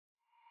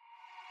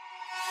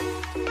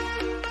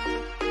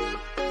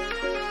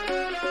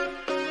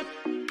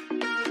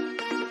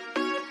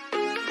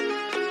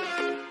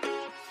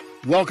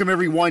Welcome,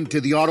 everyone, to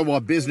the Ottawa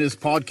Business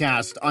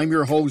Podcast. I'm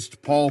your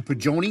host, Paul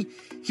Paggioni.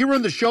 Here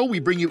on the show, we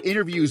bring you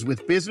interviews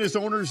with business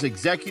owners,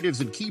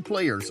 executives, and key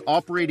players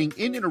operating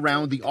in and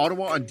around the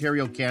Ottawa,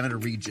 Ontario, Canada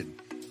region.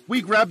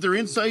 We grab their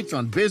insights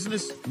on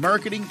business,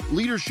 marketing,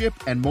 leadership,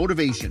 and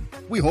motivation.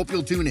 We hope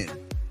you'll tune in.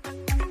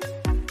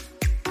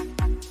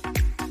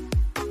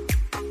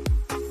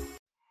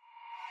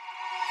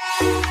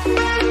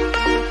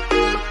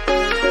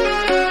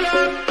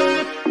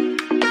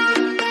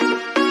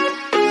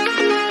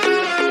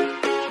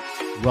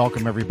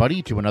 Welcome,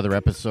 everybody, to another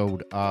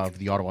episode of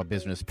the Ottawa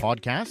Business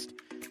Podcast.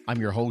 I'm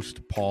your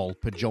host, Paul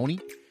Paggioni.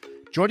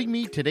 Joining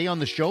me today on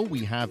the show,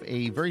 we have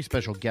a very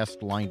special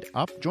guest lined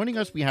up. Joining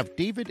us, we have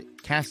David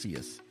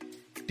Cassius.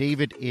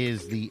 David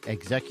is the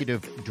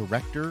Executive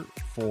Director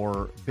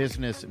for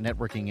Business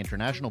Networking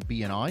International,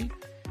 BNI,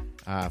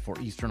 for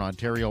Eastern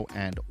Ontario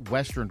and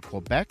Western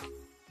Quebec.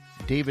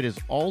 David is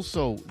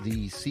also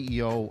the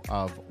CEO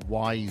of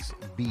Wise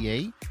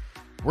BA.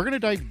 We're going to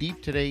dive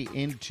deep today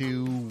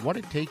into what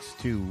it takes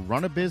to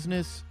run a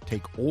business,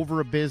 take over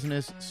a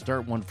business,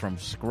 start one from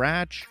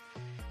scratch.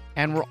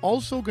 And we're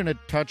also going to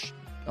touch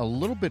a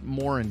little bit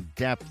more in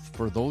depth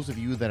for those of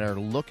you that are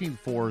looking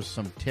for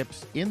some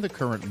tips in the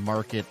current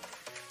market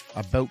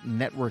about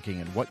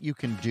networking and what you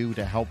can do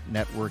to help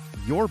network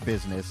your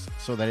business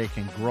so that it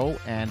can grow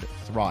and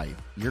thrive.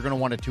 You're going to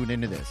want to tune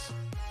into this.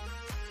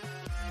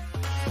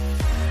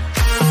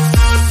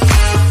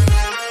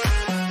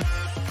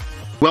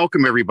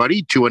 Welcome,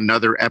 everybody, to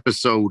another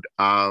episode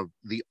of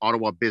the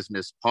Ottawa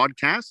Business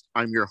Podcast.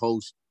 I'm your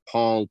host,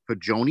 Paul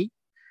Paggioni.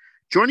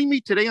 Joining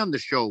me today on the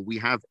show, we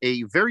have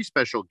a very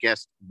special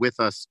guest with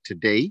us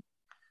today.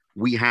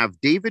 We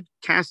have David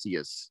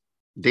Cassius.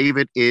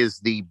 David is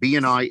the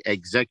BNI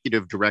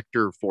Executive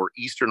Director for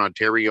Eastern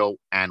Ontario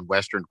and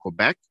Western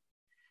Quebec.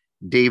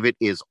 David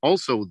is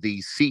also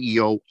the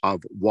CEO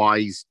of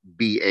Wise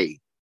BA.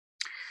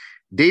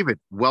 David,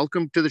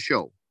 welcome to the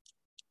show.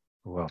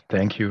 Well,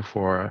 thank you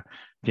for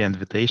the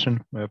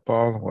invitation,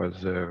 Paul.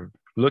 Was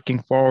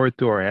looking forward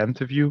to our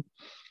interview,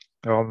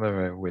 all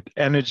with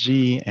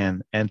energy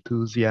and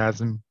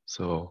enthusiasm.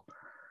 So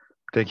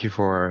thank you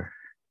for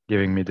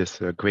giving me this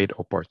great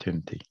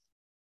opportunity.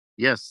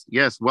 Yes,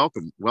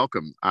 welcome.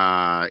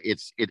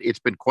 It's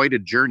been quite a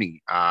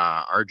journey.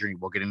 Our journey,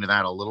 we'll get into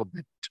that a little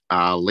bit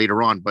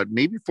later on, but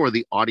maybe for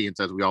the audience,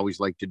 as we always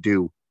like to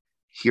do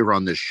here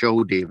on the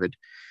show, David,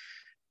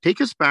 take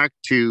us back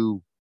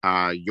to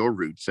your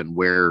roots and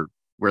where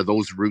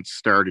those roots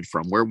started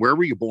from. Where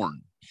were you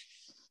born?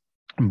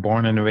 I'm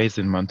born and raised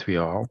in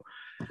Montreal,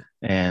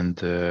 and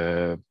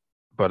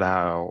but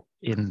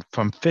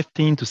from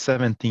 15 to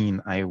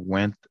 17, I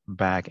went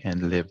back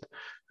and lived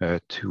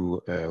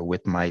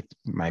with my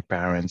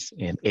parents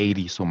in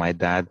Haiti. So my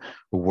dad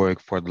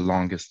worked for the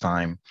longest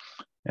time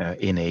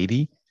in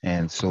Haiti,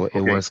 and so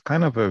it was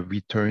kind of a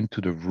return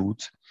to the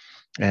roots,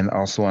 and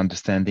also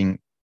understanding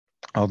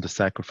all the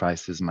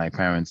sacrifices my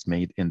parents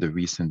made in the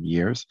recent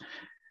years.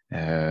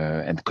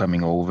 And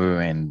coming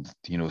over and,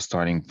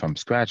 starting from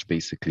scratch,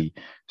 basically.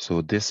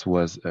 So this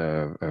was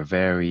a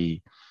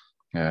very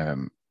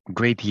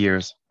great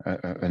years,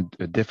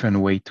 a different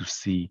way to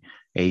see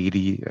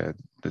Haiti.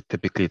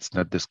 Typically, it's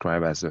not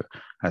described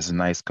as a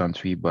nice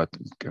country, but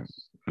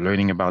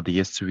learning about the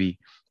history,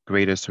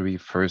 great history,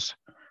 first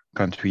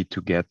country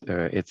to get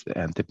its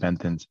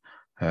independence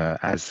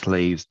as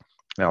slaves,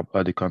 help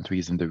other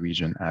countries in the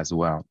region as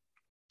well.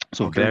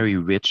 So very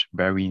rich,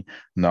 very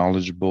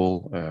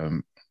knowledgeable.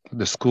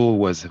 The school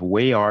was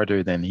way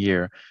harder than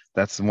here.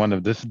 That's one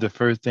of the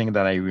first thing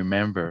that I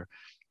remember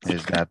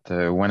is that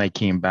when I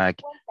came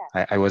back,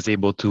 I was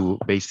able to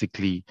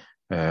basically,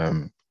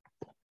 it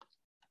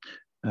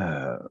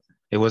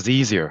was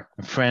easier.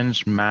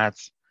 French,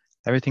 maths,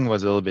 everything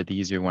was a little bit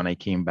easier when I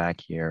came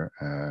back here,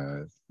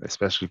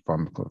 especially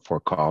for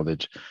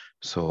college.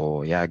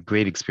 So yeah,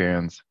 great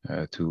experience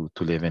to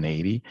live in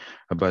Haiti.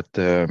 But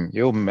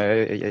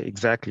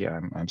exactly,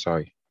 I'm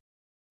sorry.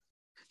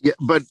 Yeah,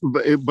 but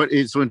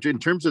so in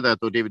terms of that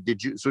though, David,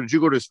 did you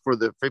go to for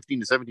the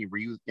 15 to 17? Were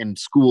you in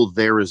school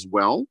there as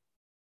well?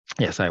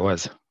 Yes, I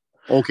was.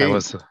 Okay.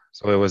 So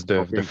it was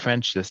the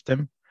French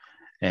system,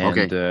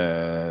 and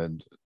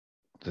the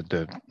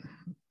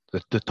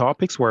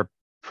topics were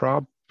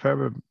probably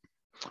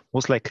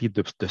most likely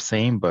the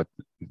same, but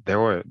they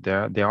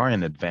are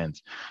in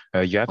advance.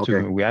 We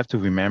have to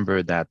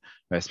remember that,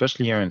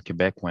 especially here in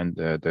Quebec, when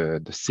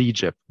the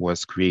CEGEP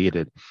was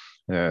created.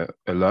 A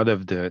lot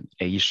of the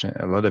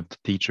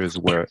teachers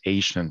were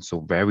Asian,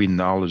 so very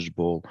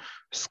knowledgeable,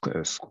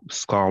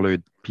 scholar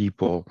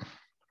people.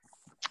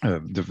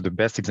 The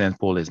best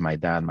example is my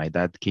dad. My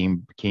dad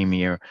came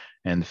here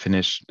and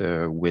finished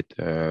with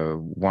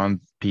 1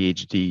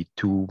 PhD,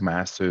 2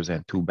 masters,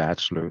 and 2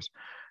 bachelors.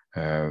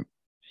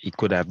 He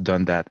could have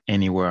done that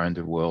anywhere in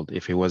the world.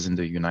 If he was in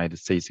the United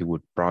States, he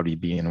would probably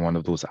be in one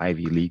of those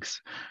Ivy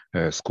Leagues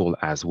school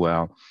as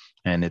well.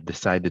 and it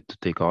decided to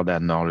take all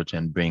that knowledge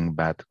and bring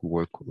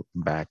work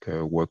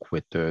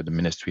with the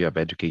Ministry of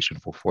Education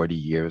for 40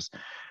 years.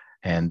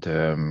 And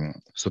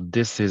so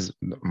this is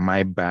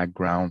my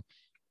background,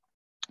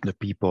 the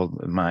people,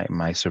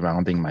 my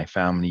surrounding, my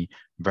family,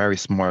 very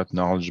smart,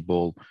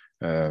 knowledgeable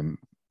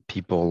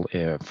people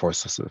for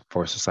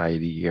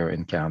society here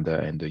in Canada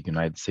and the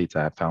United States.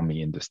 I have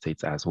family in the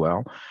States as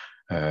well.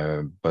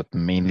 But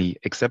mainly,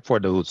 except for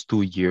those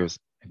 2 years,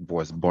 I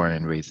was born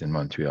and raised in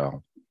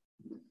Montreal.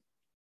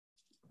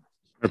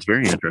 That's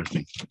very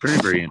interesting. Very,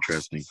 very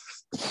interesting.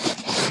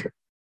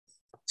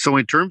 So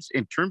in terms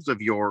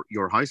of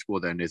your high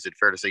school, then is it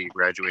fair to say you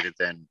graduated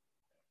then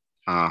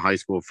high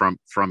school from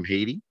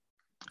Haiti?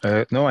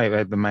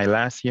 No, my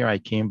last year I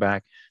came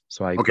back,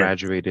 so I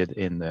graduated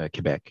in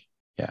Quebec.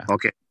 Yeah.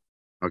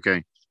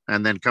 Okay.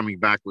 And then coming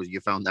back, you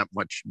found that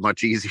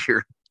much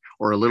easier,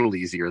 or a little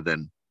easier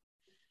than.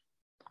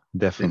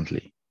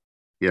 Definitely.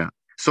 Yeah.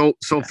 So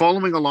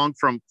following along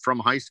from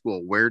high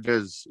school, where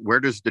does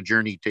the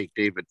journey take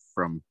David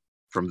from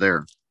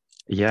there?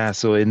 Yeah.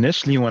 So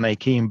initially, when I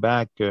came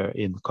back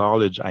in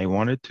college, I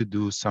wanted to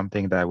do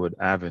something that would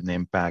have an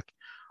impact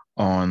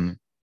on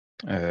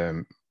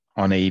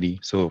Haiti.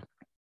 So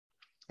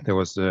there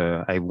was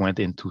I went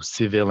into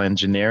civil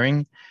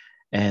engineering,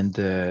 and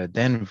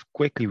then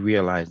quickly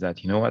realized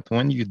that, you know what,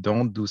 when you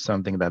don't do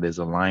something that is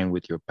aligned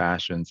with your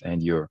passions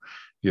and your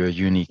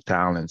unique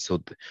talents,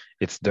 so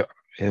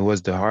it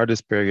was the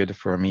hardest period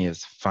for me,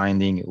 is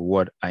finding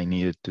what I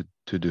needed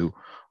to do,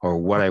 or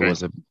what I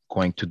was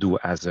going to do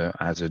as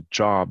a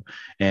job.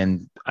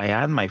 And I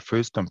had my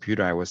first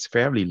computer. I was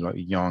fairly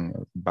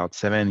young, about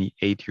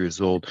 78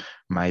 years old.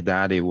 My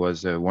dad, it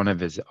was one of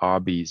his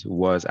hobbies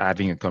was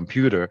having a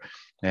computer,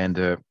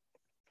 and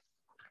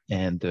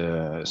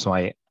so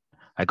I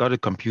got a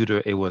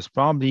computer. It was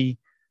probably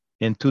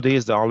in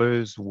today's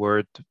dollars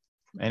worth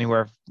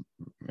anywhere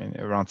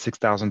around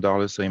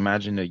 $6,000. So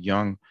imagine a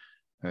young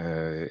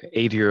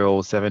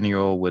 8-year-old,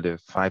 7-year-old with a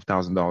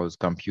 $5,000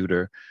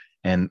 computer,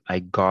 and I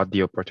got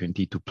the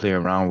opportunity to play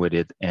around with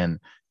it and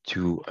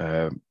to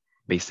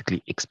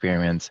basically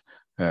experience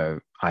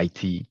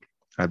IT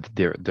at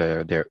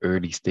their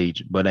early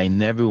stage. But I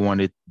never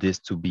wanted this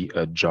to be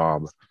a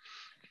job.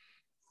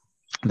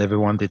 Never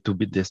wanted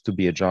this to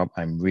be a job.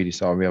 I'm really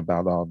sorry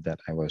about all of that.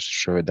 I was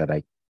sure that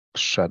I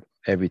shut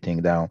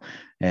everything down,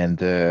 and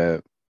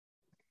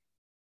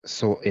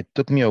so it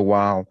took me a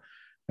while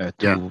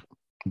to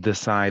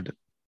decide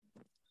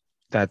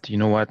that, you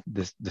know what,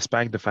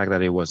 despite the fact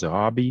that it was a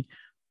hobby,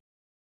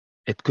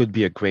 it could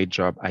be a great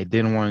job. I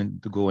didn't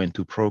want to go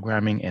into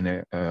programming,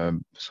 and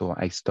so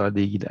I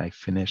studied. I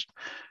finished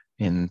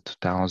in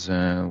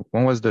 2000.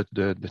 When was the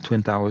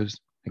Twin Towers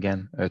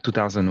again?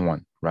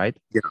 2001, right?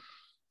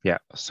 Yeah.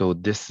 So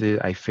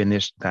I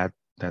finished that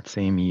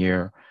same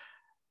year,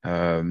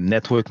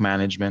 network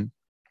management.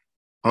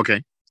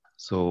 Okay.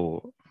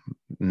 So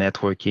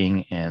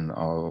networking and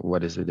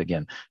what is it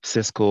again?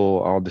 Cisco,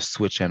 all the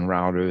switch and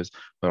routers,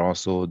 but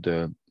also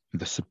the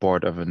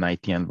support of an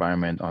IT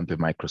environment under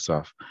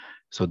Microsoft.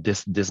 So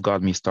this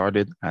got me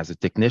started as a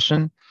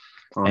technician,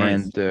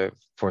 and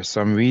for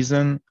some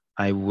reason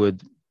I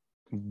would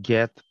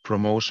get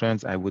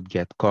promotions, I would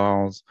get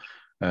calls,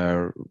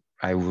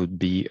 I would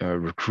be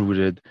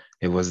recruited.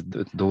 It was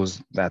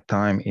that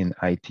time in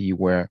IT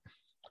where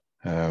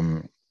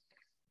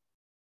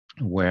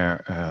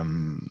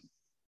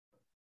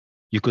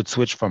you could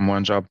switch from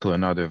one job to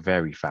another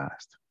very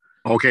fast.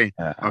 Okay.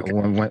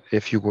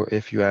 If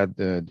you had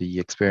the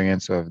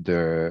experience of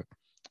the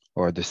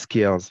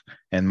skills,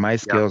 and my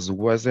skills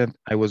wasn't,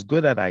 I was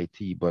good at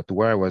IT, but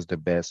where I was the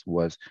best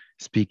was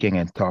speaking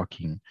and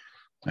talking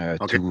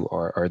to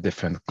our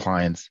different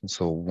clients.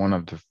 So one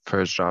of the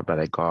first job that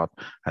I got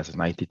as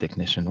an IT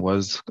technician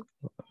was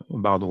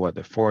about a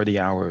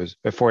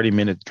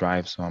 40-minute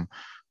drive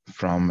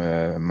from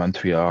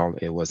Montreal.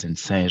 It was in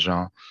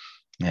Saint-Jean,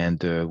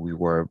 and we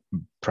were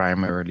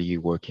primarily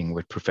working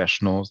with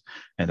professionals.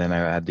 And then I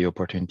had the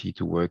opportunity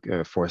to work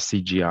for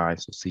CGI.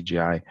 So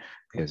CGI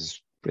is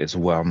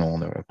well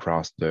known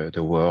across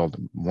the world,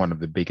 one of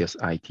the biggest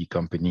IT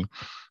company.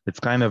 It's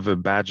kind of a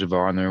badge of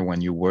honor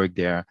when you work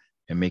there.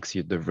 It makes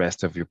you the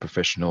rest of your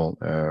professional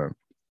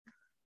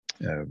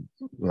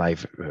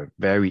life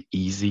very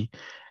easy.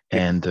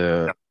 And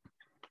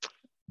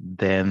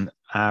then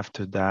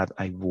after that,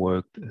 I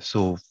worked.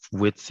 So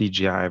with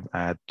CGI,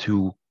 I had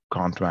two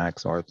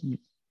contracts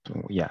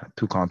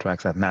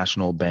at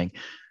National Bank,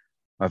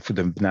 for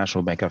the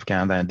National Bank of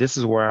Canada. And this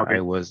is where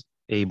I was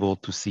able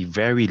to see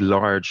very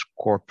large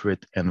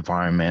corporate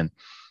environment,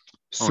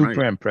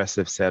 super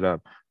impressive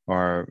setup.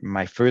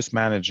 My first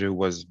manager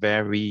was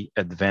very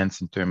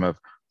advanced in terms of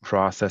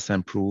process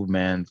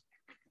improvement,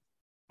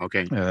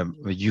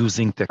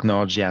 using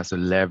technology as a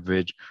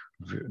leverage,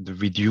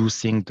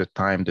 reducing the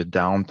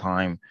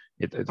downtime.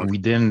 We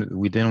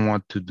didn't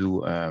want to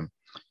do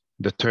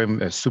the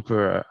term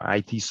super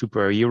IT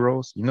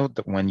superheroes. You know,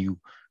 that when you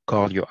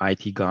call your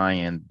IT guy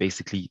and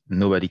basically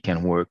nobody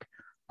can work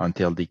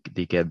until they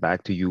get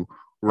back to you.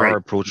 Our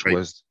approach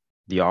was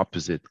the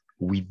opposite.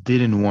 We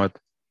didn't want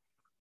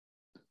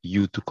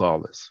you to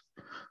call us.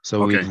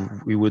 So Okay.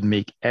 we would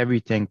make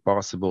everything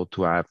possible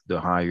to have the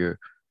higher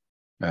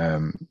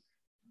um,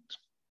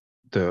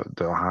 the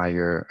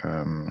higher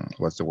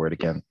what's the word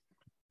again?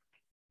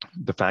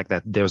 The fact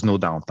that there's no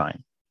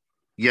downtime.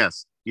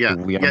 Yes. So Yeah.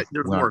 Yeah.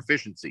 There's more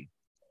efficiency.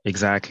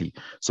 exactly.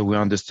 So we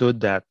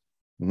understood that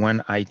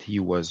when IT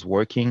was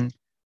working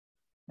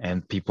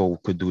and people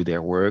could do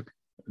their work,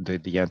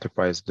 the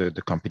enterprise, the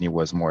company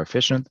was more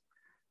efficient.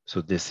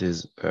 So this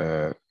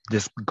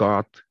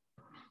got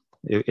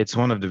it's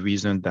one of the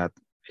reasons that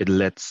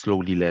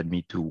slowly led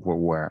me to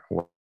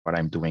what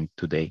I'm doing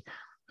today,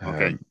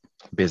 Okay. um,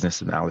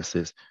 business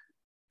analysis,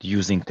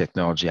 using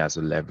technology as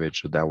a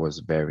leverage. So that was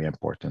very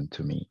important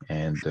to me.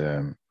 And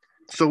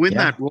So in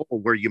yeah, that role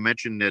where you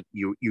mentioned that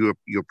you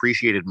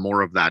appreciated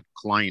more of that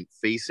client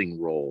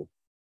facing role,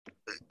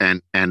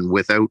 and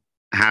without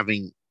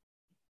having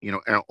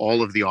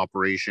all of the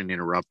operation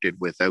interrupted,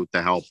 without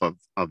the help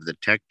of the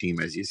tech team,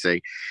 as you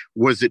say,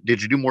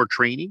 did you do more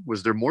training?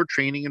 Was there more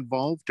training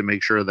involved to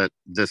make sure that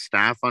the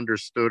staff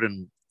understood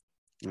and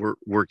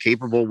were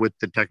capable with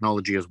the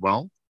technology as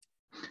well?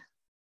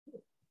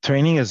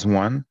 training is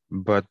one,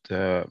 but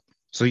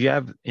so you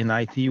have in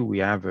IT, we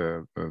have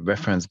a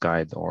reference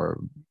guide or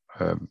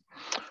a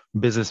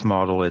business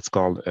model. It's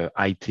called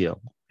ITIL,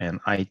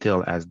 and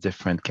ITIL has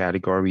different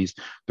categories.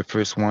 The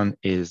first one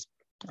is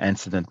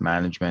incident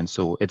management.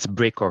 So it's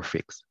break or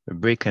fix,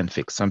 break and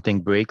fix.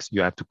 Something breaks,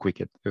 you have to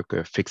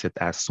fix it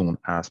as soon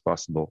as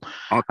possible.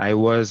 Okay. I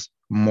was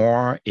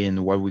more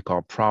in what we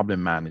call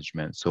problem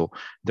management. So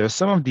there's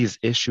some of these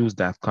issues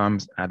that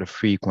comes at a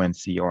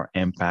frequency or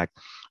impact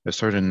a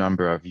certain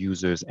number of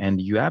users, and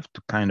you have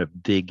to kind of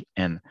dig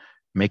and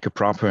make a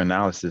proper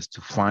analysis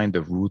to find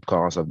the root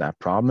cause of that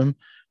problem.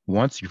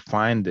 Once you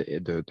find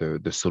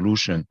the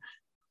solution,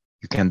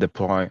 you can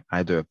deploy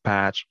either a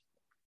patch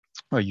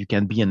or you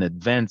can be in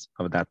advance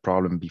of that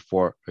problem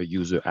before a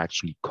user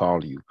actually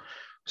call you.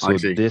 I So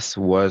see. this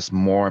was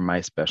more my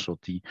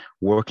specialty,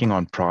 working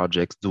on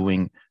projects,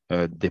 doing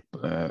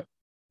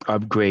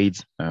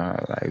upgrades.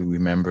 I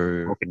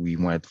remember Okay. we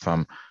went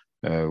from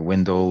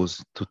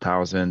Windows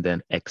 2000,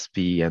 then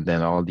XP, and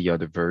then all the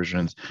other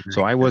versions.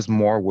 So I was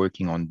more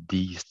working on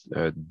this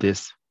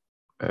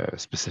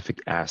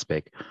specific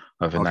aspect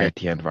of an Okay.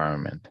 IT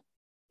environment.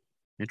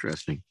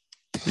 Interesting.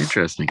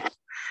 Interesting.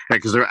 Yeah,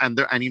 because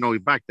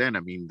back then, I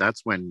mean,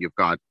 that's when you've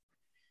got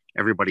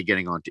everybody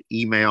getting onto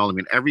email. I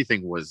mean,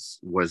 everything was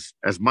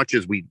as much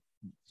as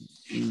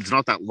it's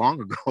not that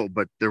long ago,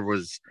 but it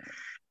was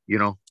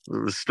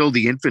still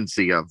the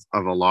infancy of a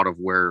lot of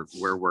where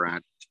we're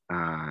at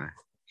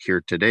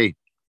here today.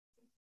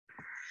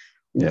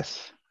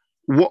 Yes.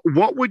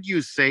 What would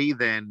you say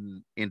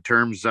then in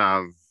terms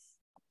of,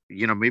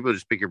 maybe I'll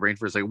just pick your brain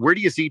for a second. Where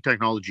do you see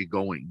technology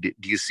going?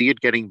 Do you see it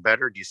getting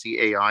better? Do you see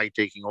AI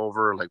taking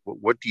over? Like,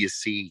 what do you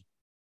see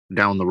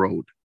down the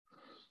road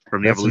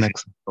from the That's an evolution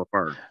ex so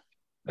far?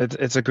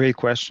 it's a great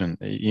question.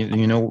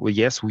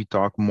 Yes, we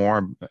talk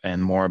more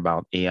and more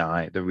about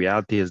AI. The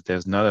reality is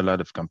there's not a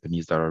lot of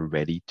companies that are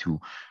ready to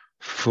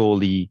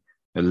fully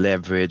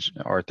leverage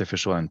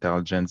artificial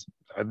intelligence.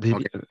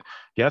 Okay.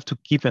 You have to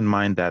keep in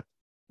mind that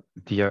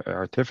the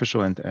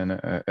artificial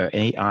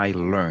AI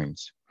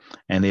learns,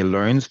 and it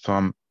learns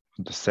from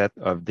the set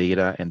of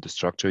data and the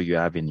structure you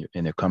have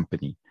in a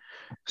company.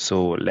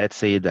 So let's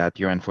say that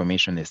your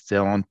information is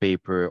still on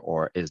paper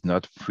or is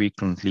not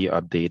frequently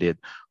updated,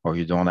 or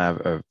you don't have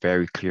a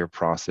very clear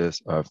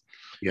process of.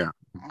 Yeah.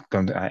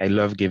 I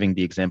love giving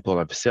the example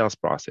of a sales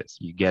process.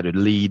 You get a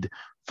lead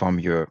from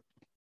your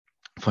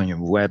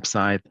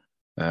website.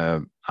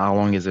 How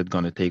long is it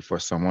going to take for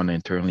someone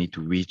internally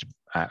to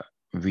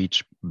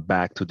reach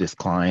back to this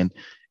client?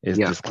 Is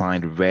Yeah. this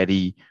client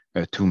ready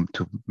to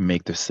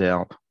make the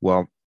sale?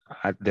 Well,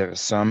 there's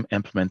some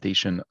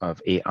implementation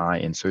of AI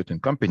in certain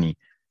company.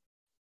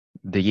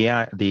 The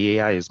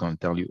AI is going to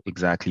tell you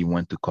exactly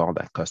when to call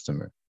that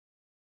customer.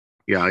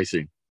 Yeah. I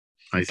see.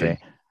 I see. Okay.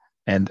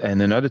 And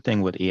another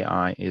thing with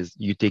AI is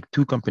you take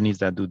two companies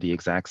that do the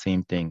exact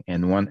same thing,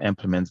 and one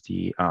implements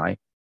the AI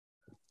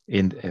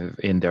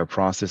in their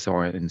process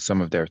or in some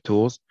of their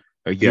tools.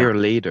 A Yeah. year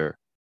later,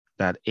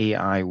 that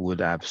AI would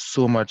have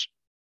so much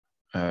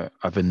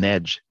of an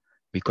edge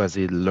because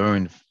it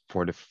learned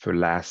for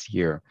last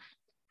year.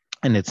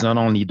 And it's not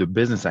only the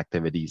business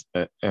activities.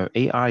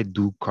 AI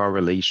do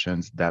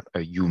correlations that a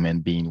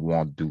human being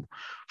won't do.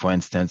 For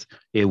instance,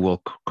 it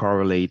will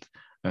correlate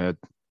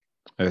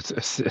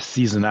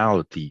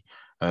seasonality,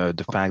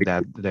 the fact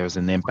that there's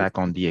an impact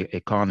on the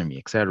economy,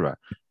 etc.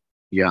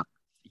 Yeah.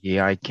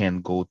 AI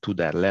can go to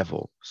that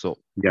level. So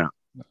Yeah.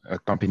 a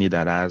company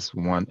that has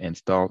one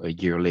installed a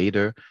year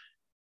later,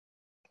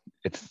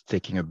 it's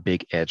taking a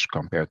big edge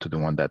compared to the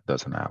one that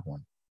doesn't have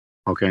one.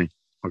 Okay.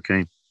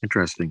 Okay.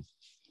 Interesting.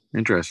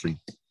 Interesting.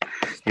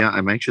 Yeah,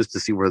 I'm anxious to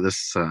see where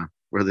this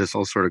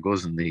all sort of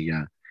goes in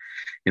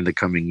the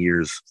coming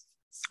years.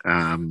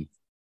 Um,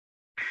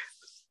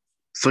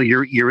 so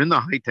you're in the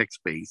high tech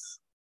space,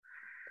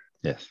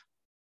 Yes.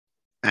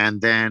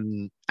 and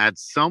then at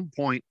some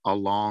point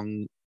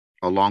along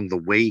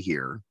the way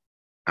here,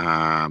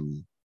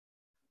 um,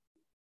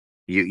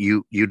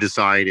 you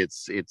decide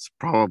it's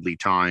probably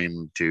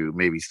time to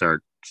maybe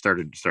start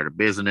a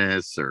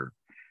business or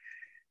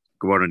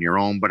go out on your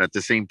own. But at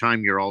the same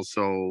time, you're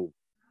also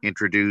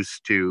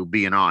introduced to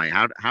BNI.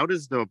 How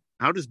does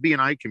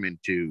BNI come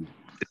into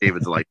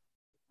David's life?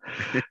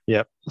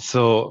 Yeah.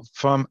 So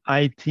from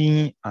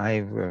IT,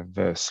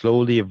 I've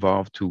slowly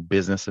evolved to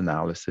business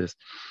analysis.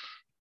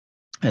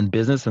 And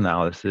business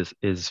analysis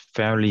is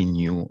fairly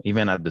new,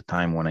 even at the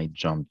time when I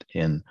jumped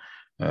in.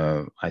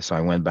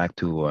 I went back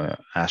to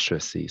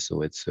HEC,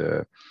 so it's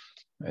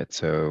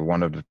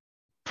one of the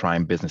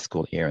prime business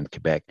school here in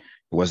Quebec.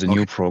 It was a Okay.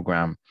 new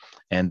program,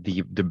 and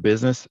the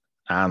business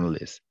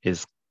analyst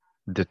is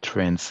the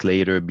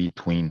translator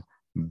between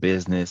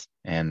business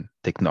and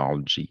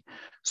technology.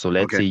 So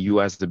let's Okay. say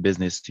you as the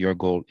business, your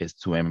goal is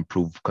to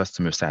improve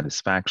customer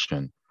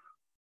satisfaction.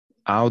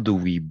 How do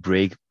we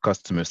break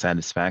customer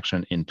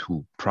satisfaction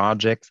into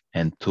projects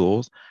and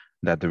tools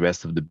that the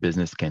rest of the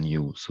business can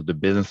use? So the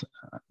business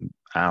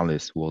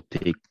analyst will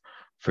take,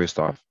 first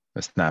off,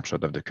 a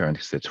snapshot of the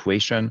current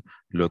situation,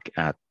 look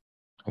at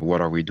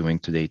what are we doing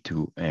today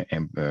to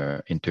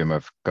in terms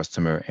of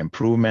customer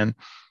improvement,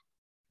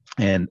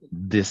 and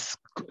this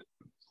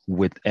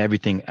with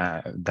everything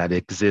that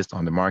exists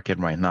on the market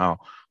right now,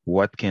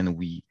 what can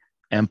we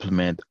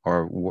implement,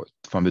 or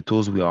from the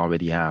tools we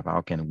already have,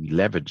 how can we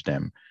leverage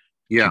them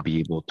to Yeah. be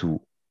able to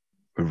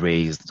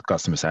raise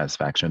customer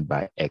satisfaction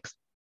by X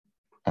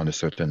on a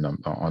certain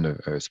on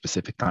a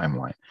specific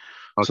timeline.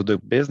 Okay. So the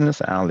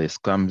business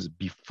analyst comes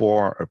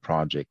before a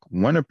project.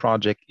 When a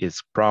project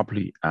is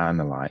properly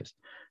analyzed,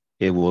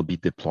 it will be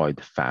deployed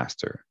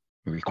faster.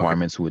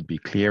 Requirements would be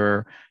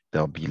clearer.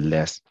 There'll be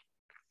less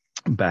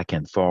back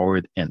and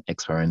forward and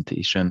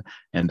experimentation,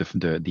 and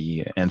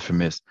the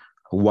infamous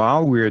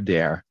while we're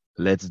there,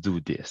 let's do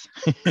this.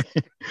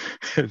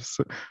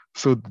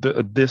 So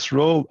this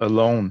role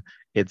alone,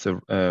 it's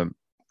a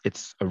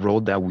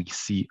role that we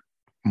see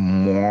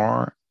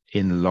more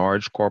in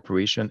large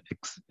corporations,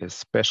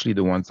 especially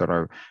the ones that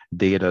are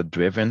data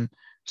driven.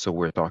 So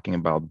we're talking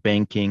about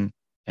banking,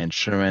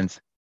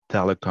 insurance,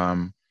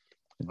 telecom.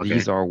 Okay.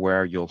 These are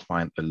where you'll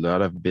find a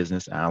lot of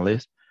business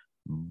analysts.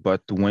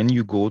 But when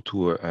you go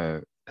to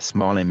a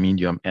small and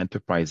medium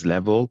enterprise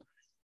level,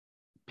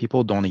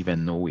 people don't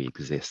even know we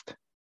exist.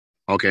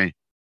 Okay.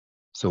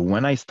 So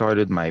when I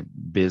started my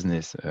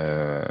business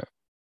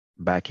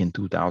back in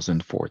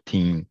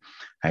 2014,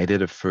 I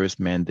did a first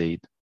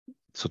mandate.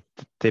 So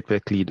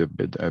typically, the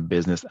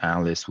business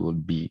analyst will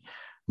be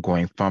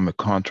going from a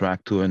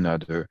contract to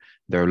another.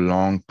 They're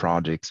long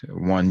projects,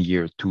 1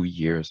 year, 2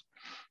 years.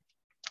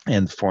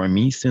 And for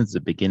me, since the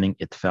beginning,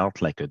 it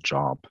felt like a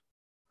job.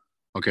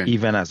 Okay.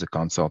 Even as a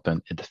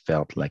consultant, it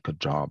felt like a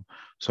job.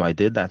 So I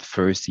did that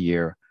first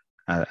year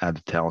at a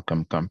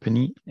telecom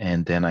company.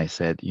 And then I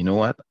said, you know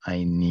what?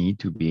 I need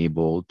to be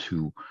able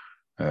to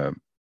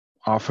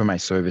offer my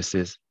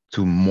services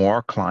to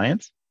more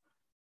clients,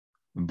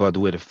 but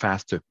with a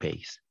faster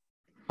pace.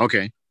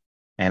 Okay.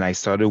 And I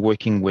started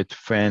working with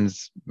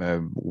friends,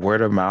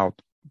 word of mouth,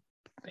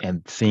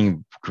 and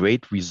seeing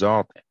great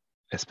result,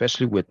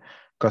 especially with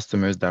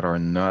customers that are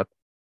not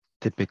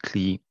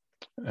typically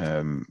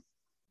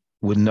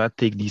would not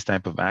take these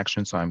type of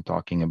actions. So I'm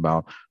talking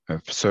about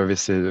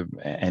services,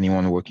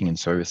 anyone working in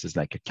services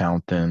like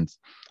accountants,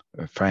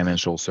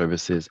 financial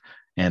services,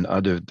 and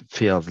other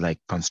fields like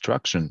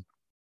construction.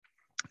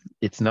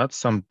 It's not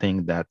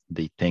something that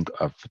they think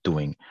of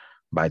doing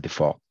by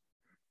default.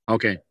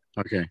 Okay.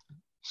 Okay.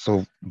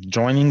 So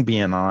joining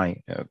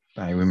BNI,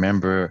 I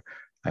remember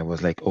I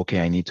was like,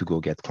 okay, I need to go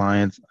get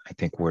clients. I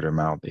think word of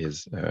mouth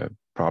is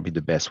probably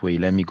the best way.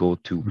 Let me go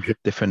to Okay.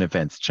 different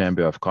events,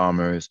 Chamber of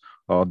Commerce,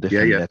 all Yeah.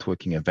 different Yeah.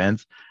 networking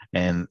events.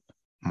 And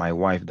my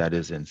wife that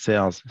is in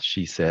sales,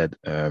 she said,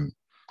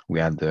 we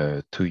had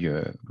the 2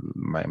 year,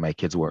 my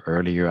kids were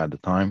earlier at the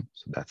time.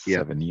 So that's Yeah.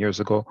 7 years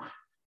ago.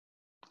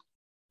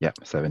 Yeah,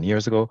 7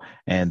 years ago.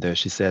 And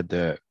she said,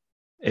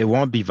 it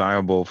won't be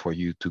viable for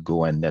you to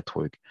go and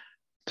network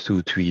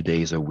 2, 3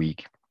 days a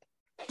week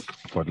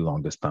for the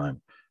longest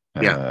time.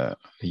 Yeah.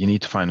 You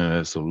need to find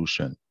another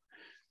solution.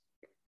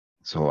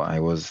 So I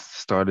was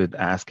started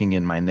asking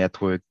in my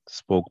network,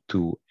 spoke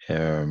to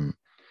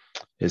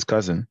his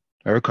cousin,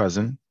 her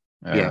cousin,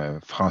 Yeah.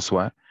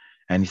 Francois,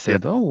 and he Yeah.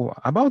 said, "Oh,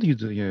 how about you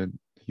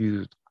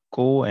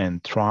go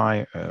and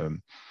try?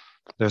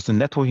 There's a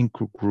networking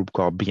group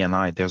called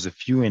BNI. There's a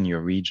few in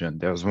your region.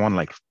 There's one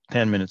like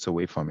 10 minutes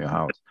away from your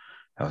house."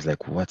 I was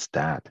like, "What's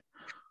that?"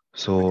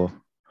 So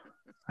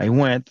I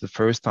went the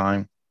first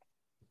time.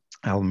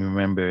 I'll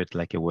remember it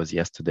like it was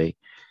yesterday,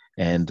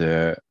 and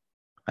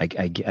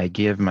I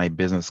gave my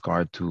business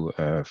card to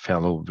a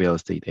fellow real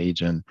estate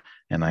agent,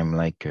 and I'm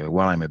like,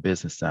 well, I'm a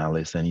business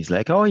analyst, and he's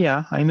like, oh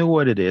yeah, I know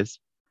what it is.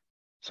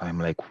 So I'm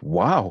like,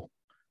 wow,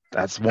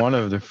 that's one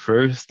of the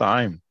first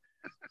time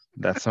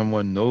that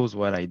someone knows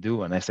what I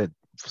do. And I said,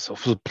 so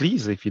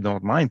please, if you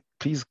don't mind,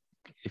 please,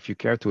 if you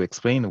care to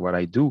explain what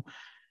I do.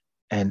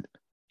 And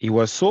he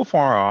was so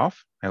far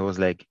off. I was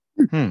like,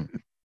 hmm.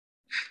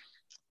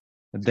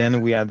 Then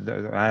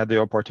I had the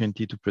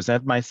opportunity to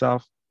present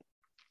myself.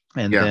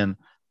 And Yeah. then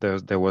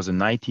there was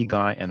an IT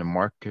guy and a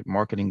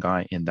marketing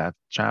guy in that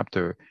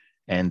chapter,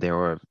 and they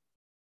were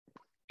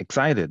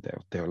excited.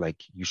 They're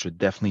like, you should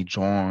definitely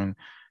join,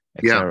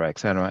 Yeah. etc.,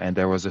 etc. And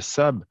there was a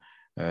sub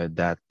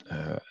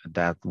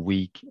that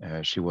week.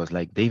 She was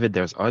like, David,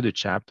 there's other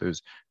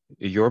chapters.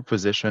 Your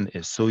position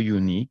is so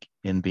unique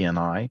in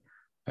BNI.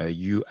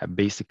 You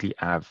basically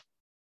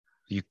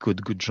you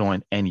could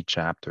join any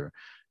chapter,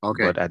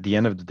 Okay. but at the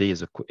end of the day,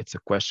 it's a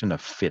question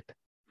of fit.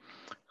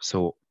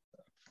 So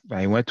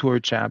I went to her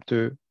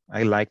chapter.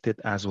 I liked it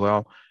as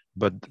well.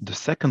 But the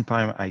second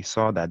time I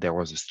saw that there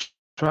was a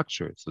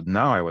structure, so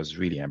now I was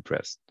really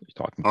impressed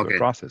talking to a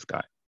process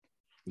guy.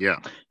 Yeah.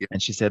 Yeah.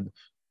 And she said,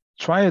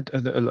 try it a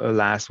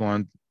last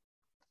one.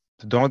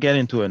 Don't get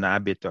into an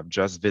habit of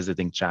just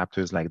visiting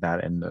chapters like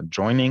that and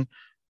joining.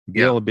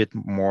 Be a little bit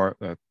more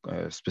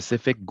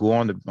specific. Go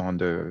on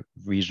the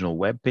regional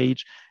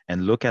webpage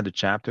and look at the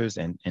chapters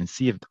and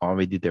see if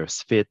already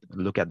there's fit.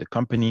 Look at the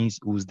companies,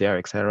 who's there,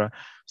 etc.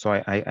 So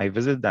I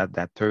visited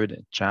that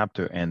third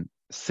chapter, and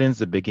since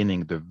the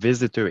beginning, the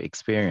visitor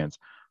experience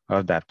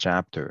of that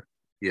chapter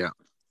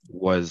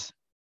was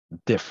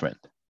different.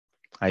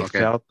 I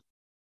felt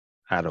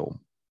at home,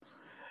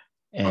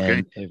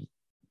 and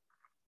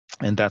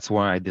that's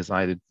why I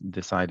decided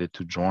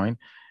to join.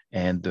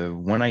 And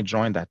when I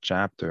joined that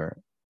chapter,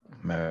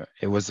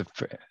 it was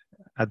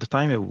at the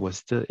time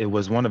it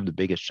was one of the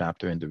biggest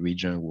chapter in the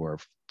region. We were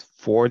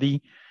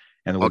 40,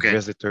 and with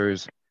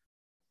visitors,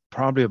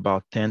 probably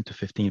about 10 to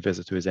 15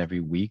 visitors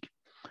every week.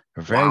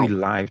 A very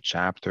live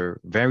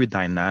chapter, very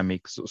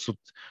dynamic.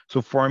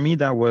 So for me,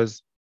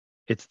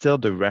 it's still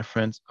the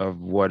reference of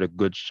what a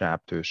good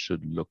chapter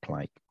should look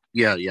like.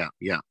 Yeah.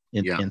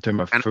 In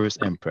terms of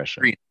first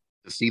impression.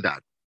 To see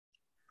that.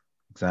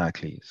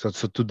 Exactly. So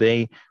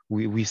today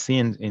we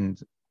see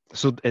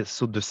so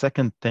the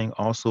second thing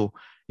also,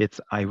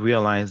 I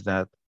realized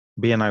that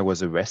BNI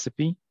was a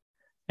recipe,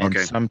 and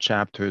some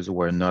chapters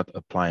were not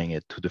applying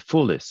it to the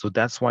fullest. So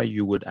that's why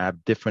you would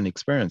have different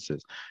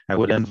experiences. I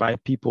would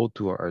invite people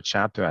to our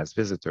chapter as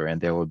visitor, and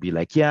they would be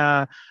like,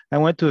 yeah, I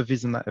went to a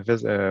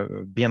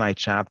BNI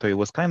chapter. It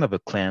was kind of a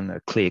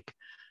clique.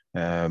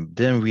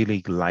 Didn't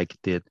really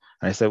liked it.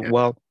 And I said,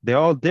 well, they're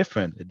all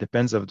different. It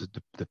depends on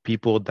the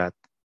people that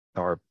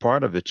are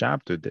part of the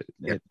chapter.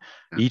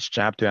 Each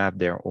chapter have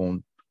their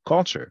own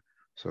culture.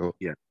 So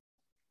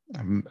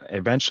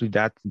eventually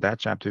that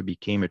chapter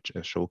became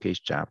a showcase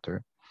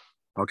chapter.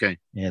 Okay.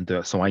 And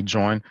so I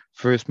joined.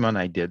 First month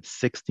I did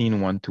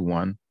 16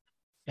 one-to-one,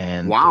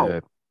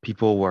 and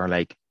people were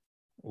like,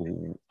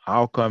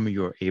 how come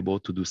you're able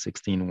to do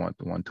 16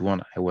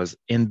 one-to-one? I was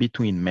in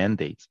between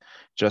mandates,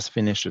 just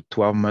finished a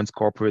 12 months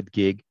corporate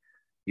gig.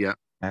 Yeah.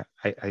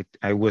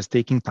 I was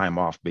taking time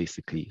off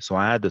basically. So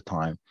I had the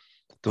time.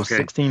 So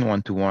 16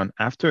 one-to-one.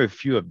 After a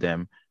few of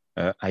them,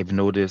 I've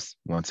noticed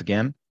once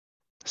again,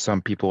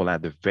 some people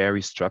had a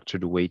very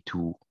structured way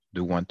to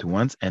do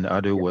one-to-ones, and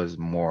other was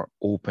more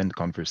open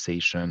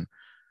conversation.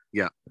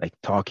 Yeah. Like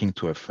talking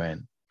to a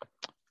friend.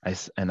 I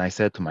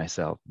said to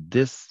myself,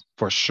 this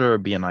for sure,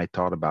 BNI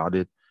thought about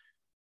it.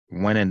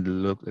 Went on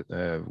the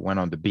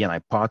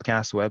BNI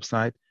podcast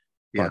website,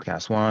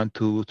 podcast 1,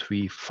 2,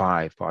 3,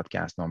 5,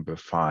 podcast number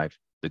 5,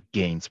 the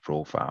gains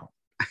profile.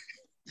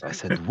 So I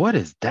said, what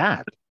is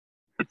that?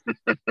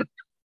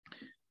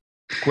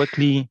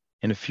 Quickly,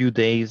 in a few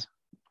days,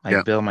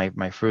 I built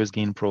my first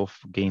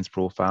gains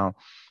profile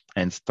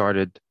and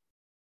started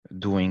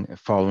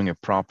following a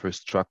proper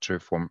structure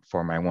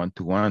for my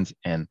one-to-ones.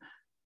 And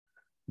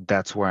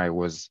that's where I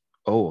was,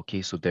 so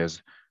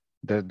there's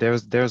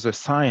a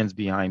science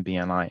behind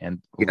BNI.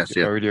 And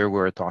earlier we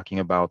were talking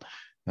about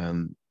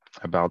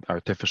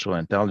artificial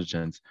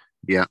intelligence.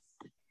 Yeah.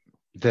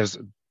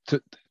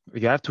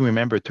 You have to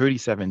remember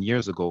 37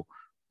 years ago,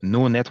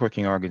 no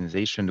networking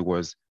organization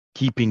was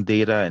keeping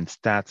data and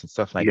stats and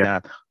stuff like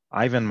that.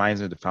 Ivan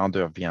Misner, the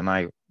founder of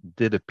BNI,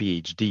 did a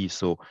PhD.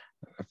 So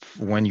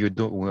when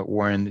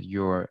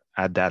you're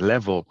at that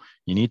level,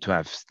 you need to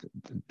have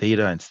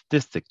data and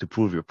statistics to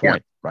prove your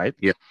point, right?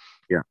 Yeah.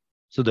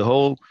 So the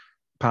whole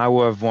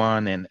power of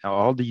one and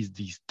all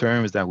these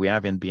terms that we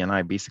have in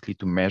BNI, basically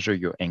to measure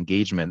your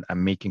engagement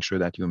and making sure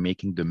that you're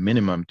making the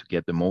minimum to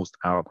get the most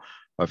out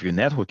of your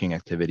networking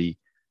activity.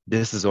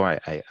 This is why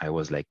I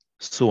was like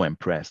so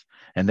impressed.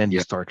 And then you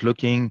start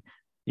looking,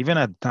 even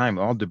at the time,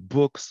 all the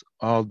books,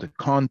 all the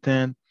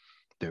content,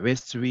 the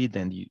history,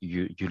 then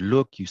you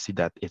look, you see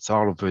that it's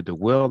all over the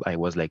world. I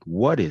was like,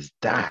 what is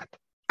that?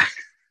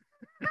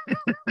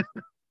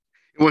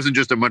 It wasn't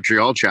just a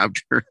Montreal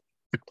chapter.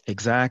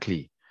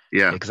 Exactly.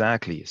 Yeah.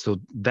 Exactly. So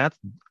that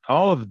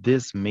all of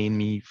this made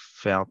me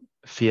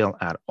feel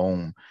at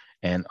home,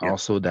 and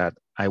also that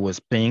I was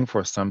paying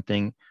for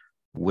something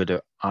with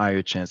a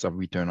higher chance of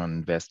return on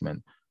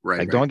investment. Right.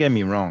 Like, don't get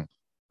me wrong.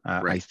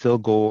 I still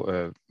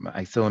go.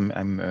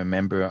 I'm a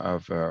member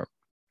of a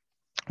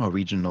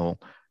regional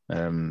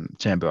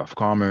chamber of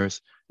commerce.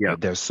 Yeah.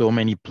 There's so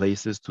many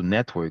places to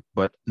network,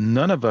 but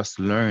none of us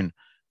learn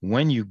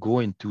when you go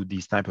into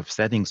these type of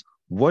settings.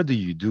 What do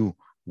you do?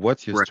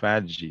 What's your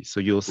strategy? So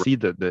you'll see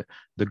the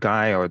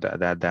guy or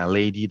that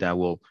lady that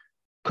will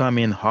come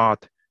in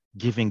hot,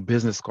 giving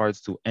business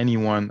cards to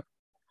anyone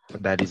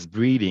that is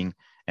breeding,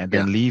 and Yeah.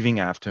 then leaving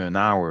after an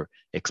hour,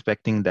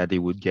 expecting that they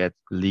would get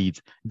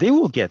leads. They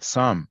will get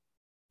some,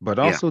 but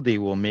Yeah. also they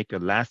will make a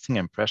lasting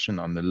impression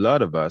on a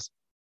lot of us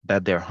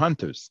that they're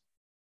hunters.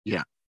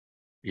 Yeah.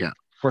 Yeah.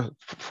 For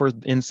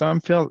in some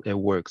field it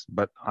works,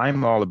 but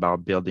I'm all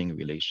about building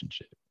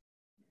relationship.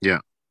 Yeah.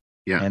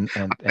 Yeah. And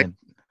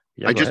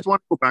yeah, I go just ahead.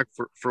 want to go back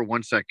for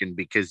 1 second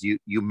because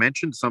you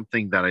mentioned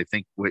something that I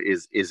think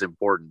is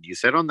important. You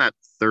said on that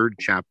third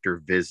chapter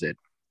visit,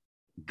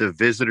 the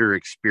visitor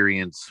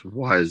experience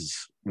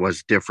was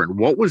different.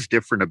 What was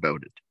different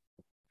about it?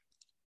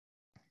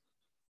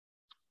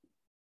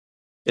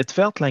 It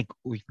felt like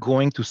we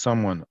going to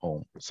someone's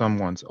home.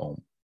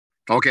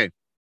 Okay.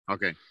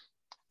 Okay.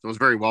 So it was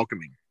very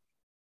welcoming.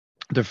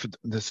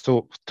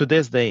 So to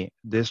this day,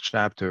 this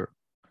chapter,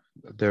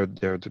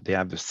 they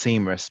have the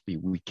same recipe.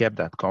 We kept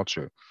that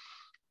culture.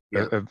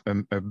 Yeah.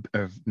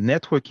 A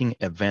networking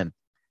event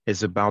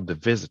is about the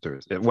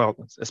visitors. Well,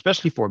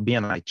 especially for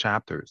BNI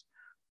chapters,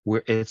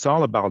 where it's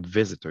all about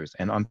visitors.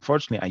 And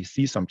unfortunately, I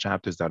see some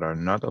chapters that are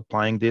not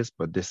applying this,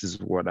 but this is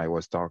what I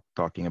was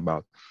talking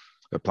about,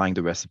 applying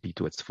the recipe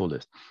to its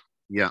fullest.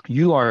 Yeah.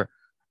 You are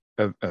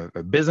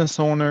a business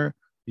owner,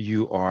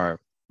 you are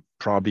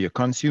probably a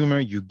consumer,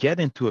 you get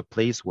into a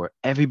place where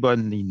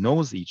everybody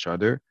knows each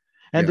other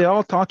and Yeah. they're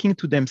all talking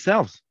to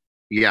themselves.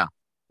 Yeah.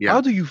 Yeah.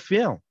 How do you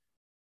feel?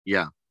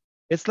 Yeah.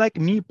 It's like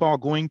me, Paul,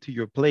 going to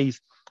your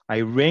place. I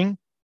ring,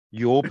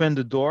 you open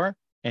the door,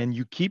 and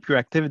you keep your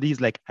activities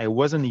like I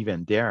wasn't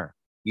even there.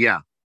 Yeah.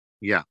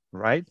 Yeah.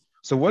 Right?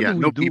 So what Yeah. do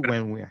we do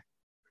when we're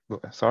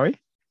sorry?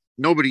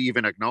 Nobody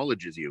even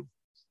acknowledges you.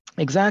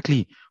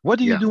 Exactly. What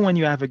do you Yeah. do when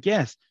you have a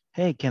guest?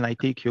 Hey, can I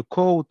take your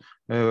coat?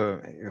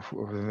 Here's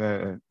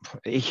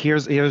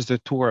the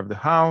tour of the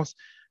house.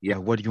 Yeah.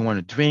 What do you want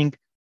to drink?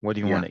 What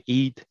do you Yeah. want to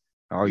eat?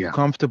 Are you Yeah.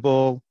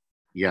 comfortable?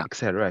 Yeah.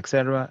 Etc.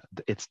 Etc.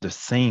 It's the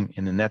same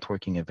in a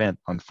networking event.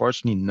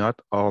 Unfortunately,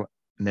 not all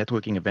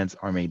networking events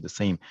are made the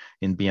same.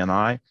 In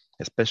BNI,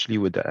 especially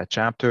with a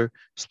chapter,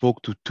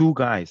 spoke to two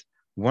guys.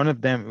 One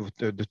of them,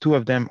 the two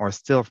of them are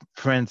still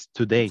friends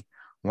today.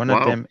 One of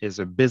Wow. them is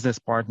a business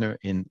partner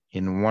in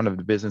one of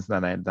the business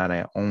that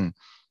I own.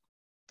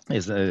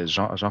 Is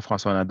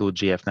Jean-François Nadeau,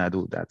 JF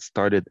Nadeau, that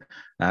started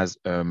as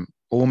a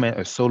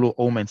solo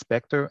home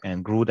inspector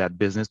and grew that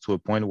business to a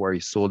point where he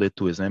sold it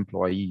to his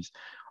employees.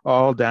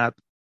 All that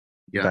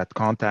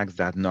contacts,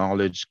 that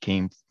knowledge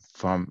came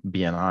from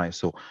BNI.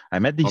 So I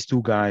met these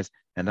two guys,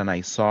 and then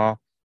I saw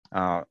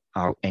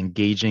how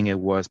engaging it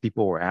was.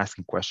 People were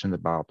asking questions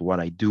about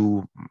what I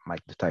do,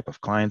 like the type of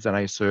clients that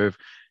I serve.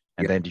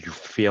 And then you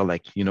feel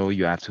like,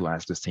 you have to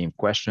ask the same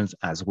questions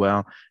as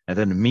well. And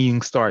then the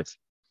meeting starts.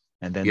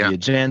 And then the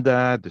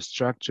agenda, the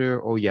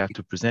structure, you have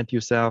to present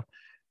yourself.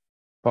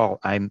 Paul,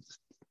 I'm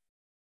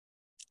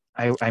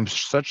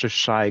such a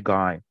shy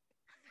guy.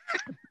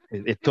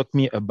 It took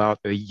me about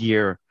a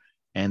year,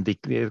 and they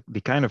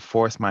kind of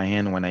forced my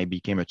hand when I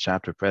became a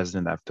chapter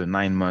president after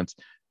 9 months.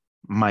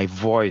 My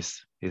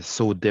voice is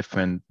so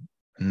different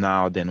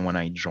now than when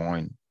I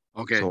joined.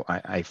 Okay. So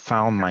I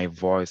found my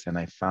voice and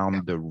I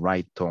found the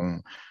right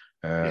tone.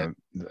 A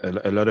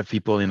lot of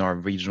people in our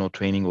regional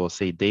training will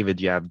say,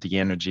 David, you have the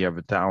energy of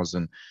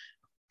 1,000.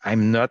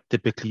 I'm not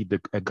typically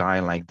a guy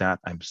like that.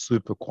 I'm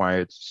super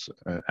quiet.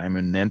 I'm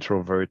an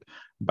introvert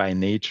by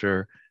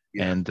nature.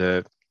 And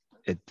it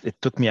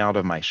took me out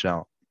of my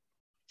shell.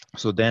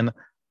 So then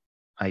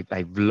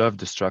I loved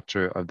the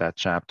structure of that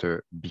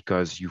chapter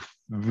because you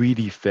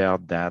really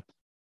felt that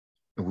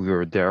we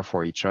were there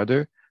for each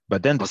other.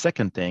 But then the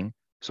second thing,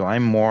 so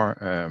I'm more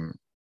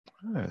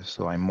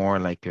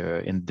like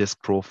in this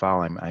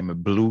profile, I'm a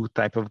blue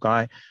type of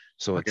guy.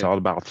 So it's all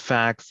about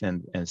facts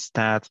and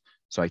stats.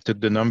 So I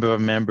took the number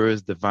of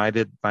members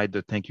divided by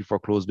the thank you for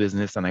closed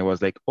business. And I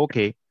was like,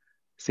 okay,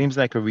 seems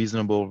like a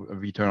reasonable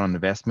return on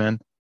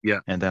investment.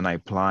 Yeah. And then I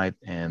applied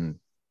and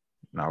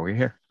now we're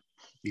here.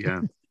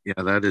 Yeah. Yeah,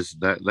 that is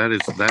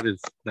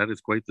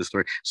quite the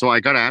story. So I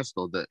got to ask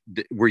though,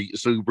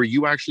 were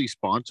you actually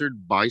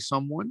sponsored by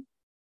someone?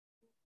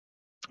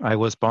 I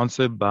was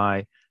sponsored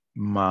by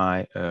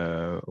my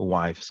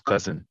wife's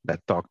cousin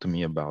that talked to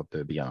me about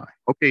the BNI.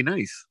 Okay,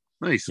 nice,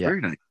 very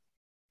nice.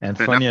 And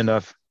funny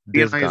enough,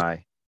 this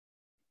guy.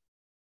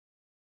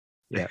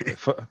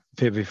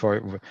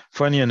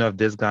 Funny enough,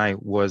 this guy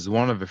was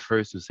one of the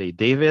first to say,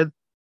 David,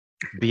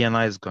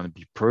 BNI is going to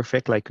be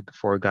perfect, like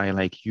for a guy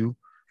like you.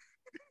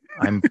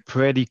 I'm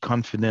pretty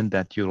confident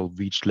that you'll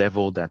reach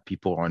level that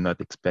people are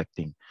not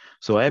expecting.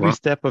 So every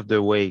step of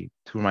the way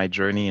through my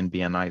journey in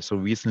BNI. So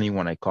recently,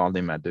 when I called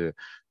him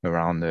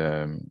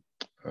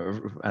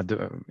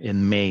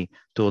in May,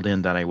 told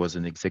him that I was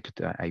an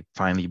executive. I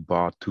finally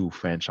bought 2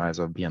 franchises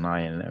of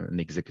BNI and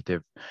an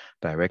executive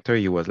director.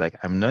 He was like,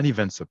 "I'm not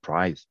even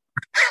surprised."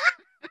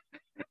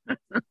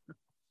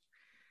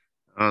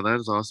 Oh, that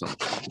is awesome.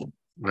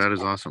 That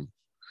is awesome.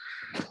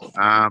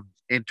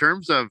 In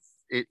terms of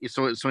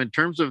so in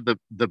terms of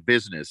the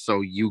business,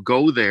 so you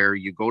go there,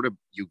 you go to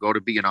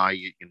BNI,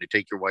 you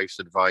take your wife's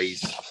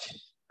advice,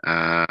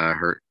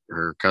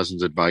 her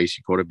cousin's advice.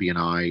 You go to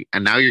BNI,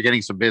 and now you're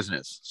getting some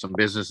business. Some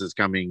business is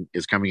coming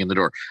in the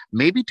door.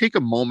 Maybe take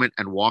a moment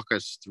and walk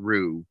us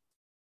through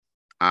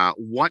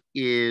what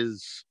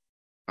is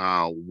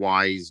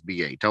Wise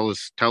BA. Tell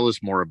us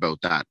more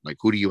about that. Like,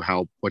 who do you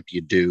help? What do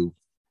you do?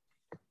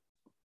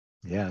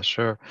 Yeah,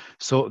 sure.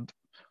 So,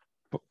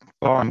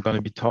 Paul, I'm going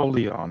to be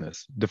totally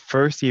honest. The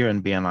first year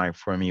in BNI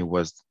for me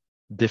was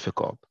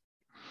difficult.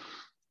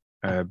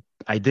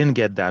 I didn't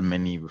get that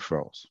many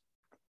referrals.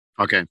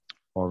 Okay.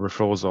 Or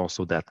referrals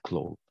also that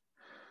close.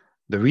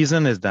 The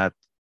reason is that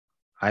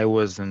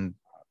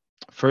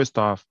first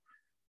off,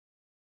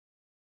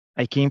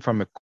 I came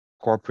from a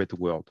corporate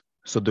world.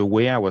 So the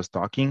way I was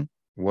talking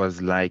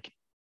was like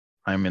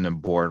I'm in a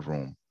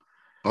boardroom.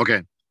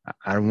 Okay.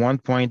 At one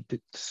point,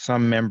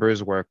 some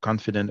members were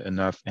confident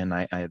enough, and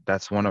I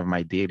that's one of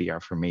my daily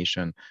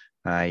affirmation.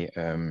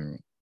 The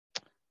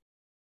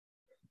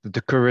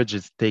courage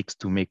it takes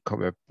to make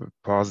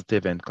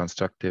positive and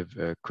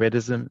constructive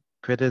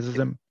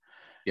criticism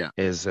yeah.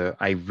 is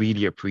I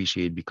really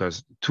appreciate,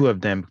 because two of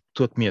them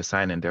took me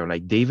aside and they're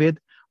like, David,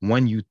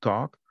 when you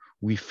talk,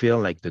 we feel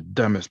like the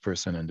dumbest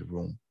person in the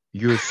room.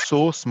 You're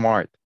so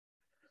smart.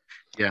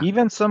 Yeah.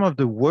 Even some of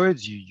the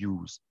words you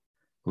use,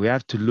 we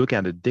have to look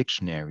at a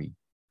dictionary.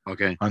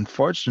 Okay.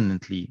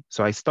 Unfortunately,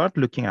 so I start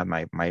looking at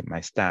my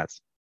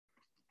stats,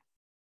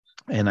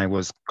 and I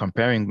was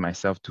comparing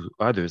myself to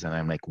others, and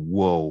I'm like,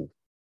 whoa,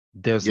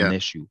 there's an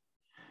issue.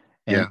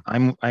 And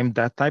I'm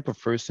that type of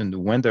person that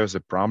when there's a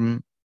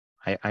problem,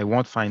 I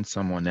won't find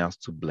someone else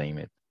to blame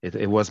it.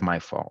 It was my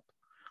fault.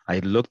 I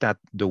looked at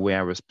the way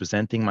I was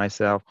presenting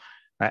myself.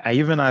 I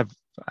even have,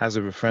 as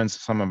a reference,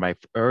 some of my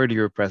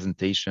earlier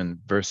presentation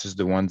versus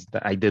the ones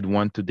that I did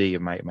one today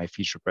of my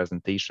feature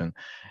presentation.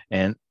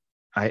 And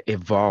I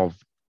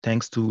evolved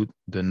thanks to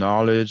the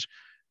knowledge,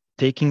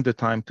 taking the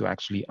time to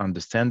actually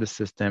understand the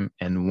system.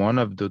 And one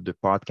of the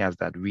podcasts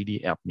that really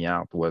helped me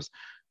out was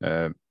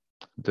the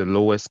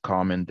lowest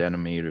common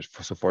denominators.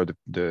 For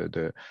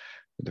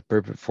the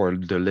purpose for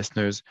the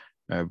listeners,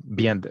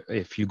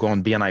 if you go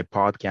on BNI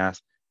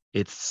podcast,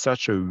 it's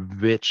such a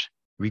rich,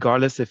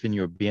 regardless if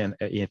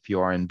if you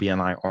are in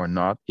BNI or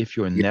not, if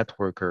you're a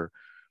networker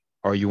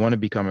or you want to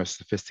become a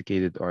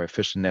sophisticated or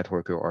efficient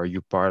networker, or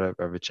you're part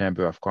of a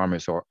chamber of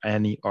commerce or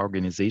any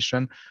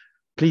organization,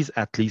 please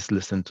at least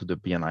listen to the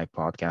BNI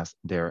podcast.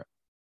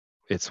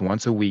 It's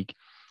once a week,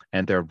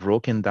 and they're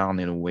broken down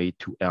in a way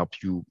to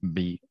help you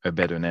be a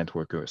better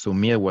networker. So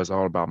me, it was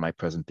all about my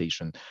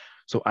presentation.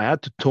 So I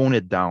had to tone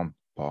it down,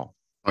 Paul.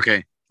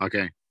 Okay.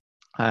 I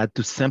had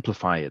to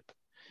simplify it.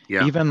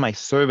 Yeah. Even my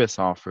service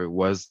offer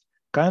was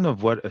kind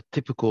of what a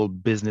typical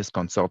business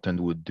consultant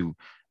would do.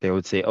 They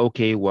would say,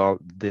 okay, well,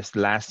 this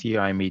last year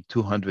I made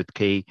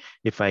 200K.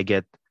 If I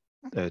get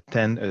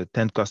 10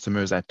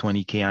 customers at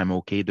 20K, I'm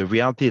okay. The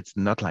reality, it's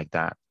not like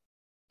that.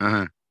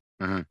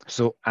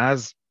 So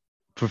as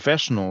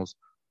professionals,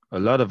 a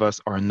lot of us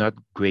are not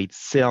great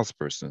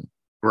salesperson.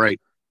 Right.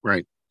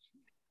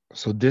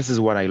 So this is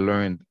what I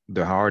learned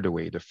the hard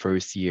way the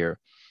first year.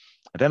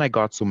 And then I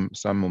got some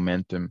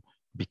momentum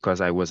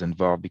because I was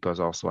involved, because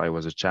also I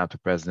was a chapter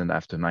president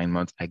after 9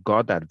 months. I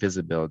got that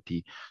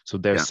visibility. So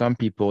there's some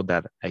people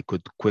that I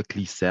could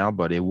quickly sell,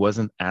 but it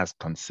wasn't as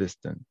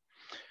consistent.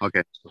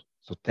 Okay.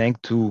 So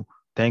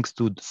thanks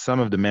to some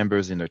of the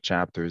members in the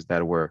chapters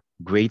that were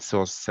great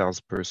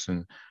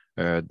salesperson,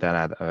 that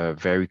had a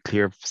very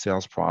clear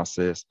sales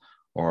process,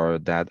 or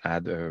that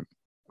had a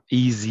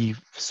easy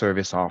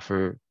service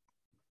offer.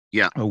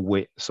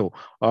 Away. So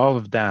all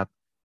of that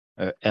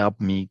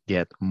helped me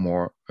get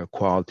more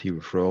quality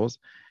referrals,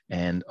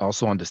 and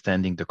also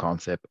understanding the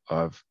concept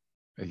of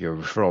your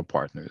referral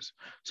partners.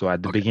 So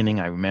at the beginning,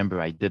 I remember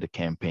I did a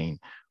campaign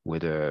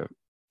with a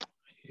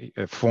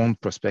phone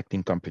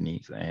prospecting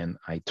companies, and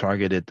I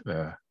targeted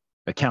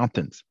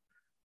accountants.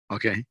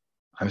 Okay.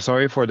 I'm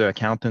sorry for the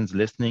accountants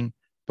listening,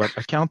 but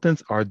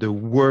accountants are the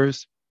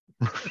worst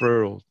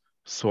referral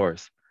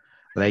source.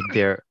 Like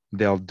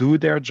they'll do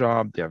their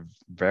job. They're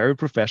very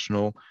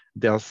professional.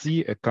 They'll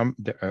see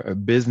a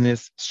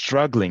business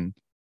struggling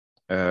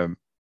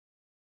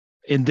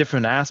in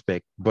different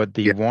aspects, but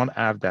they won't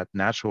have that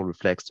natural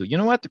reflex to, you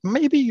know what,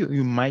 maybe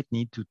you might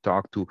need to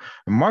talk to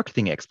a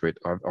marketing expert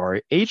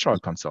or HR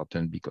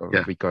consultant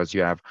because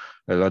you have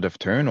a lot of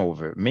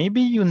turnover.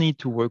 Maybe you need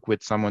to work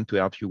with someone to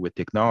help you with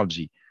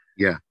technology.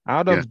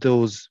 Out of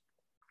those,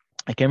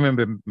 I can't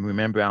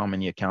remember how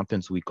many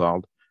accountants we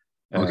called.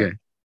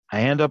 I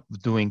ended up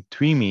doing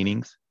 3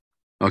 meetings.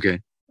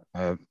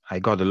 I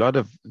got a lot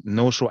of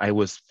no-show. I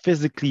was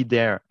physically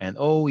there, and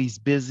he's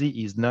busy,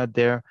 he's not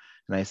there.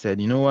 And I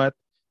said, you know what?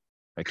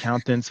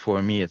 Accountants,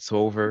 for me, it's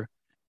over.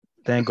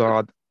 Thank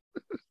God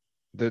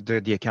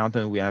the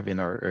accountant we have in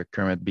our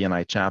current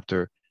BNI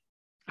chapter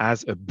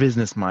has a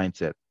business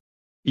mindset.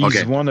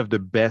 He's one of the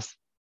best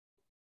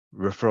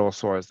referral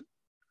source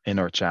in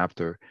our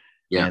chapter.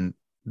 And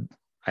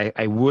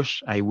I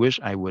wish I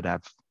would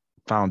have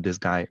found this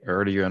guy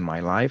earlier in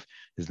my life.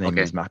 His name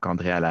is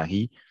Marc-André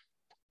Allary.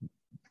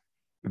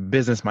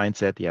 Business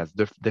mindset. He has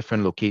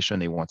different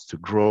location. He wants to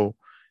grow.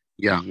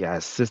 Yeah. He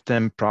has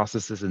system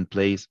processes in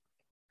place,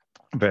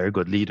 very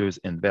good leaders,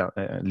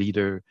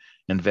 leader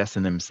invest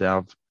in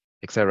himself,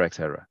 etc.,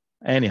 etc.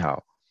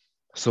 Anyhow,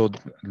 so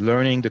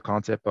learning the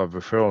concept of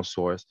referral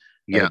source,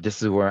 Yeah.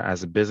 this is where,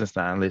 as a business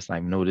analyst,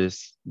 I've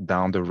noticed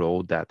down the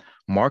road that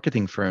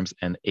marketing firms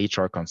and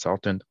HR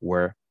consultant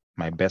were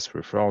my best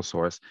referral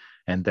source,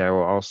 and they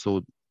were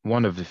also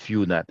one of the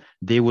few that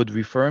they would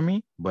refer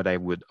me, but I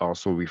would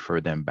also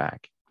refer them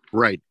back.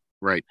 Right.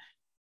 Right.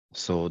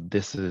 So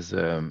this is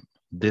So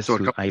this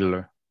it, I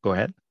learned. Go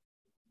ahead.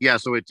 yeah.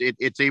 So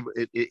it's able.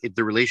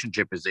 The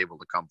relationship is able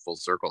to come full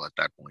circle at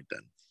that point.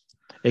 Then.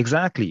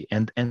 Exactly,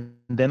 and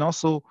then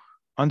also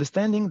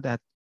understanding that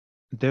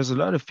there's a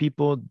lot of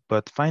people,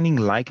 but finding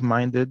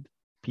like-minded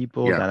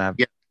people Yeah. that have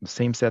Yeah. the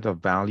same set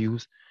of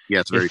values.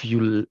 Yeah. It's very.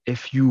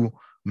 If you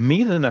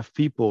meet enough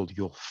people,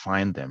 you'll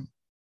find them,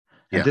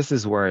 and Yeah. this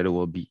is where it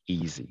will be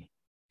easy.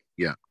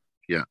 Yeah.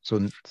 Yeah.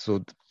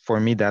 So for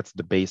me, that's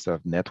the base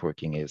of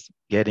networking, is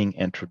getting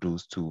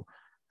introduced to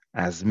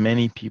as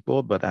many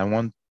people, but at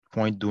one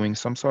point doing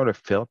some sort of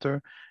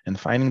filter and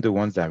finding the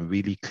ones that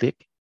really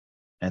click,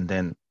 and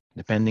then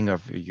depending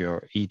of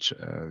your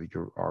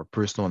our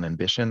personal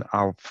ambition,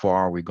 how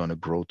far we're going to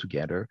grow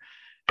together.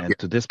 Yeah. And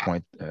to this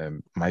point,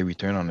 my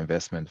return on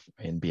investment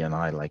in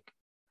BNI, like,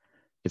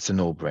 it's a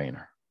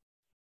no-brainer.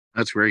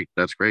 That's great.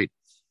 That's great.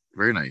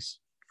 Very nice.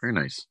 Very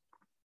nice.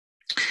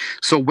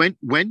 So when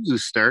you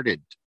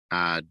started,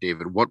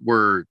 David,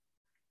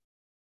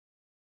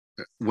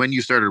 when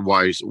you started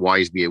Wise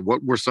BA,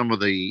 what were some of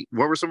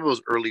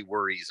those early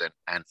worries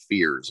and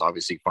fears?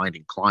 Obviously,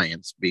 finding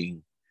clients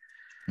being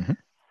Mhm.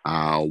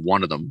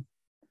 one of them.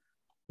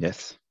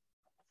 Yes,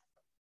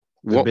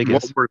 the What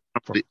biggest. were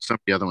some of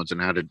the other ones,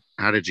 and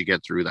how did you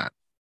get through that?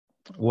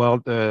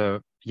 Well,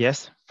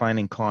 yes,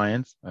 finding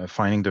clients,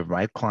 finding the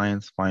right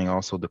clients, finding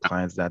also the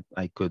clients that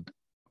I could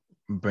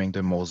bring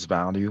the most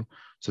value.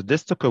 So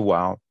this took a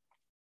while.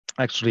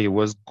 Actually, it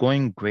was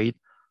going great,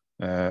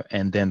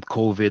 and then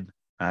COVID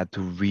had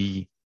to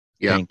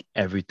Yeah. rethink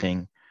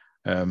everything.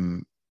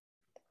 Um,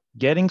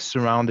 Getting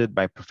surrounded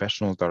by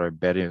professionals that are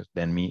better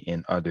than me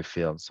in other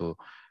fields. So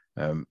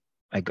um,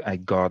 I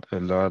got a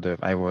lot of,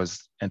 I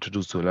was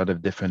introduced to a lot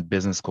of different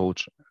business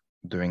coach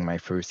during my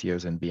first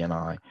years in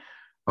BNI.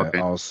 Okay.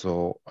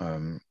 Also,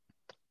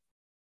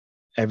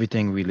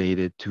 everything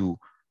related to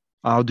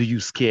how do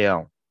you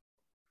scale.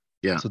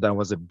 Yeah. So that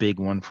was a big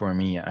one for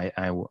me.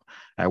 I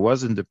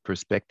was in the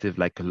perspective,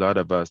 like a lot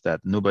of us,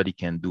 that nobody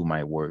can do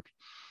my work.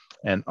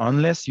 And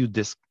unless you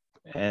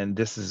and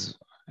this is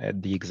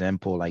the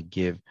example I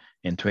give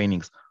in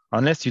trainings,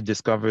 unless you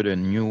discovered a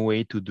new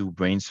way to do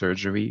brain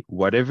surgery,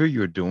 whatever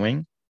you're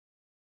doing,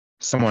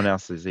 someone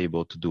else is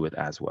able to do it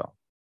as well.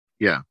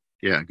 Yeah.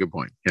 Yeah. Good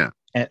point. Yeah.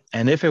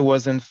 And if it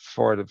wasn't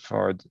for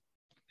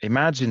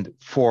imagine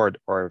Ford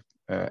or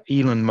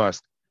Elon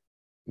Musk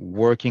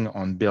working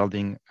on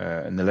building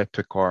an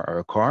electric car or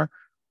a car,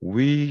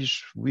 we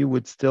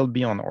would still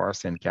be on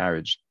horse and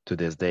carriage to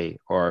this day,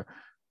 or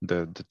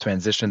the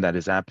transition that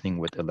is happening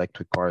with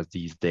electric cars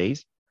these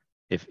days.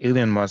 If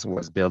Elon Musk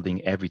was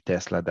building every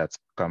Tesla that's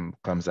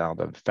comes out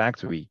of the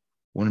factory,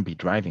 wouldn't be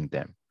driving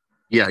them.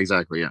 Yeah.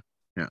 Exactly. Yeah.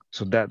 Yeah.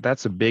 So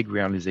that's a big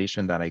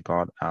realization that I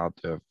got out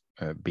of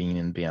being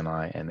in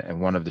BNI,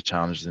 and one of the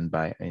challenges in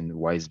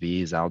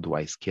WiseBee is how do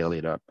I scale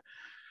it up.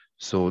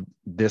 So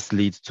this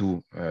leads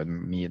to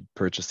me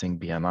purchasing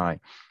BNI.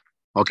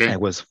 Okay. I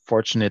was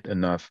fortunate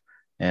enough,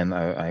 and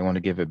I want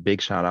to give a big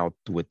shout out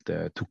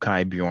to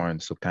Kai Bjorn.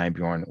 So Kai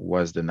Bjorn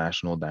was the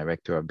national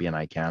director of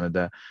BNI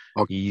Canada.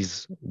 Okay.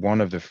 He's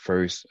one of the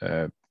first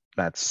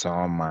that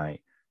saw my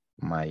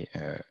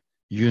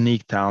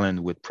unique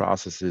talent with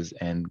processes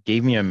and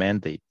gave me a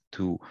mandate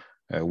to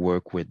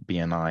work with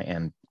BNI.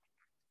 And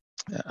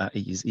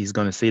he's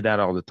going to say that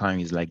all the time.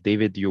 He's like,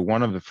 David, you're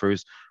one of the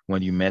first.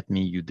 When you met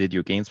me, you did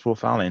your gains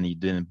profile and you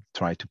didn't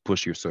try to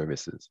push your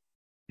services.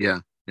 Yeah.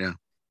 Yeah.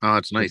 Oh,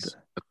 that's nice.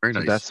 That's very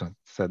nice.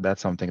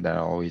 That's something that I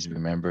always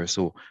remember.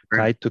 So Very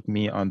Kai nice. took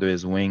me under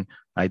his wing.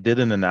 I did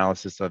an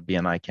analysis of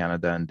BNI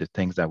Canada and the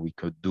things that we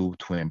could do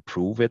to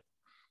improve it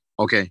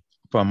Okay.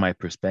 from my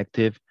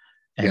perspective,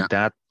 Yeah. and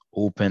that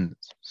opened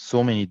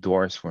so many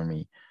doors for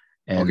me.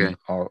 And Okay.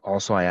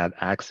 also, I had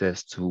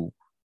access to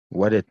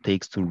what it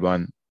takes to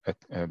run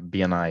a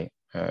BNI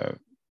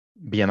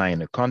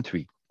in a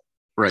country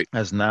Right.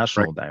 as Right.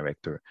 national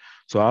director.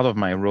 So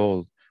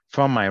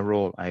from my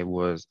role,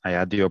 I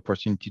had the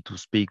opportunity to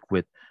speak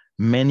with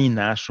many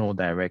national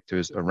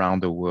directors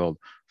around the world,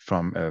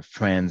 from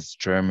France,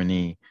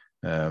 Germany,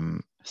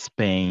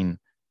 Spain,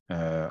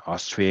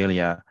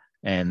 Australia,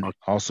 and Okay.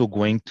 also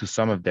going to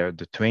some of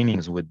the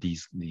trainings with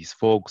these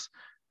folks.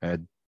 Uh,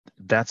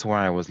 that's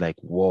why I was like,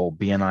 whoa,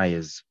 BNI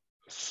is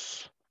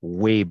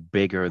way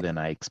bigger than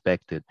I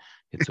expected.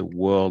 It's a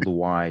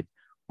worldwide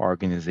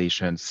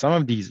organization. Some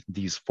of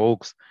these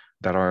folks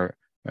that are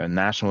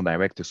national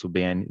directors,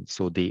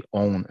 so they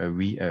own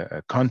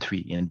a country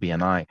in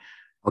BNI.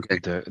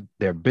 Okay.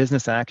 Their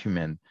business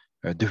acumen,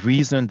 the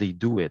reason they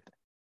do it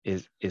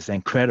is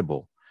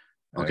incredible.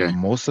 Okay.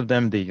 Most of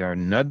them, they are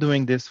not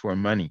doing this for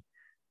money.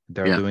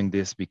 They're doing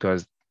this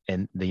because,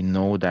 and they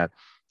know that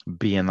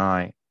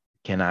BNI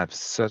can have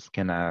such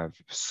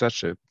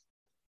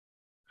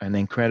an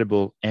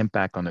incredible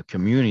impact on the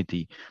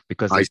community,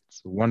 because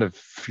it's one of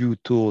few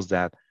tools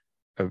that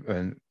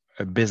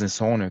a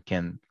business owner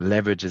can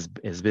leverage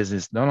his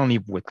business, not only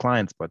with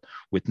clients, but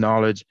with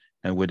knowledge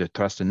and with a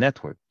trusted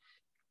network.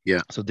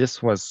 Yeah. So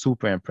this was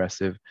super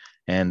impressive.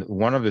 And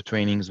one of the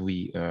trainings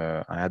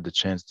I had the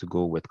chance to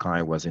go with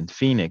Kai was in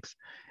Phoenix,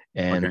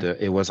 and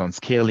it was on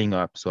scaling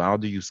up. So how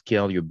do you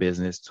scale your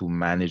business to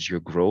manage your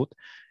growth?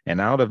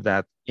 And out of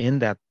that, in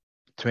that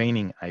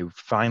training, I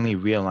finally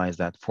realized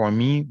that for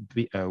me,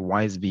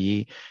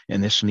 WiseBE,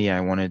 initially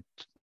I wanted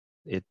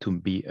it to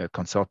be a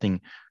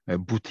consulting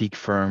boutique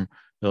firm,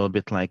 a little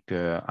bit like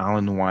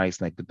Alan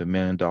Weiss, like the $1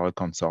 million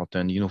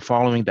consultant,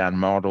 following that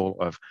model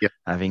of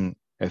having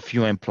a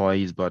few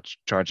employees, but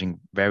charging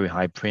very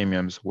high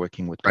premiums,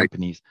 working with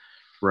companies.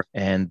 Right.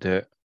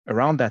 And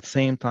around that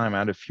same time, I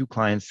had a few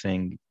clients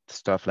saying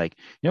stuff like,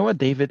 you know what,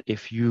 David,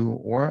 if you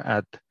were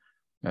at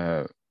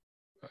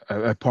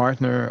a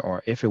partner,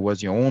 or if it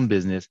was your own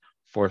business,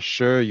 for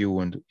sure you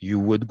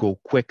would go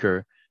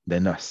quicker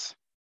than us.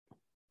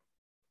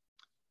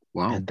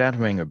 Wow. And that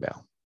rang a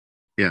bell.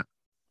 Yeah.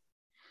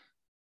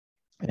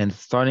 And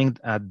starting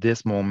at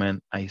this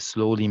moment, I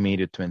slowly made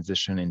a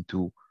transition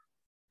into,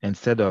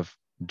 instead of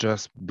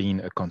just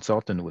being a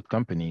consultant with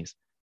companies,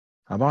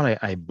 how about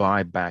I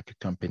buy back a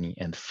company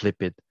and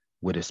flip it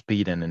with a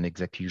speed and an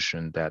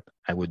execution that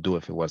I would do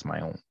if it was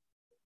my own.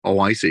 Oh,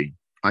 I see.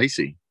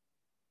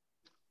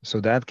 So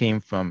that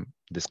came from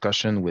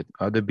discussion with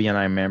other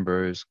BNI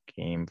members,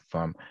 came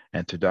from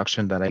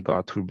introduction that I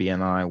got through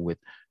BNI with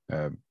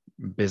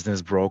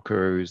business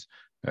brokers,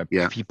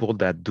 people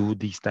that do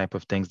these type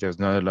of things. There's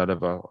not a lot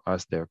of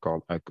us. They're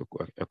called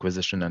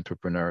acquisition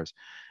entrepreneurs.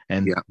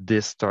 And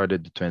this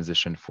started the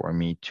transition for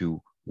me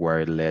to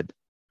where it led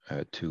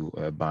to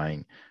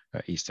buying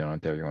Eastern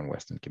Ontario and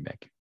Western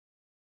Quebec.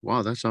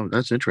 Wow,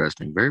 that's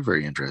interesting. Very,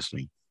 very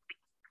interesting.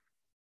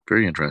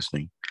 Very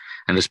interesting.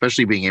 And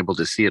especially being able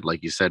to see it,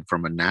 like you said,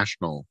 from a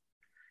national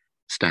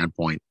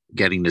standpoint,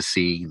 getting to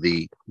see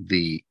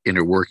the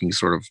inner working,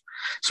 so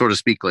to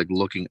speak, like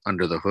looking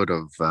under the hood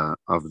of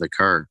the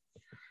car.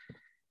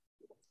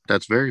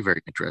 That's very,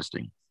 very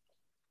interesting.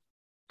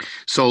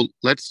 So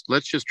let's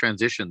just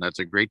transition. That's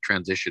a great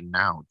transition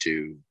now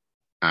to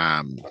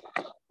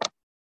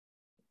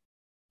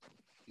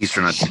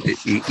Eastern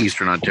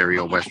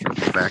Ontario, Western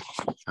Quebec,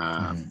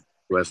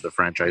 as the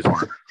franchise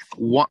owner.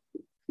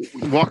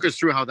 Walk us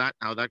through how that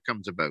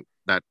comes about.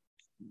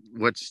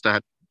 What's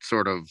that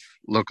sort of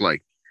look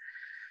like?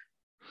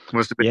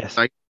 Must have been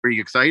exciting. Were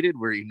you excited?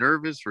 Were you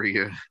nervous? Were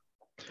you?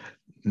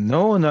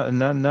 No,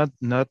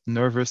 not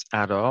nervous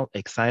at all.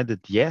 Excited,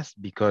 yes,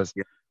 because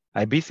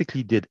I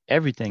basically did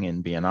everything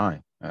in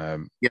BNI.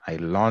 I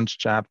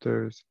launched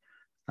chapters,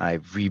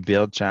 I've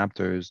rebuilt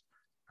chapters,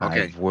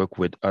 I've worked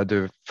with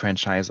other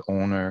franchise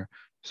owner.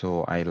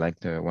 So I like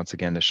to, once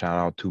again, the shout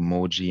out to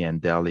Moji and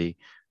Delhi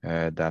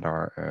that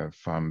are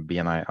from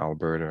BNI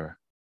Alberta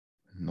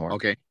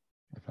North, if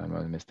I'm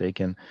not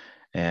mistaken.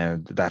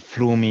 And that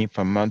flew me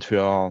from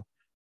Montreal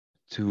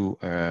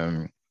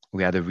to,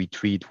 we had a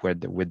retreat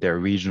with their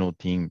regional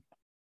team,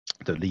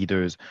 the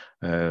leaders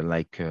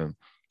like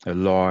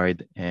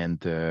Lloyd and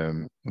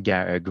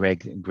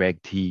Greg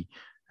T,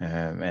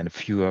 and a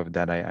few of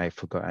that I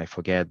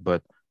forget,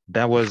 but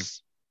that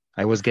was,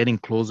 I was getting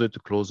closer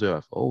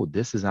of,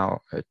 this is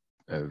how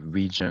a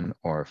region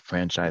or a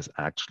franchise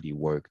actually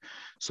work.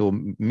 So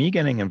me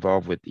getting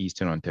involved with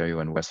Eastern Ontario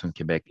and Western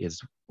Quebec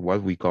is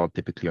what we call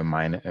typically a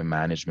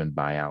management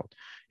buyout,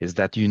 is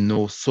that you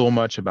know so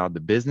much about the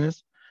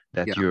business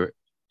that you're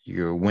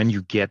when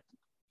you get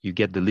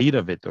the lead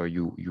of it, or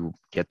you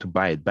get to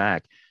buy it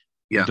back,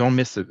 you don't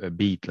miss a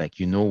beat, like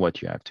you know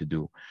what you have to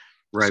do.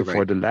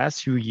 For the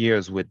last few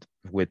years with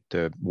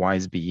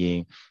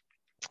WiseBE,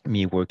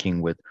 me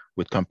working with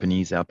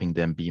companies, helping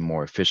them be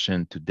more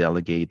efficient, to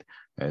delegate,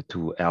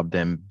 to help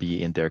them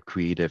be in their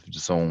creative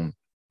zone,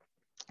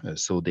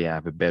 so they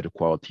have a better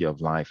quality of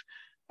life.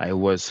 I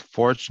was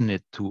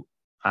fortunate to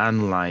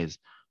analyze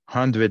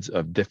hundreds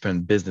of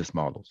different business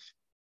models.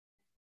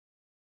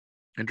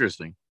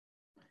 Interesting.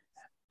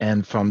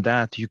 And from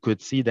that, you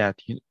could see that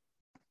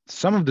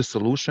some of the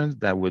solutions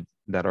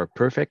that are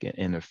perfect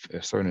in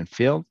a certain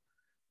field,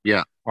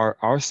 are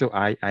also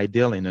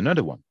ideal in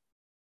another one.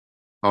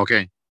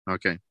 Okay.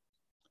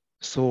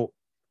 So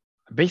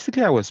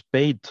basically, I was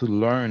paid to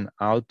learn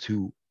how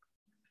to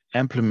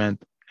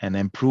implement and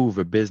improve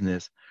a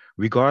business,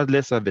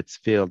 regardless of its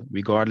field,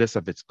 regardless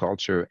of its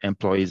culture,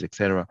 employees,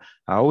 etc.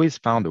 I always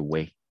found a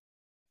way.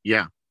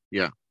 Yeah.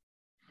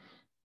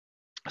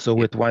 So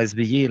with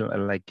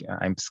WiseBE, like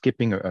I'm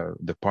skipping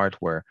the part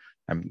where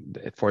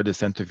for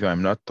this interview,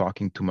 I'm not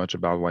talking too much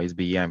about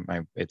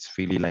WiseBE. It's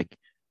really like,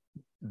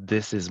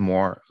 this is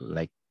more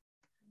like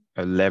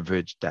a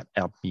leverage that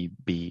helped me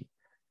be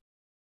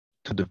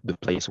to the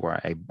place where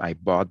I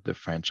bought the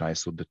franchise.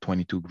 So the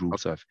 22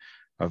 groups of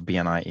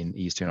BNI in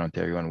Eastern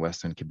Ontario and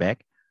Western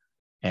Quebec.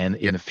 And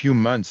in a few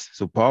months,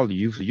 so Paul,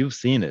 you've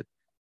seen it.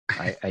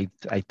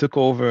 I took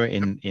over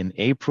in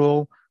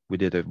April. We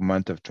did a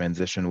month of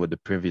transition with the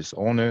previous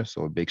owner.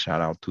 So a big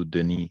shout out to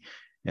Denis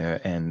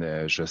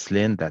and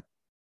Jocelyn that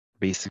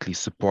basically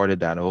supported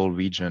that whole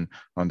region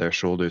on their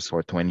shoulders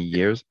for 20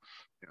 years.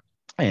 Yeah.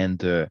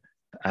 And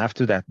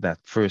after that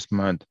first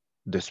month,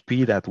 the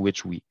speed at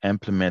which we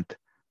implement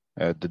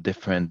the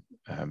different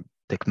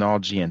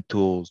technology and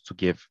tools to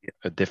give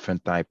a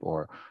different type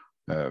or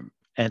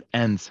an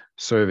end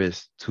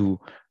service to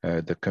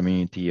the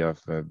community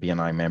of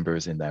BNI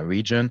members in that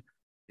region.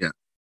 Yeah.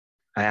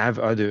 I have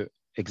other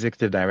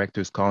executive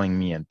directors calling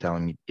me and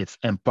telling me it's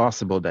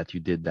impossible that you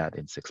did that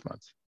in 6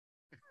 months.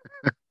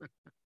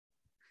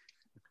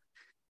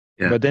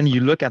 Yeah. But then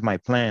you look at my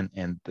plan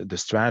and the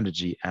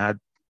strategy, I had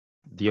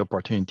the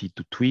opportunity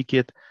to tweak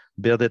it,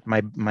 build it.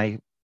 My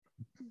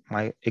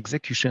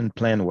execution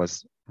plan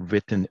was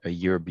written a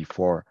year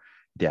before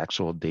the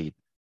actual date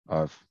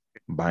of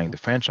buying the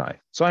franchise.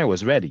 So I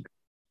was ready.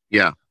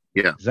 Yeah.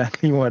 Yeah.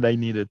 Exactly what I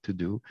needed to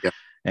do. Yeah.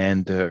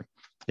 And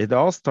it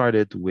all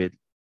started with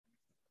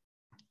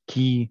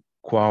key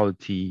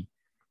quality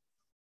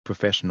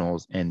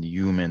professionals and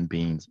human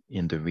beings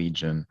in the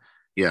region.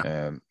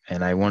 Yeah.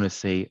 And I want to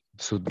say,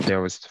 so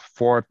there was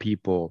 4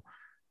 people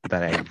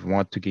that I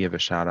want to give a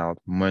shout out.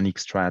 Monique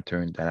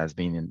Strattern, that has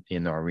been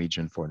in our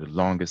region for the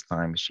longest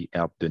time. She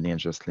helped Denis and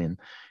Jocelyn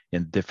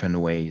in different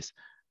ways.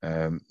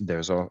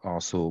 There's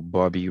also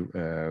Bobby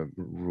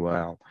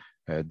Ruel,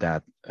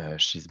 that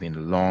she's been a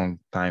long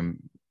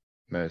time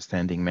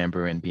standing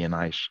member in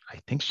BNI. I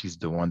think she's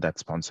the one that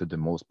sponsored the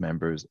most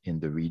members in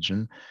the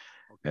region.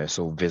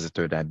 So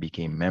visitor that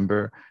became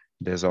member.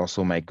 There's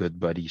also my good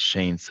buddy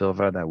Shane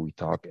Silva that we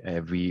talk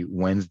every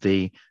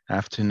Wednesday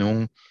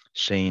afternoon.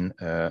 Shane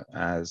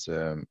has,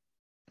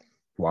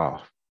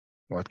 wow,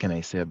 what can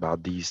I say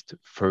about these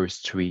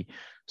first 3?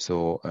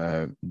 So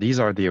these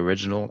are the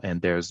original,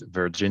 and there's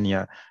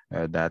Virginia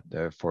that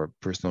for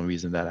personal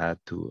reason that had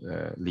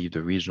to leave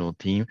the regional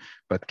team,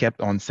 but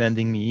kept on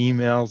sending me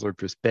emails or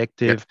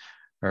perspective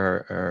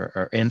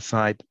or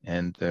insight.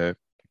 And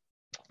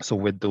so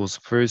with those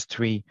first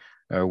 3,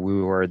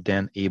 we were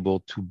then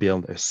able to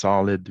build a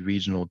solid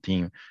regional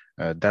team.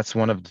 That's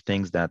one of the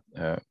things that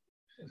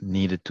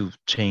needed to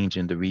change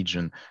in the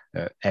region.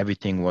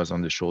 Everything was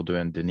on the shoulder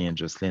and Denis and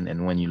Jocelyn.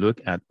 And when you look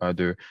at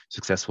other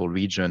successful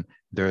region,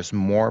 there's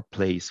more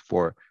place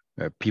for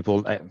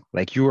people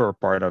like you are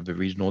part of the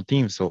regional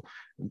team. So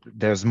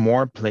there's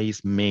more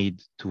place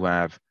made to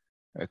have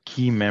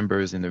key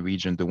members in the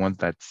region, the ones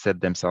that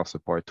set themselves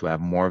apart to have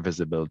more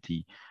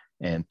visibility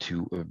and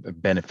to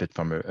benefit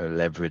from a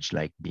leverage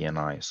like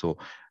BNI. So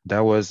that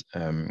was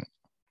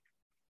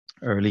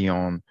early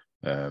on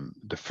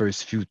the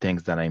first few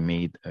things that I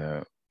made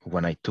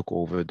when I took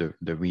over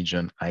the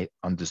region. I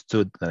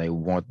understood that I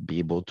won't be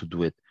able to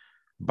do it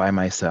by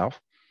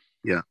myself.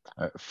 Yeah.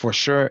 For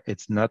sure,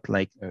 it's not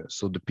like,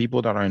 so the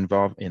people that are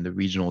involved in the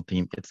regional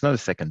team, it's not a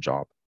second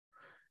job.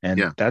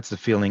 And that's the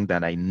feeling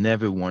that I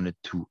never wanted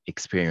to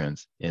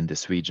experience in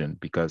this region,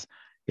 because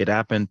it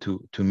happened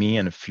to me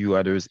and a few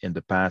others in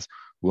the past.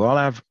 We all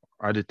have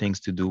other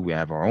things to do. We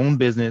have our own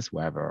business,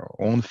 we have our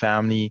own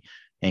family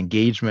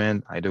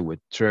engagement, either with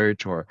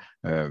church or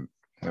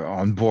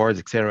on boards,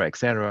 et cetera, et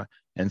cetera.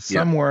 And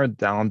somewhere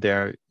down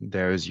there,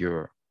 there's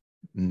your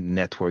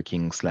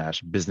networking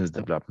 / business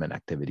development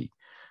activity.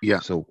 Yeah.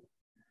 So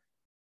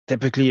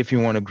typically, if you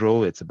want to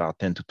grow, it's about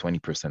 10 to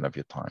 20% of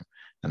your time.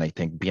 And I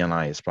think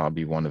BNI is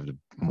probably one of the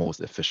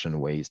most efficient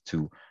ways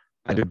to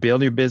either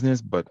build your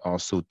business, but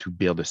also to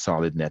build a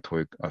solid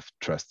network of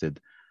trusted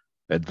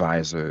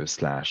advisors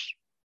 /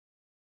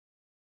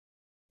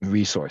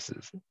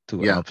 resources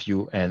to help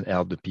you and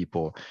help the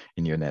people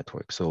in your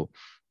network. So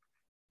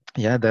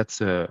yeah,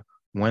 that's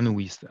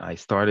when I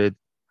started,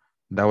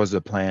 that was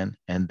the plan.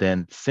 And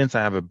then since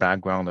I have a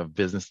background of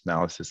business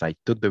analysis, I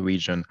took the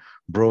region,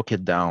 broke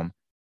it down,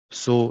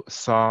 so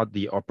saw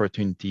the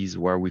opportunities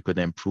where we could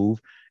improve,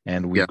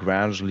 and we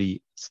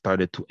gradually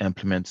started to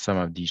implement some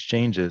of these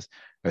changes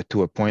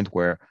to a point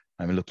where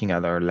I'm looking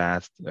at our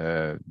last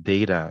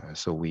data.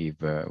 So we've,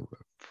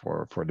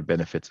 for the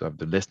benefits of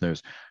the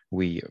listeners,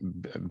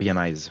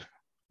 BNI is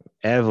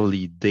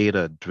heavily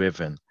data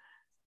driven.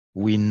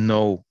 We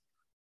know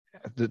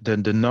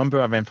the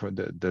number of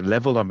the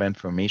level of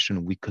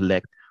information we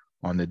collect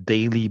on a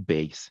daily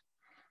basis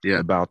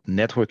about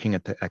networking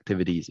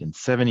activities in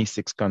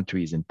 76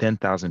 countries in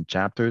 10,000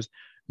 chapters.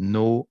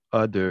 No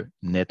other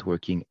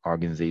networking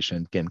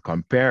organization can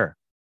compare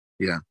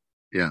to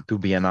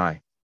BNI.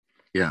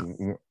 Yeah.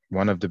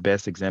 One of the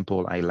best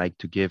examples I like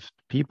to give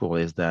people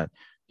is that,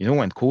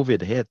 when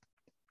COVID hit,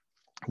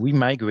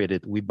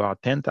 we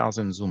bought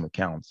 10,000 Zoom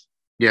accounts.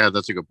 Yeah,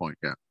 that's a good point.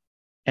 Yeah.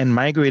 And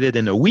migrated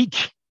in a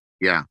week.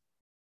 Yeah.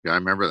 Yeah, I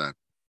remember that.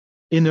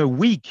 In a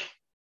week.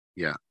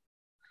 Yeah.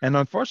 And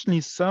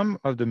unfortunately, some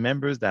of the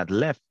members that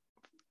left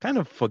kind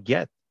of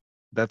forget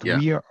that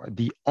we are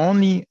the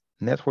only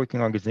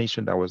networking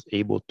organization that was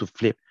able to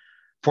flip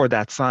for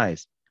that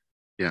size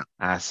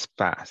as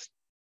fast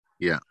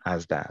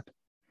as that.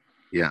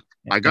 Yeah.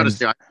 I got to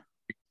say, I'm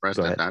impressed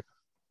at that.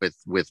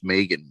 with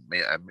Megan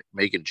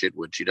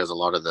Chitwood. She does a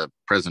lot of the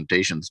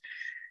presentations,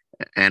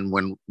 and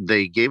when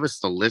they gave us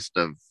the list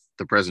of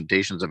the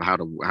presentations of how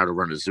to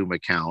run a Zoom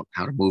account,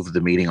 how to move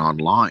the meeting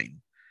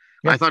online,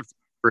 Yeah. I thought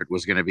it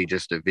was going to be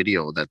just a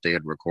video that they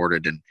had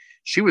recorded, and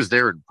she was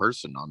there in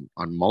person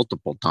on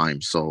multiple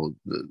times. So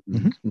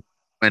when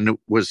it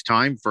was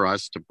time for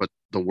us to put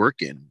the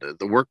work in,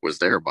 the work was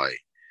there by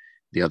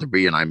the other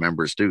BNI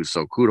members too.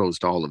 So kudos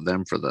to all of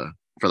them for the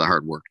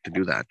hard work to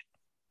do that.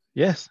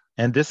 Yes.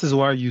 And this is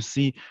why you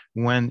see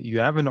when you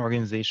have an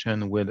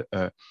organization with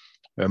a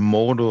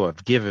model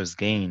of givers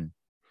gain,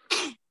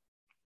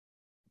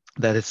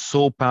 that is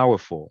so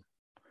powerful.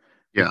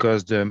 Yeah.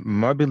 Because the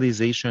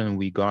mobilization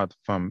we got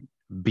from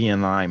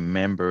BNI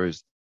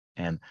members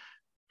and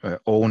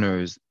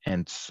owners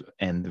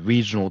and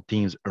regional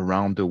teams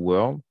around the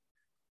world,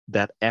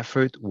 that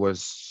effort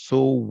was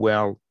so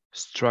well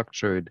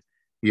structured.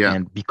 Yeah.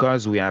 And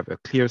because we have a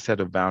clear set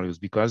of values,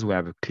 because we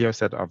have a clear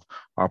set of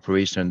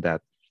operation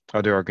that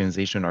other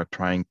organizations are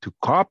trying to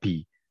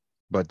copy,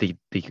 but they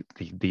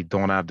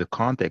don't have the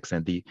context,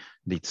 and they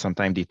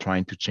sometimes they're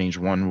trying to change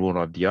one rule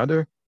or the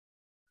other.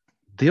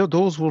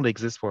 Those rules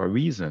exist for a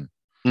reason.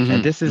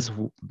 And this is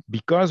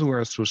because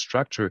we're so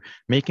structured,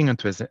 making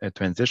a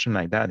transition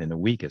like that in a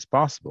week is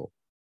possible.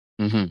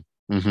 And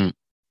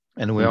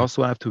we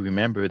also have to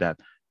remember that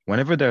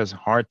whenever there's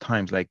hard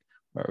times, like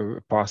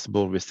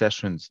possible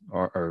recessions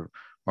or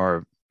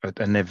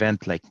an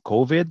event like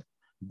COVID,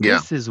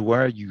 this is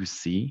where you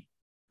see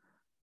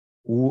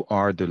who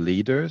are the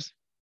leaders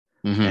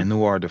and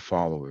who are the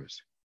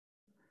followers.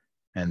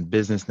 And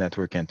Business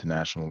Network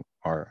International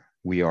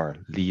we are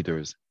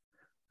leaders.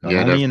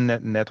 Not only in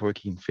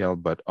networking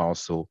field, but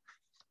also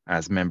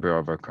as member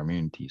of our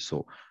community.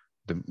 So,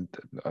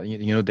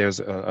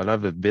 there's a lot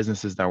of the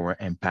businesses that were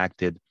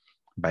impacted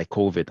by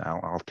COVID.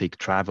 I'll take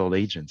travel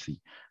agency.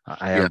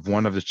 I have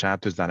one of the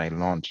chapters that I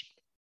launched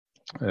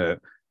that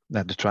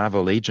the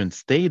travel agent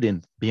stayed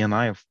in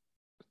BNI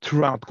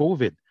throughout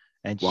COVID.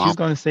 And she's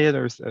going to say it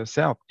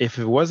herself. If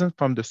it wasn't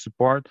from the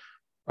support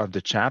of the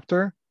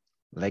chapter,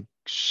 like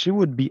she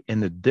would be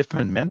in a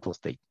different mental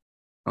state.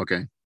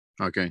 Okay.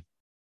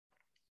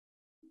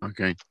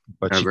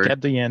 But she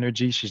kept the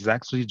energy. She's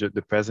actually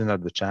the president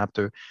of the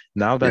chapter.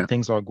 Now that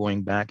things are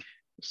going back,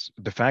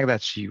 the fact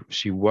that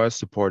she was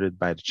supported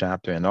by the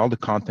chapter and all the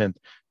content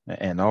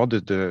and all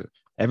the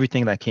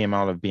everything that came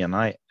out of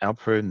BNI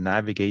helped her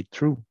navigate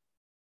through.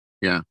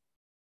 Yeah.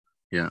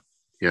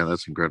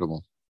 That's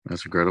incredible.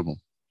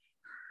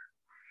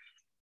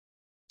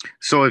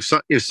 So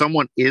if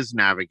someone is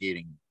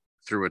navigating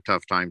through a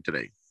tough time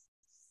today,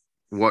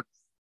 what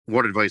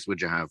advice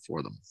would you have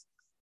for them?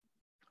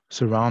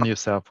 Surround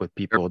yourself with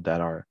people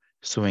that are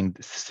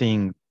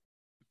seeing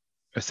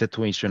a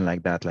situation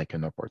like that like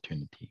an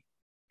opportunity.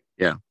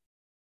 Yeah.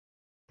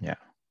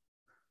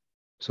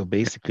 So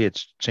basically,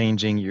 it's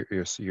changing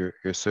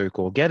your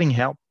circle, getting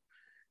help.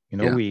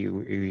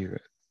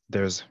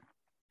 There's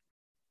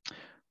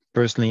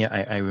personally,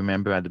 I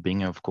remember at the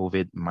beginning of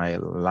COVID, my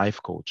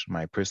life coach,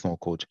 my personal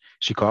coach,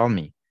 she called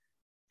me.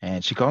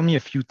 And she called me a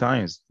few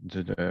times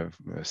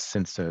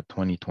since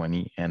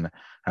 2020, and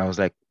I was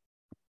like,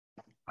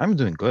 I'm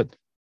doing good.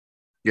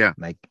 Yeah.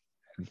 Like,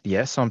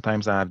 yes,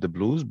 sometimes I have the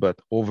blues, but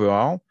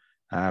overall,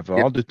 I have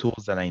all the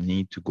tools that I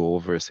need to go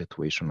over a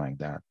situation like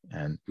that.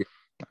 And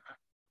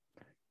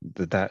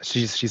that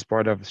she's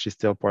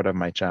still part of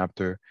my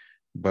chapter,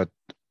 but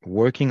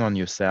working on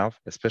yourself,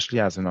 especially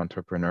as an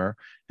entrepreneur,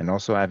 and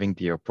also having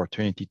the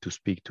opportunity to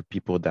speak to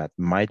people that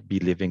might be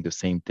living the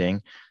same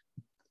thing,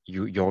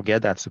 you'll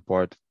get that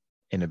support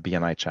in a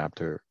BNI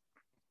chapter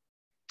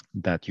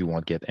that you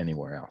won't get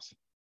anywhere else.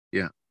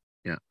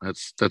 Yeah,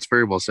 that's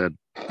very well said.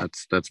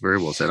 That's very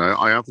well said.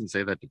 I often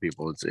say that to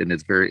people.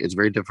 It's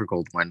very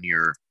difficult when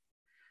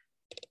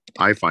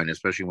I find,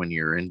 especially when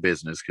you're in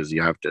business, because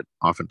you have to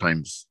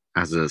oftentimes,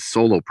 as a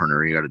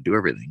solopreneur, you got to do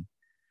everything.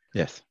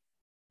 Yes.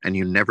 And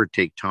you never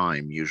take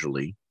time.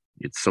 Usually,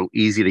 it's so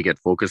easy to get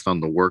focused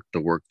on the work.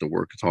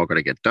 It's all got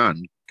to get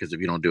done, because if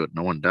you don't do it,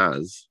 no one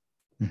does.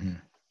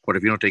 But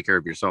if you don't take care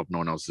of yourself, no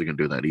one else is going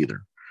to do that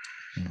either.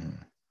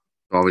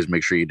 Always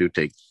make sure you do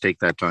take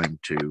that time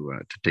to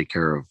take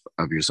care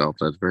of yourself.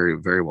 That's very,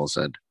 very well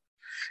said.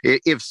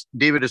 If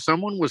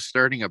someone was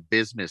starting a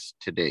business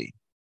today,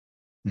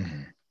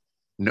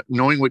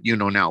 knowing what you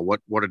know now,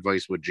 what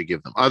advice would you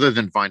give them, other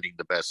than finding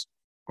the best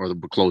or the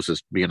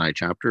closest BNI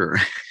chapter?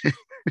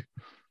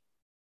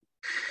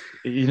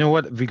 You know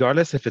what?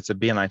 Regardless if it's a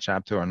BNI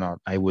chapter or not,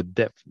 I would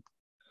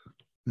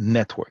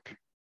network.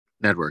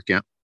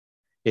 Yeah.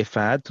 If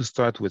I had to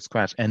start with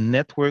scratch, and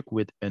network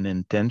with an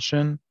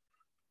intention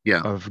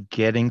of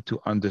getting to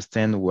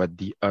understand what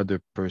the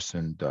other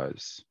person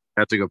does.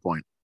 That's a good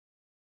point.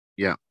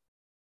 Yeah.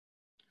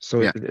 So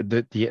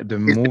the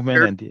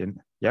movement and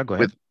go ahead.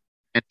 With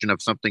intention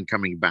of something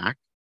coming back.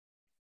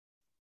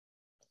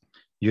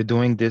 You're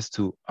doing this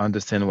to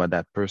understand what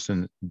that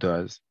person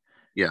does.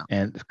 Yeah.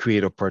 And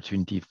create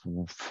opportunity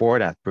for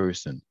that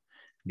person.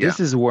 This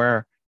is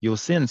where you'll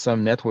see in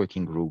some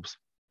networking groups,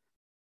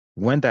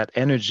 when that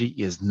energy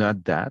is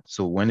not that,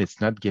 so when it's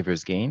not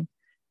giver's gain,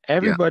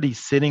 everybody's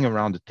sitting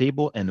around the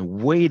table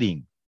and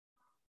waiting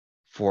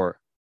for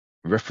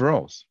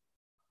referrals.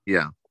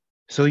 Yeah.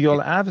 So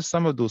you'll have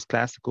some of those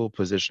classical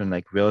positions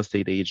like real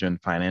estate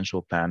agent,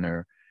 financial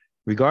planner,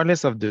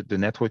 regardless of the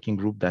networking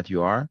group that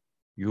you are,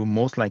 you're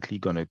most likely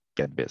going to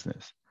get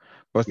business.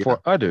 But Yeah.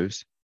 for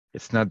others,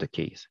 it's not the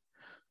case.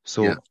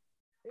 So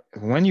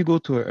when you go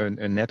to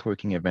a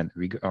networking event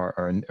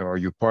or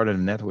you're part of a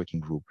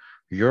networking group,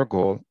 your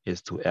goal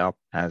is to help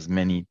as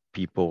many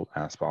people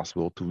as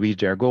possible to reach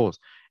their goals.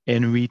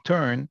 In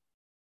return,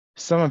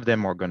 some of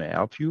them are going to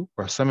help you,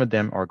 or some of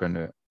them are going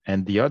to,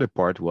 and the other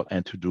part will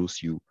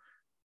introduce you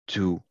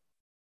to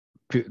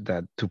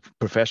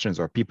professions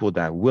or people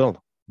that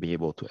will be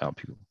able to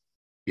help you.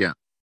 Yeah.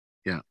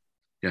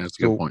 That's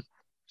a good point.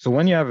 So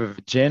when you have a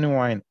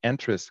genuine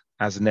interest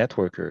as a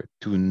networker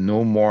to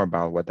know more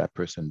about what that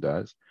person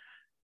does,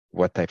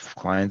 what type of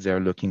clients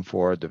they're looking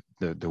for,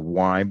 the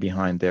why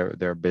behind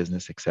their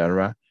business,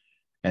 etc.,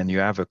 and you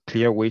have a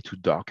clear way to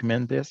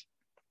document this.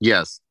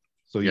 Yes.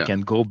 So you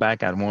can go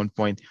back at one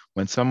point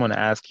when someone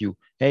asks you,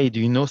 hey, do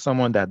you know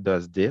someone that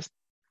does this?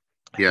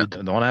 If you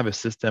don't have a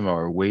system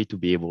or a way to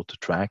be able to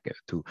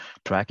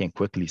track and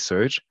quickly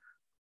search,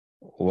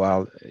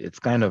 well, it's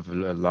kind of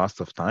a loss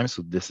of time.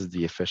 So this is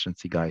the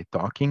efficiency guy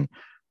talking.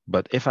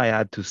 But if I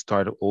had to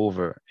start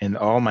over in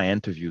all my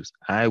interviews,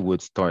 I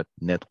would start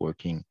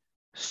networking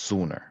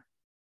sooner.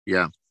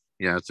 Yeah,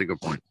 that's a good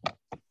point.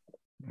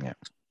 Yeah.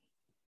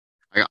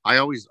 I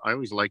always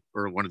like,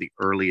 or one of the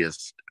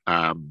earliest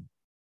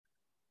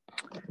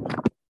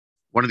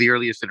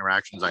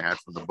interactions I had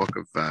from the book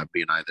of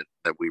BNI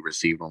that we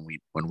received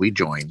when we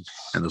joined,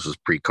 and this was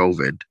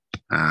pre-COVID,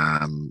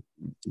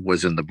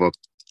 was in the book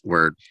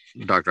where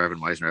Dr. Ivan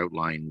Meisner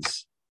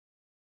outlines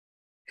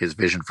his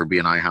vision for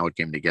BNI, how it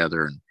came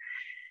together,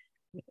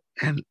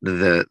 and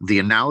the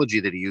analogy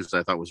that he used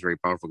I thought was very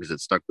powerful because it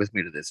stuck with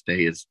me to this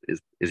day is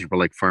you're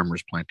like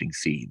farmers planting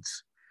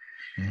seeds.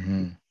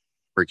 Mm-hmm.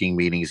 Working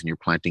meetings and you're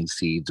planting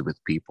seeds with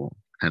people,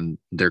 and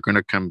they're going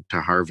to come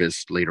to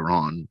harvest later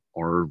on,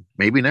 or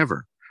maybe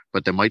never,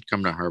 but they might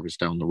come to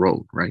harvest down the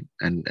road, right?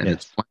 And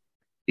it's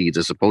seeds,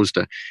 as opposed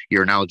to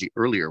your analogy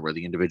earlier where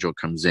the individual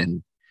comes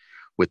in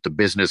with the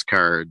business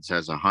cards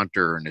as a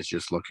hunter and is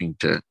just looking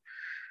to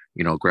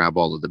grab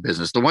all of the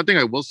business. The one thing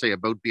I will say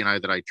about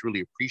BNI that I truly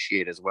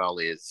appreciate as well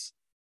is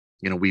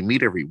we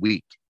meet every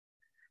week,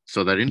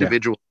 so that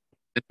individual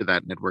into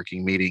that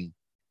networking meeting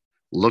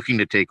looking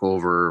to take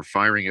over,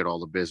 firing at all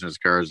the business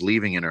cards,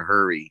 leaving in a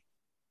hurry,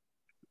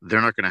 they're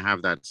not going to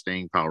have that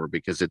staying power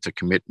because it's a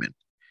commitment.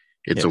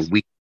 It's a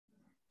week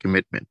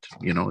commitment.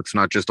 It's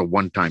not just a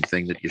one-time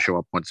thing that you show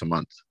up once a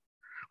month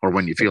or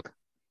when you feel.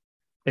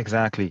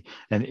 Exactly.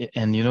 And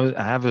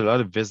I have a lot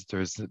of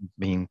visitors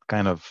being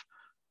kind of,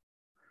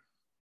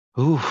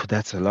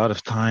 that's a lot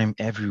of time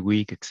every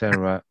week,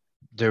 etc.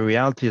 The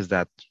reality is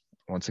that,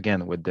 once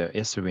again, with the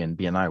history and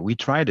BNI, we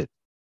tried it.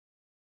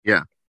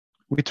 Yeah.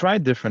 We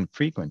tried different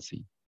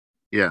frequency.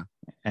 Yeah.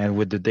 And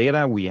with the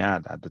data we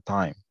had at the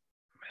time,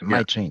 it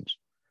might change.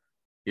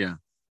 Yeah.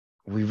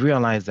 We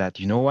realized that,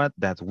 you know what,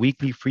 that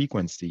weekly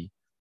frequency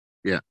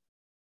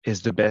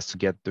is the best to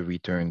get the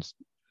returns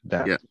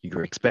that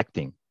you're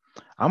expecting.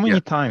 How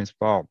many times,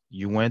 Paul,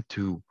 you went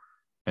to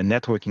a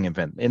networking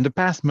event in the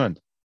past month?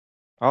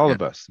 All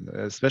of us,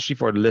 especially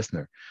for the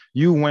listener,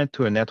 you went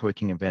to a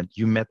networking event,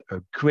 you met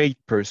a great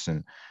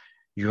person,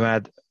 you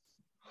had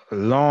a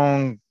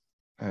long,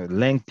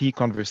 lengthy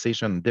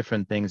conversation on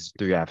different things.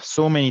 Do you have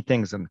so many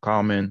things in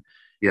common?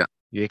 Yeah.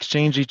 You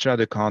exchange each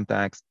other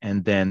contacts,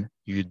 and then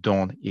you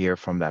don't hear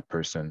from that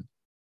person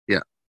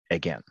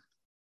again.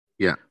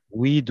 Yeah.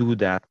 We do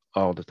that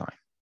all the time.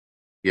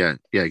 Yeah,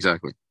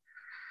 exactly.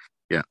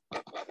 Yeah.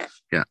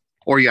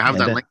 Or you have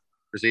that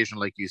conversation,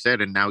 like you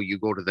said, and now you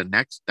go to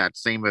that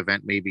same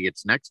event, maybe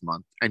it's next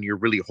month, and you're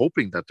really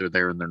hoping that they're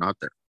there and they're not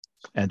there.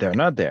 And they're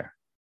not there.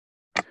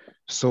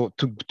 So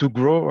to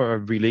grow a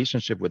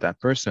relationship with that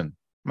person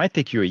might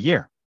take you a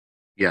year.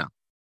 Yeah.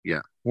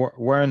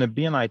 Where in a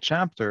BNI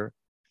chapter,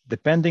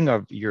 depending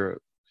of your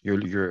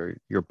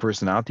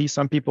personality,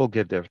 some people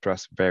get their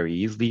trust very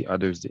easily.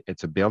 Others,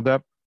 it's a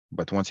buildup,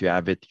 but once you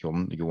have it,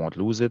 you won't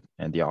lose it,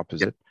 and the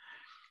opposite.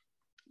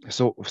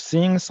 So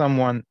seeing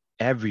someone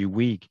every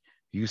week,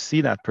 you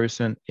see that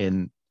person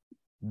in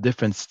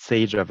different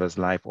stage of his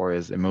life or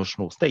his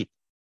emotional state.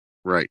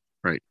 Right.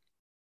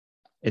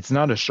 It's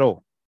not a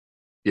show.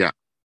 Yeah.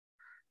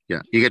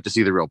 You get to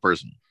see the real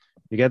person.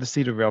 You get to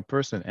see the real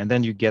person, and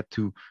then you get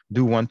to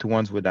do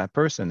one-to-ones with that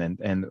person.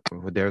 And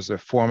there's a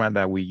format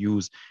that we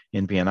use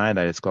in BNI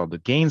that is called the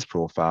GAINS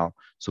profile.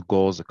 So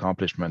goals,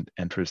 accomplishment,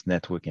 interest,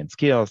 network, and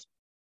skills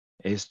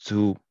is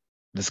to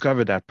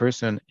discover that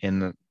person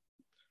in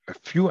a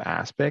few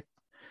aspects.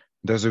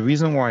 There's a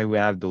reason why we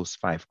have those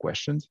 5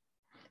 questions.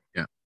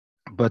 Yeah.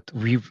 But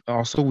we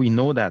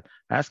know that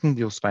asking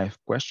those 5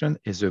 questions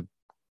is a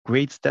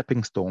great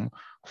stepping stone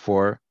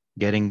for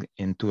getting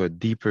into a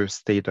deeper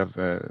state of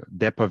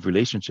depth of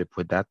relationship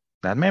with that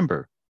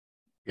member.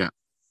 Yeah.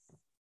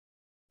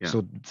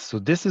 So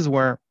this is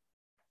where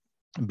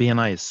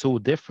BNI is so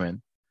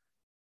different.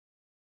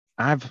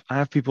 I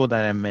have people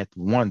that I met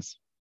once,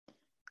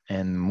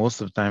 and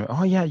most of the time,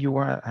 oh yeah,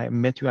 I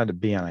met you at the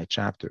BNI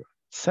chapter.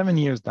 7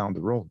 years down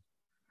the road,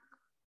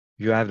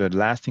 you have a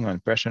lasting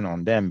impression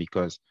on them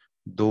because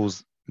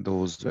those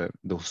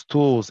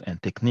tools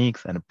and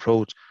techniques and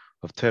approach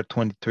of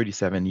 20,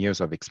 37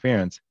 years of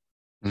experience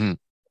Mhm.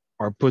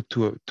 are put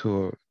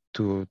to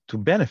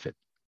benefit.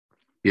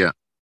 Yeah.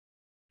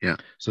 Yeah.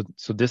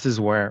 So this is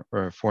where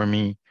for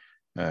me,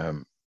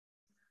 um,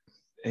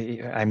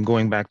 I'm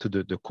going back to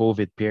the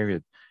COVID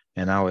period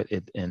and how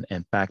it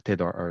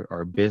impacted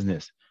our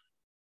business.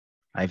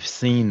 I've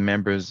seen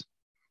members,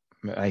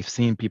 I've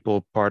seen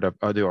people part of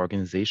other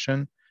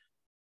organization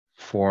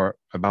for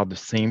about the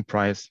same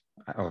price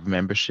of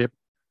membership.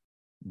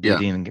 They Yeah.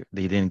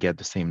 didn't get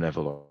the same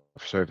level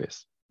of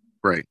service.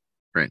 Right.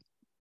 Right.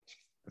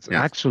 So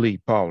Yeah. actually,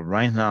 Paul,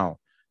 right now,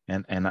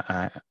 and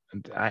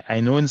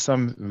I know in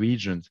some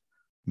regions,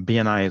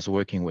 BNI is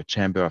working with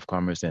Chamber of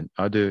Commerce and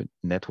other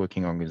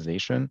networking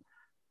organizations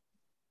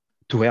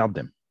to help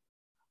them.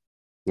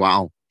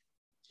 Wow.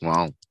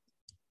 Wow.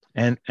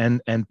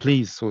 And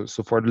please,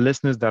 so for the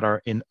listeners that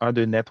are in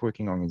other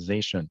networking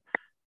organization,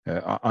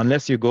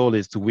 unless your goal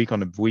is to work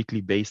on a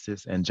weekly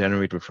basis and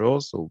generate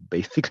referrals, so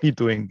basically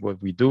doing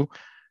what we do,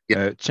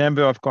 Yeah.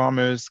 Chamber of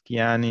Commerce,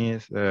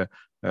 Kianis,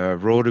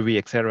 Rotary,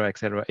 et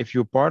cetera. If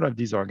you're part of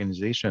these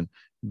organizations,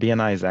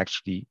 BNI is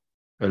actually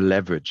a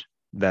leverage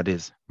that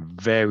is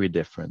very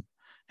different,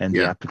 and the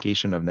Yeah.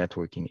 application of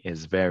networking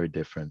is very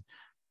different.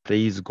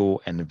 Please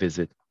go and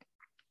visit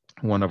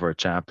one of our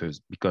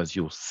chapters because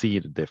you'll see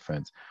the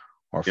difference.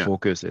 Our Yeah.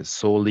 focus is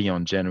solely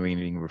on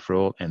generating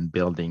referral and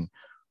building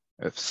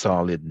a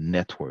solid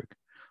network.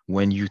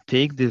 When you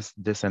take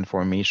this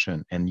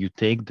information and you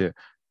take the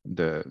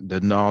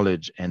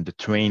knowledge and the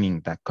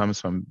training that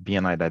comes from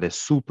BNI that is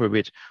super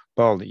rich.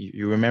 Paul,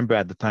 you remember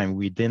at the time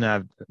we didn't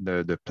have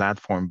the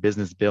platform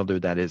business builder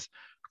that is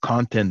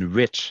content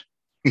rich.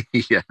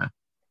 Yeah.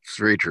 It's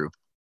very true.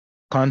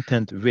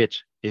 Content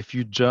rich. If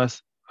you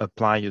just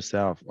apply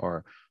yourself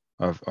or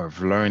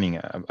of learning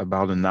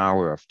about an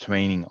hour of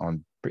training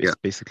on Yeah.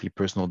 it's basically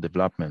personal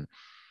development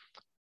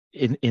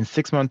in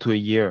 6 months to a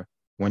year,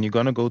 when you're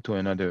going to go to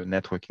another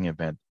networking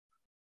event,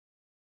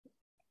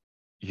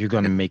 you're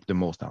going Yeah. to make the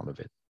most out of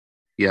it.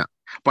 Yeah.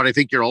 But I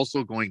think you're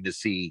also going to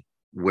see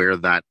where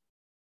that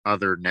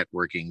other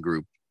networking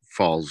group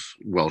falls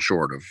well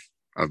short of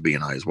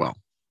BNI as well.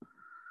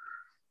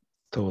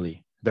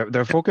 Totally.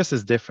 Their focus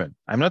is different.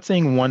 I'm not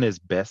saying one is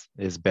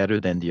better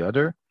than the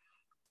other,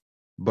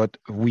 but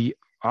we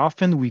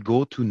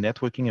go to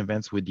networking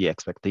events with the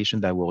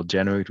expectation that we'll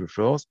generate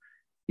referrals.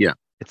 Yeah.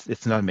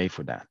 It's not made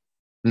for that.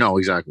 No,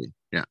 exactly.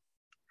 Yeah.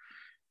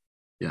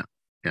 Yeah.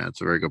 Yeah.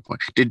 It's a very good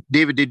point.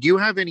 Did you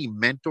have any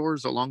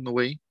mentors along the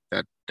way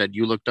that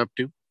you looked up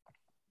to?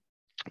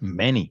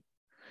 Many.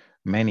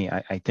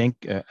 I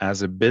think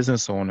as a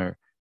business owner,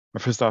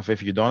 first off,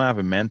 if you don't have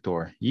a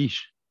mentor,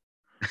 yeesh,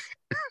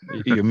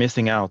 you're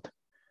missing out.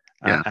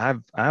 Yeah.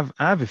 I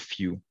have a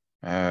few.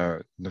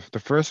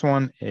 The first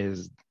one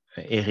is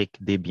Eric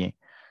Desbiens.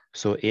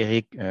 So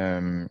Eric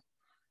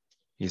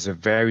is a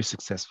very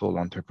successful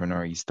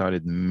entrepreneur. He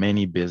started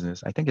many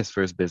business. I think his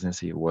first business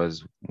he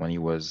was when he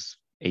was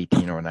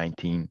 18 or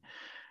 19.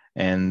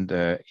 And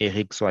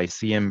Eric, so I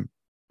see him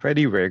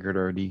pretty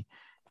regularly.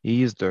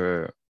 He's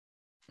the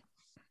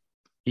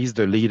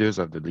leaders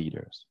of the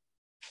leaders.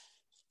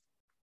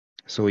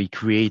 So he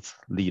creates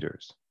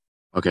leaders.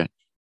 Okay.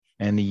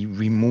 And he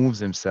removes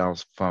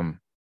himself from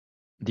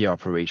the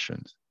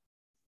operations.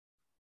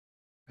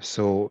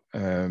 So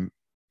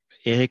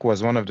Eric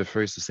was one of the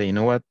first to say, you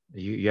know what,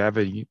 you have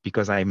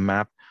because I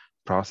mapped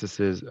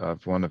processes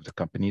of one of the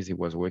companies he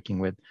was working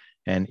with,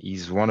 and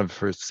he's one of the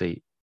first to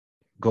say,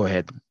 go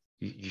ahead,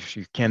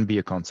 you can be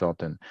a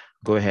consultant.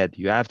 Go ahead,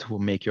 you have to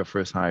make your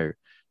first hire.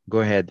 Go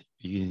ahead,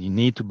 you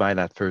need to buy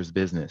that first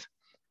business.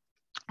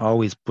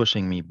 Always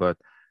pushing me, but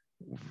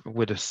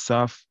with a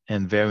soft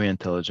and very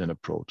intelligent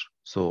approach.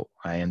 So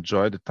I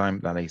enjoy the time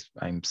that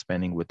I'm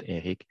spending with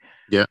Eric.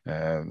 Yeah.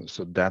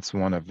 So that's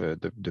one of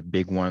the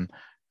big one.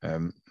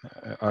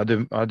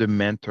 Other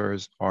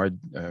mentors are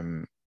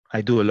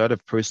I do a lot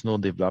of personal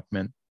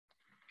development.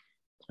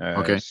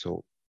 Okay.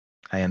 So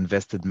I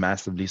invested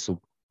massively. So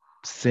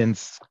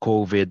since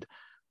COVID,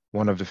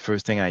 one of the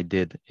first thing I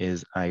did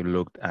is I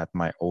looked at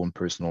my own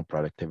personal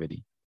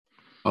productivity.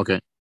 Okay.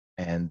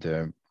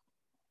 And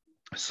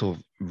so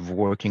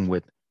working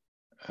with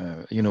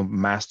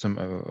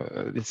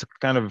master it's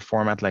kind of a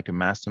format like a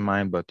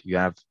mastermind, but you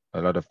have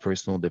a lot of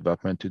personal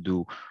development to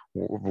do,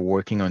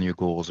 working on your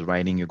goals,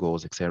 writing your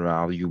goals, etc.,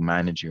 how you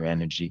manage your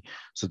energy.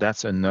 So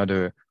that's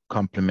another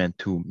complement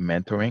to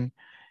mentoring.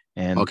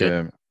 And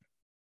Okay.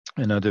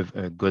 another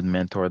good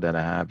mentor that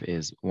I have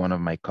is one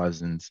of my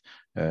cousins.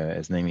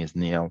 His name is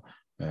Neil.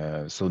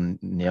 So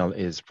Neil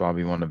is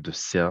probably one of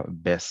the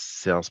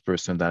best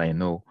salesperson that I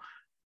know,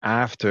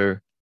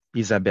 after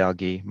Isabelle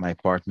Gay, my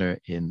partner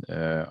in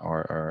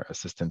our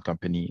assistant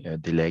company,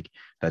 Deleg,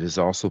 that is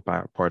also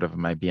part of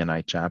my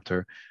BNI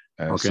chapter.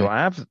 So Okay. I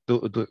have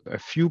a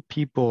few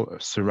people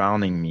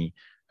surrounding me,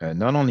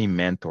 not only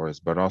mentors,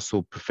 but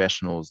also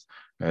professionals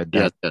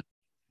Yes. Yes.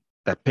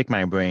 that pick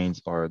my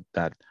brains or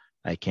that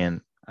I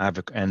can have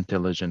an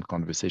intelligent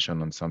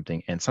conversation on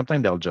something. And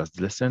sometimes they'll just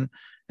listen,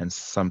 and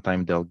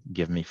sometimes they'll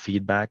give me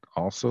feedback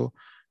also.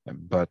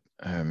 But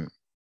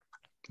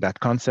that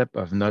concept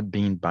of not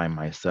being by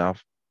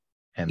myself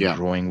and Yeah.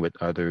 growing with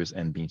others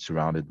and being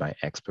surrounded by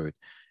experts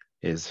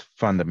is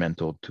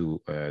fundamental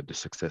to the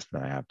success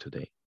that I have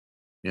today.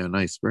 Yeah.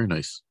 Nice. Very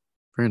nice.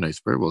 Very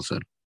nice. Very well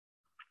said.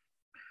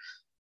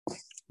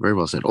 Very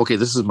well said. Okay,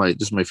 this is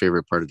my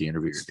favorite part of the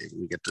interview here, David.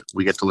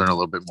 We get to learn a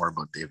little bit more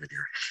about David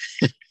here.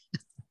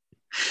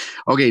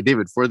 Okay,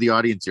 David, for the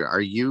audience here,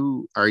 are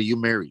you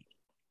married?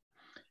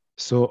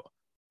 So,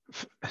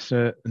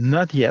 so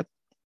not yet.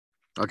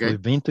 Okay.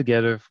 We've been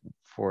together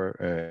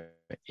for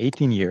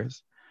 18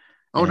 years,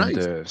 Oh, and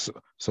nice.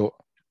 so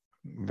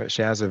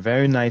she has a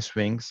very nice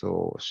ring.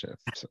 So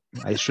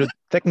I should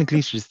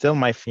technically she's still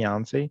my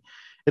fiance.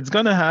 It's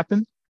gonna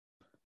happen.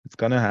 It's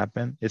gonna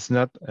happen. It's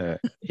not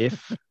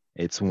if,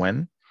 it's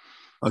when.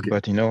 Okay.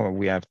 But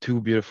we have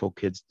two beautiful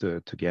kids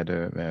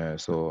together.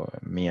 So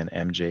me and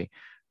MJ.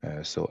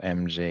 So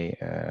MJ,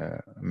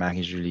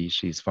 Marie-Julie,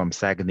 she's from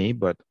Saguenay,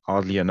 but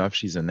oddly enough,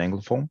 she's an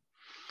Anglophone.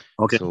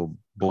 Okay. So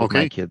both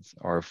my Okay. kids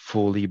are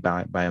fully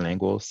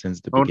bilingual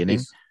since the Oh, beginning.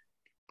 nice.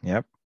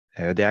 Yep.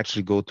 They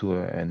actually go to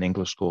an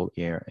English school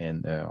here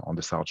on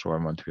the South Shore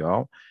of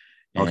Montreal.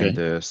 And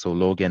Okay. so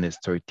Logan is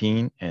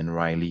 13 and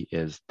Riley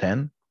is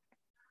 10.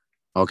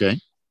 Okay.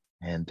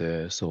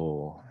 And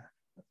so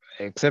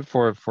except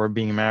for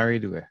being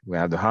married, we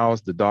have the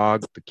house, the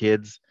dog, the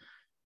kids,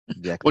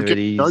 the What kind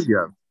of dog activities. you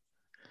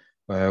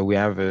have? We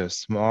have a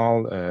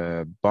small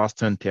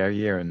Boston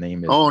Terrier. Her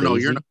name is Oh no,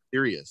 you're not Daisy.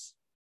 serious.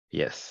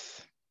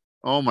 Yes.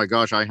 Oh my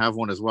gosh, I have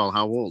one as well.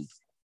 How old?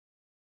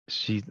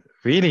 She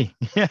really,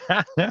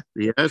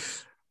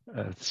 Yes.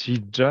 she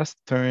just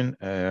turned,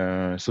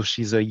 so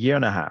she's a year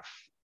and a half.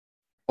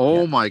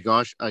 Oh Yeah. my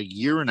gosh, a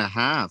year and a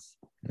half.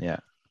 Yeah.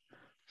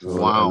 So a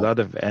Wow. lot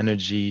of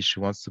energy. She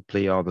wants to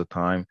play all the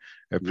time.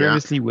 Yeah.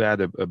 Previously, we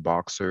had a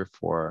boxer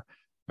for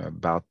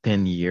about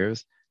 10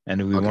 years,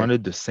 and we Okay.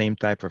 wanted the same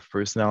type of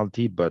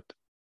personality, but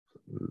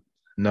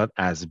not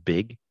as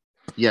big.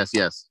 Yes.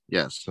 Yes.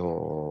 Yes.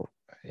 So,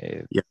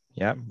 Yeah.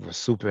 yeah, we're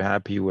super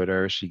happy with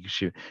her.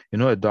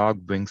 A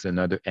dog brings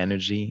another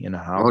energy in a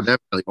Oh, house.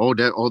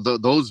 definitely.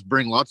 Those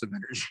bring lots of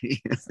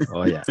energy.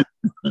 Oh, yeah.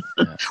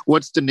 Yeah.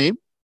 What's the name?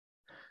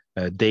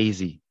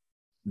 Daisy.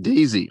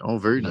 Daisy. Oh,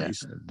 very Yeah,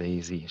 nice.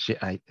 Daisy.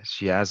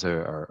 She has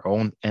her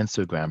own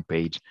Instagram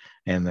page,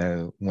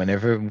 and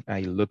whenever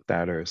I looked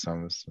at her,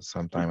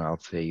 sometime I'll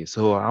say,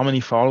 "So, how many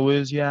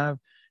followers you have?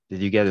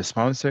 Did you get a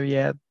sponsor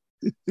yet?"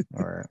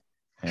 Or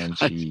and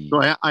I, she,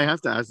 so I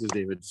have to ask this,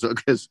 David. So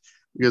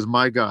because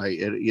my guy,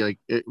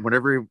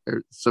 whenever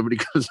somebody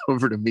comes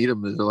over to meet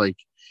him, they're like,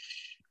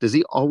 "Does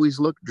he always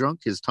look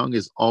drunk? His tongue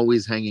is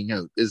always hanging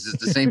out." Is it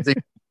the same thing,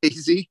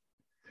 Daisy?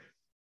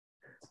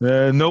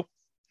 nope,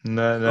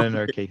 not in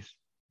her case.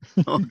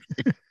 Okay.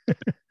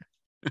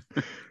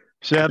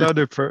 She had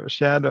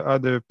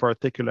other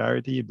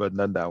particularity, but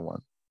not that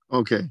one.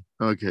 Okay.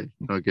 Okay.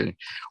 Okay.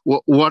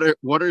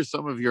 What are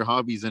some of your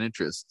hobbies and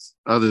interests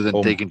other than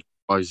Oh, taking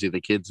obviously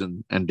the kids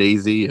and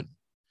Daisy and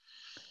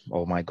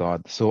oh my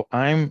God. So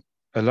a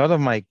lot of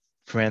my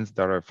friends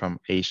that are from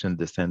Asian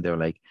descent, they're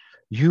like,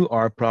 you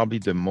are probably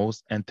the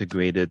most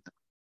integrated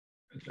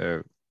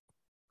uh,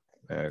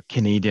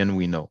 Canadian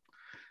we know.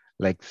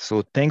 Like,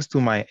 so thanks to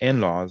my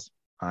in-laws,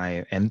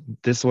 and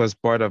this was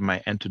part of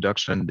my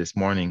introduction this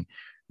morning.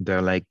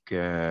 They're like,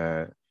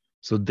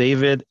 so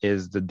David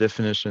is the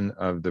definition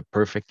of the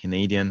perfect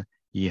Canadian.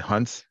 He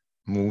hunts,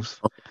 moves,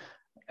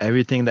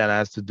 everything that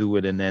has to do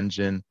with an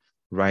engine,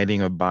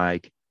 riding a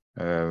bike,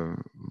 uh,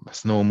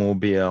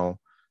 snowmobile,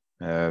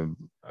 uh,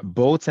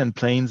 boats and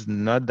planes,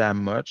 not that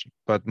much.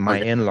 But my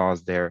okay,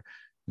 in-laws, they're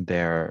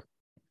they're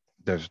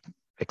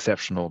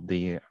exceptional.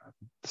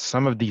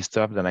 Some of these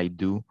stuff that I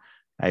do,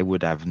 I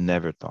would have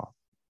never thought.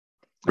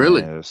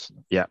 really?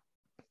 Yeah.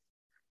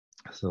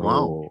 Wow.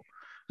 So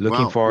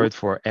looking Wow. forward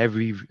for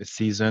every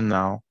season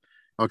now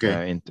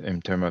Okay.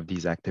 in terms of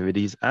these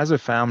activities. As a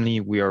family,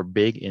 we are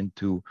big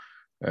into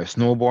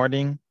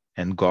snowboarding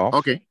and golf.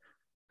 Okay.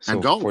 And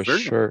So golf. for Very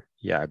nice. sure,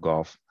 yeah,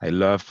 golf. I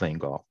love playing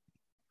golf.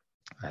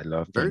 I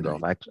love Very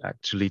playing nice. golf.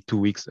 Actually, 2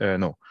 weeks,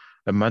 no,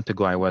 a month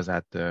ago, I was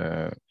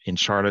in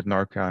Charlotte,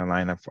 North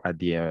Carolina, at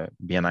the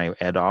BNI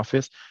head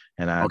office,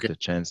 and I had Okay. the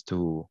chance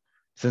to,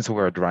 since we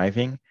were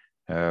driving,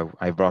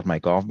 I brought my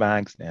golf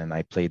bags and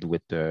I played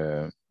with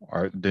the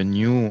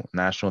new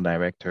national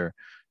director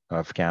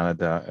of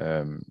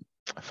Canada,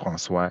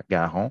 François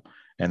Garon,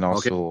 and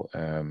Okay. also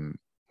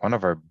one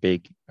of our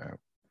big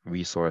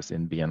resource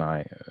in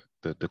BNI,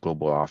 the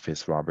global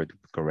office, Robert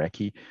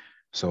Gorecki.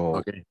 So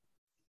Okay.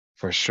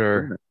 for Very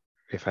sure, nice.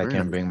 if I Very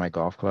can nice. bring my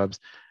golf clubs.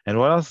 And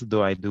what else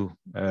do I do?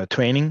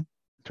 Training.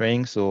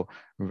 So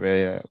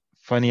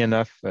funny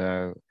enough,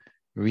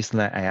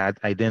 recently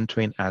I didn't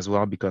train as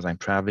well because I'm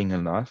traveling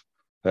enough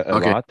a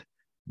Okay. lot.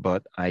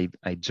 but I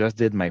just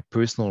did my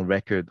personal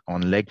record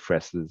on leg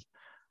presses.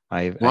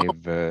 Wow.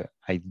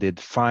 I did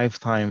 5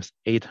 times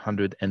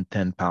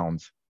 810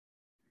 pounds.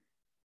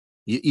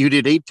 You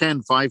did 8,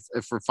 10, 5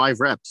 for 5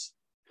 reps.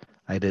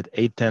 I did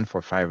 810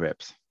 for 5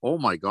 reps. Oh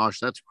my gosh,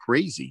 that's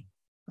crazy.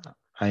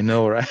 I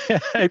know, right?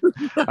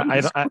 That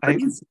is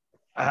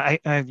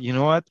crazy. You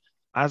know what?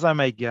 As I'm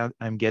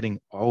getting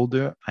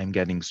older, I'm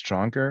getting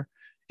stronger.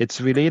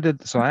 It's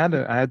related. So I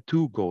had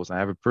two goals. I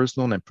have a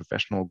personal and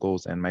professional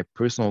goals, and my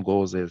personal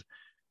goals is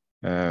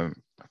um,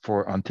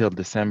 for until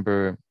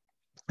December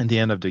and the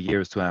end of the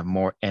year is to have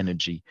more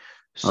energy.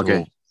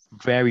 Okay. So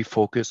very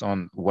focused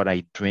on what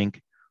I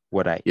drink,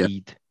 what I Yeah.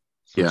 eat.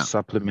 So Yeah.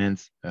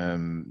 supplements.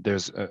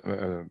 There's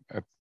a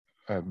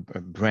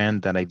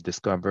brand that I've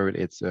discovered.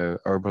 It's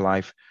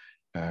Herbalife.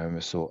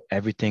 So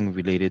everything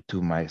related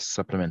to my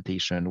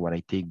supplementation, what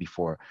I take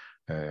before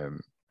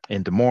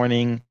in the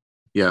morning,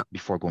 Yeah.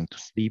 before going to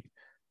sleep,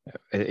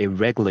 it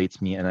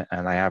regulates me,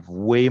 and I have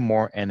way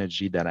more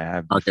energy than I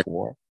have Okay.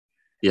 before.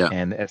 Yeah.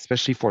 And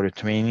especially for the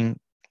training,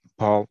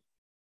 Paul,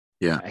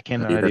 Yeah. I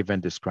cannot Yeah. even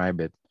describe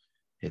it.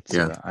 It's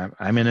Yeah.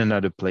 I'm in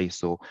another place.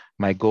 So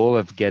my goal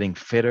of getting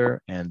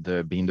fitter and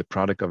being the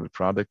product of the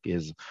product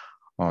is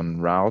en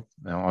route,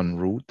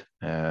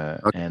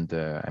 Okay. and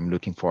I'm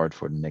looking forward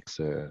for the next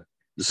So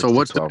six to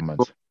what's the 12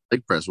 months.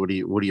 leg press? Were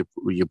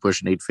you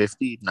pushing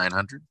 850,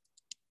 900?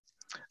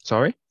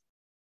 Sorry?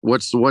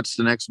 What's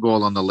the next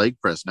goal on the leg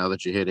press now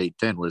that you hit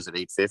 810? Was it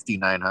 850,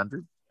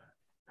 900?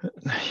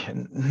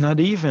 Not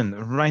even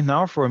right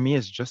now. For me,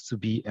 it's just to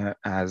be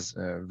as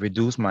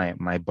reduce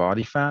my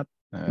body fat.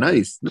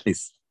 Nice.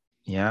 Nice.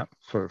 Yeah,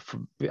 for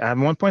at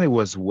one point it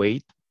was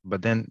weight,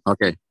 but then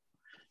Okay.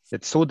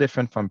 it's so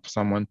different from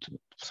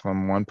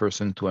one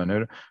person to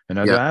another.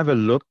 Yeah. I have a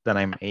look that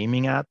I'm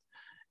aiming at,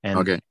 and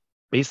Okay.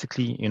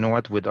 basically, you know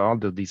what, with all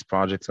these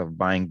projects of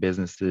buying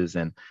businesses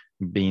and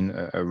being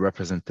a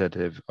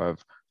representative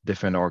of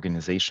different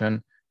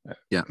organization,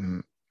 Yeah.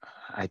 mm,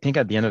 I think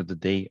at the end of the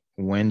day,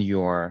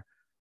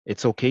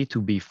 it's okay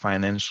to be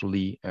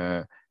financially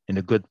in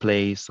a good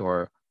place,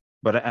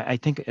 but I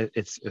think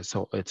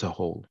it's a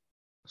whole.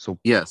 So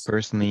Yes.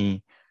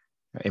 personally,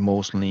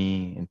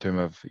 emotionally, in terms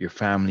of your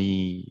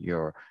family,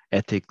 your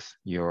ethics,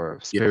 your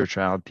Yeah.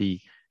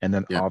 spirituality, and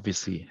then Yeah.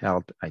 obviously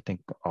health. I think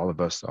all of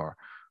us are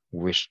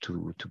wish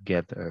to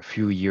get a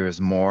few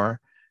years more,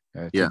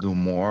 to Yeah. do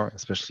more,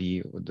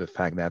 especially with the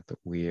fact that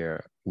we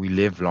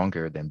live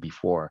longer than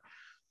before.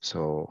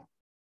 So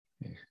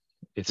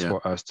it's Yeah.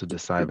 for us to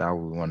decide how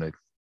we want to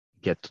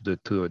get to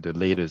the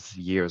latest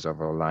years of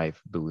our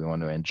life. Do we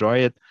want to enjoy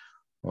it,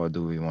 or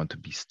do we want to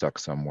be stuck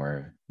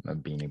somewhere,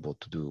 not being able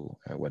to do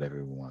whatever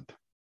we want?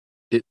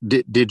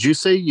 Did you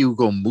say you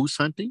go moose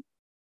hunting?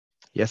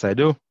 Yes, I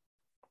do.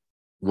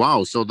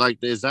 Wow. So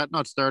like, is that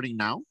not starting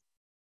now?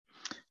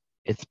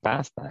 It's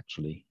past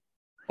actually,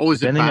 Oh,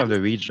 is it depending of past?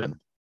 the region.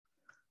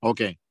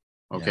 Okay.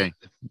 Yeah, Okay.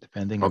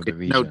 depending of Okay.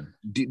 the Now, region.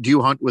 do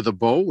you hunt with a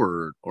bow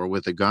or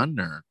with a gun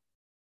or?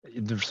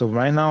 So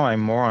right now I'm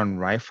more on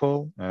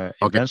rifle. Okay.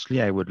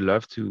 Eventually, I would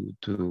love to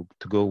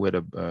go with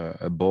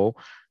a bow.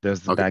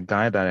 There's Okay. that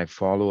guy that I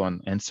follow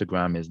on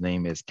Instagram. His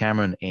name is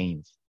Cameron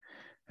Ains.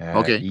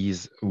 Okay.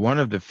 He's one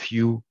of the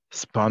few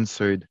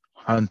sponsored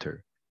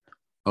hunter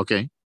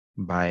Okay.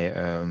 by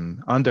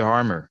Under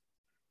Armour.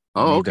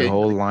 Oh, Made the okay.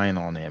 whole line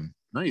on him.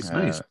 Nice. Uh,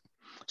 Nice.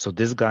 so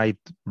this guy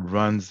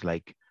runs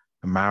like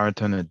a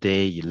marathon a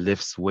day. He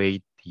lifts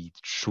weight. He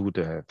shoot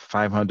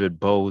 500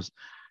 bows.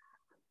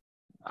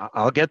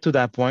 I'll get to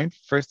that point.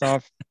 First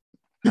off,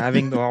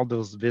 having all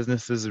those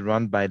businesses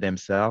run by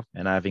themselves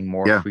and having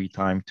more Yeah. free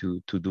time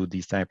to do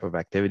these type of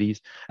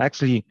activities.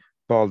 Actually,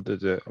 Paul,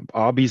 the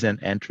hobbies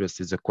and interests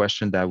is a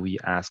question that we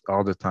ask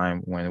all the time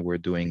when we're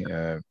doing,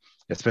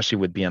 especially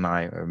with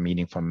BNI,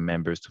 meeting from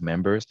members to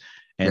members.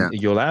 And Yeah.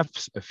 you'll have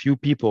a few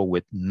people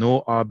with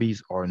no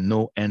hobbies or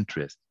no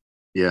interest.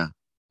 Yeah.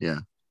 Yeah.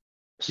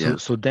 So, Yeah.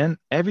 so then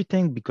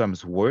everything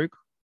becomes work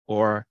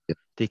or Yeah.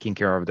 taking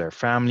care of their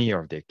family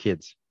or their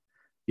kids.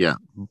 Yeah.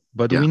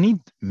 But Yeah. we need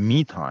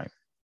me time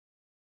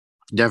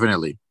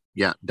Definitely.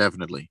 Yeah.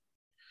 Definitely.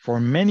 for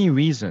many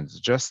reasons,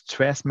 just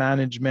stress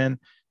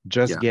management,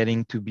 just Yeah.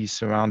 getting to be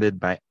surrounded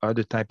by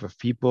other type of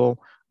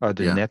people,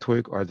 other Yeah.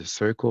 network, other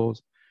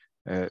circles.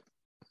 Uh,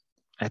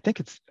 I think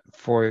it's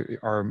for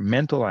our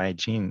mental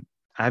hygiene,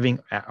 having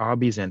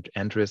hobbies and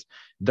interests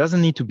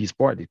doesn't need to be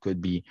sport. It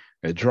could be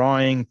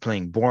drawing,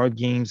 playing board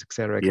games,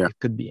 etc. Yeah. It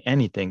could be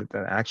anything.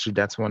 Actually,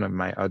 that's one of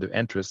my other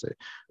interests.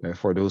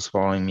 For those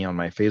following me on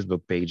my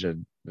Facebook page,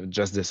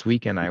 just this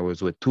weekend, I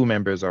was with two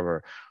members of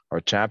our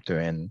chapter,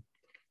 and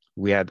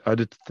we had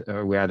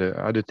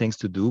other things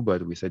to do,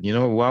 but we said,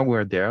 while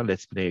we're there,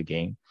 let's play a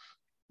game,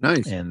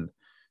 Nice. and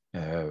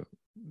uh,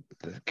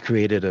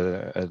 created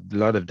a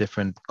lot of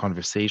different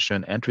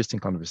conversation, interesting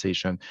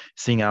conversation,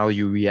 seeing how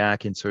you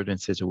react in certain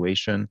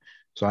situation.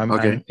 So I'm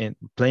Okay. in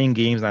playing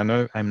games. I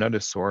know I'm not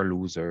a sore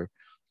loser.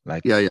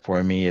 Like Yeah. Yeah.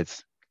 for me,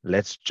 it's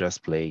let's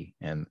just play,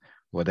 and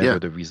whatever Yeah.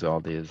 the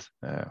result is,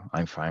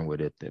 I'm fine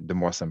with it. The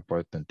most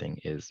important thing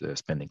is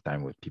spending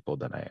time with people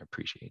that I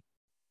appreciate.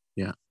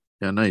 Yeah.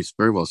 Yeah, nice.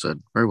 Very well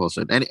said. Very well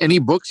said. And any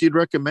books you'd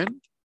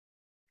recommend?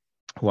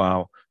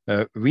 Wow.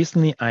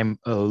 Recently, I'm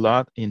a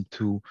lot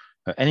into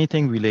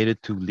anything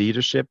related to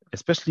leadership,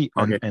 especially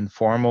Okay.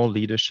 informal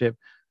leadership.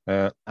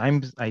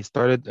 I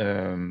started,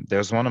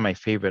 there's one of my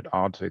favorite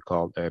authors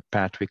called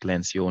Patrick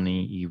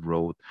Lencioni. He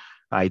wrote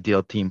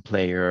Ideal Team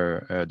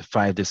Player, The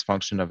Five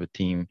Dysfunction of a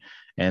Team.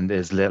 And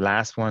the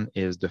last one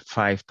is The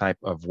Five Type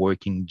of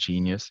Working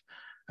Genius.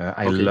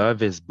 I Okay. love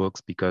his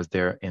books because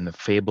they're in a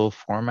fable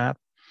format.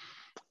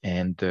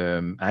 And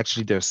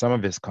actually, there's some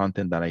of his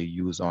content that I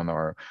use on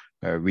our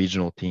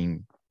regional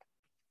team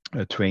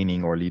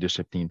training or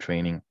leadership team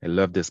training. I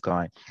love this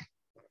guy.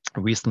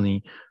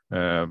 Recently,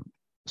 uh,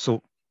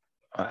 so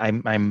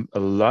I'm a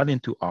lot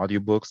into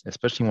audiobooks,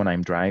 especially when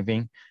I'm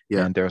driving.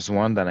 Yeah. And there's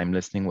one that I'm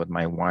listening with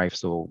my wife,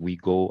 so we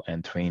go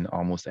and train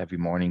almost every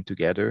morning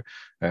together.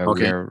 We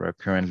Okay. are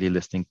currently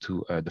listening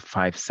to the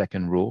 5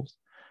 Second Rules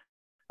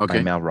by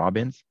Okay. Mel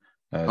Robbins.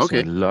 So I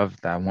Okay. love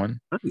that one.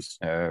 Nice.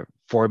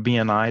 For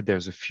BNI,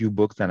 there's a few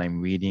books that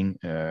I'm reading.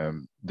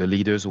 The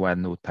Leaders Who Had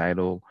No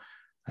Title.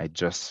 I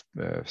just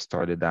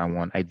started that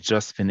one. I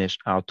just finished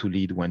How to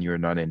Lead When You're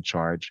Not in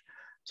Charge.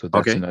 So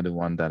that's Okay. another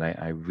one that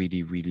I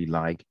really, really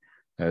like.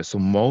 So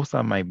most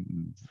of my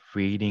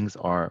readings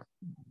are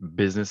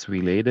business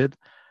related,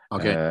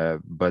 Okay.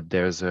 but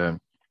there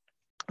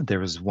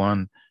is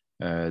one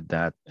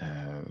that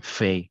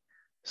Faye.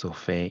 So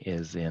Faye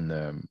is in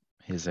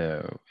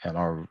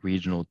our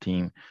regional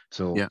team.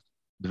 So Yeah.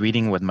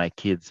 reading with my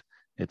kids,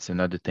 it's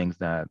another thing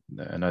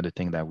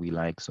that we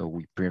like. So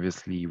we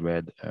previously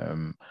read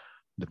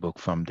the book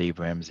from Dave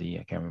Ramsey.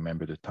 I can't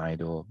remember the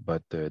title,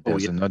 but Oh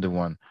there's yeah. another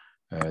one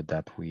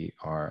that we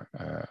are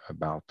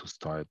about to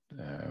start.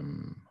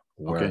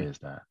 Where Okay. is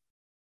that?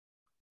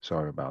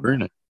 Sorry about Very that.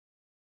 nice.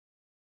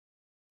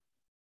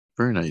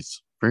 Very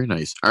nice. Very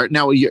nice. All right.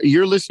 Now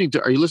you're listening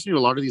to. Are you listening to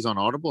a lot of these on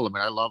Audible? I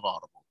mean, I love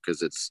Audible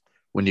because it's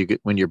when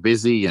you're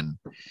busy and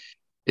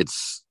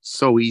it's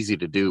so easy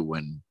to do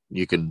when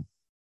you can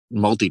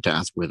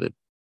multitask with it.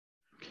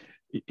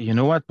 You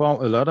know what,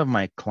 Paul? A lot of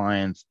my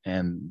clients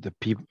and the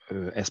people,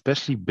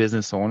 especially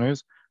business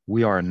owners,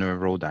 we are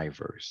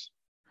neurodiverse.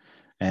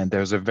 And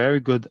there's a very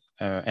good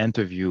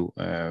interview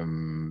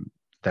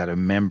that a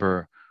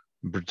member,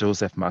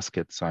 Joseph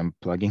Muscat, so I'm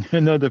plugging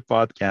another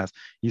podcast.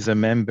 He's a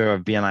member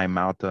of BNI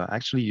Malta.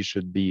 Actually, you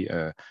should be,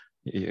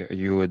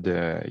 you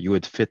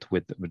would fit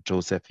with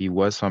Joseph. He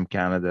was from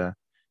Canada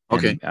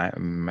Okay.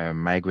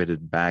 and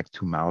migrated back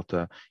to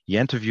Malta. He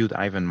interviewed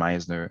Ivan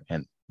Meisner,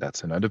 and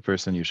that's another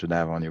person you should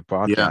have on your Yeah.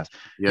 podcast.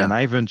 Yeah. And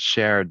Ivan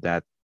shared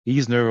that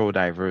he's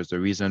neurodiverse. The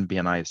reason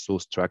BNI is so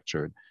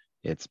structured,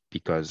 it's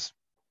because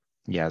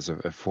he has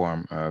a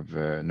form of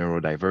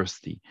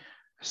neurodiversity.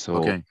 So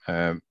Okay.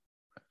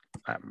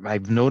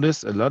 I've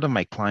noticed a lot of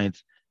my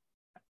clients,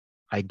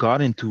 I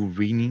got into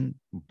reading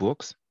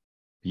books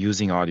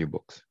using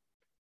audiobooks.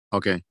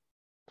 Okay.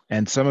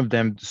 And some of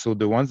them, so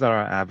the ones that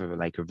have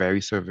like a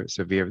very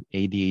severe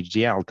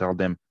ADHD, I'll tell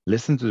them,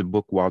 listen to the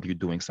book while you're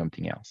doing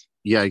something else.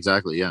 Yeah.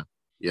 Exactly. Yeah.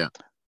 Yeah.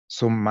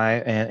 So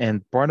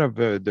and part of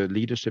the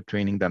leadership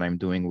training that I'm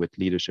doing with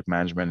Leadership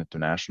Management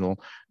International,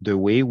 the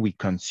way we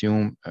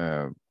consume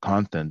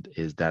content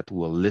is that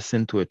we'll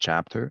listen to a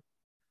chapter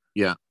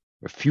Yeah.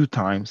 a few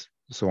times.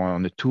 So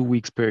on a 2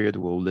 weeks period,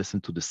 we'll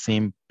listen to the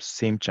same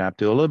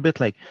chapter. A little bit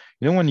like,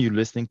 when you're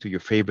listening to your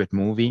favorite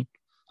movie,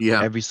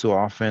 Yeah. every so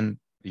often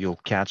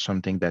you'll catch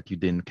something that you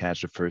didn't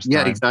catch the first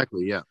Yeah. time.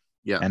 Exactly. Yeah.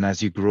 Yeah. And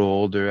as you grow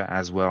older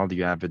as well,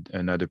 you have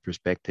another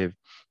perspective.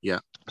 Yeah.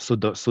 So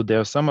there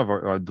are some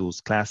of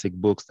those classic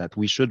books that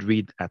we should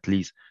read at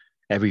least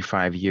every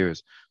 5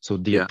 years. So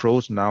the Yeah.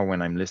 approach now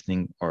when I'm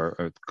listening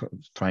or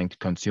trying to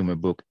consume a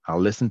book, I'll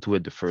listen to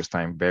it the first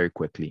time very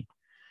quickly.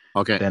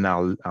 Okay. Then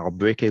I'll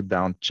break it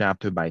down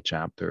chapter by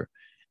chapter.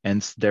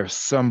 And there's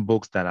some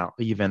books that I'll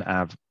even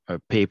have a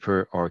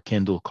paper or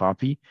Kindle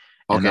copy,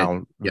 and Okay.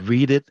 I'll Yeah.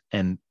 read it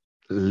and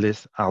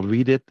I'll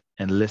read it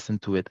and listen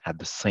to it at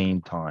the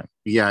same time.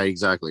 Yeah.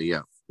 Exactly.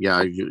 Yeah.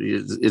 Yeah.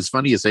 It's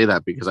funny you say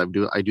that because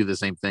I do the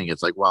same thing.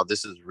 It's like, wow,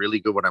 this is really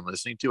good what I'm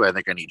listening to. I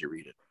think I need to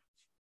read it.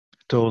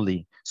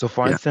 Totally. So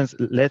for Yeah. instance,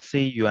 let's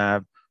say you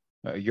have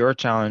your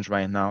challenge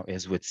right now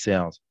is with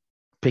sales.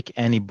 Pick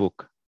any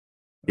book,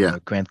 Yeah.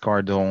 Grant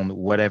Cardone,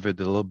 whatever,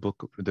 the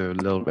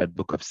little red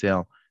book of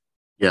sale,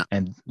 Yeah.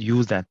 and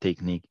use that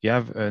technique. You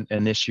have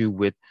an issue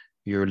with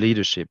your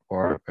leadership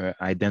or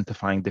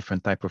identifying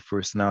different type of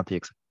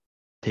personality.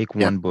 Take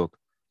Yeah. one book,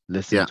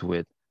 listen Yeah. to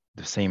it,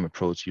 the same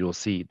approach.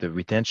 You'll see the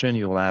retention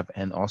you'll have,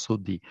 and also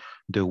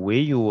the way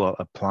you will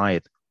apply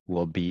it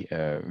will be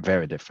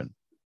very different.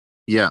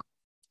 Yeah.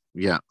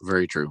 Yeah.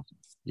 Very true.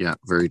 Yeah.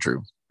 Very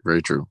true.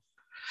 Very true.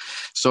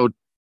 So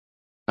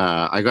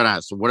I got to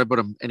ask, so what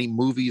about any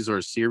movies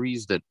or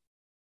series that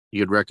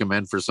you'd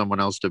recommend for someone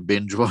else to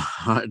binge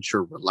watch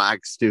or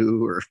relax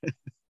to? Or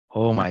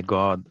Oh my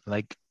God.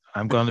 Like,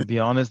 I'm going to be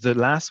honest, the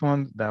last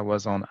one that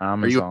was on are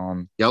you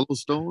Amazon,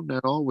 Yellowstone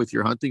at all with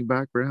your hunting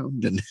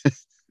background?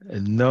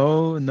 And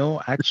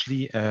no,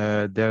 actually,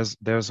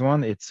 there's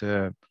one, it's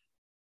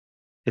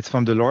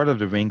from the Lord of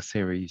the Rings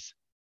series.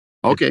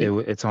 Okay.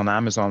 It's on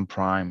Amazon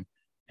Prime,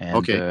 and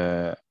Okay.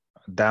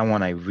 that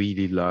one I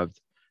really loved.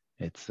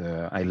 It's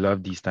I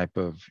love these type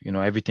of,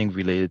 everything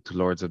related to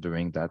Lords of the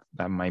Ring. That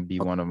might be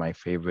one of my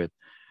favorite.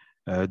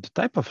 The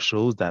type of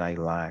shows that I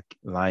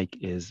like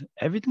is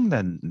everything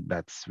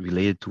that's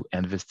related to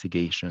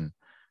investigation.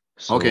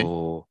 Okay.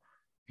 So,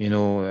 you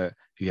know,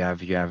 you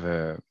have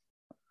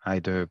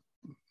either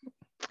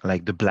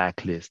like The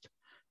Blacklist.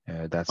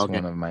 That's Okay.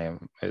 one of my.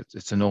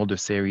 It's an older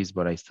series,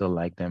 but I still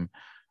like them.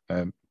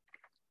 Um,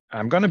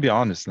 I'm gonna be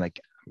honest. Like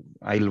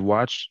I'll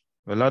watch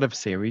a lot of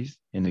series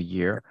in a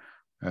year.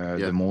 Yeah.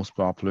 The most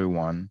popular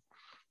one,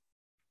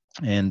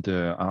 and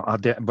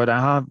but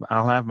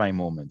I'll have my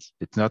moments.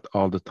 It's not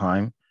all the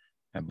time,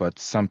 but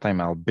sometime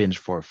I'll binge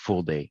for a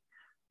full day,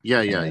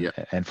 Yeah. Yeah. and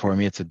Yeah. and for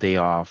me it's a day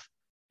off.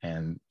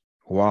 And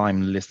while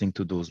I'm listening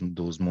to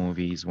those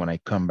movies, when I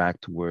come back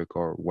to work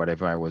or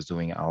whatever I was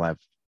doing, I'll have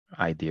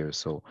ideas.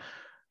 So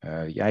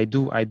yeah, I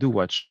do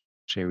watch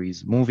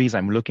series, movies.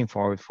 I'm looking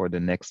forward for the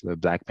next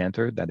Black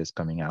Panther that is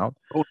coming out.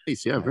 Oh,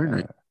 nice. Yeah. Very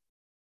nice. Uh,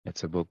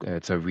 it's a book.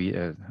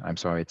 I'm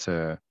sorry. It's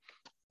a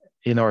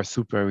in our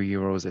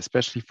superheroes,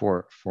 especially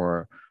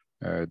for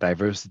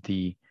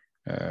diversity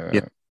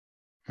Yeah.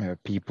 uh,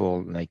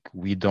 people. Like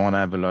we don't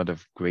have a lot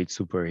of great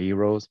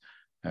superheroes.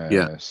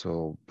 Yeah.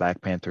 So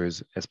Black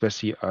Panthers,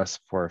 especially us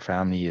for our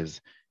family,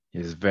 is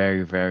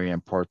very, very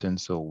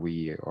important. So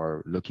we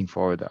are looking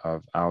forward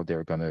of how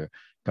they're gonna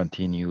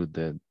continue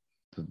the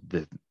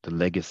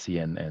legacy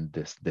and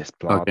this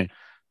plot, Okay.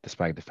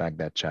 despite the fact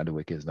that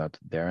Chadwick is not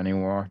there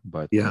anymore.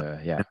 But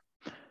Yeah. yeah,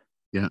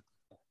 Yeah.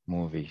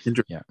 movies.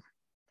 Inter- Yeah.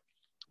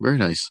 Very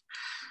nice.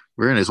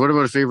 Very nice. What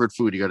about a favorite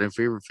food? You got a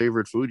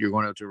favorite food? You're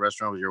going out to a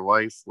restaurant with your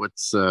wife. Where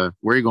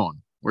are you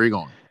going? Where are you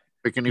going?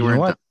 Pick You anywhere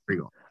know in town. what? Where are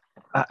you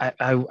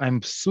going?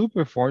 I'm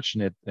super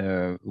fortunate.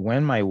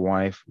 When my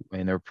wife,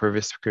 in her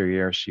previous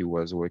career, she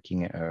was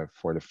working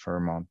for the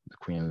Fairmont, the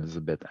Queen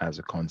Elizabeth, as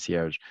a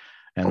concierge,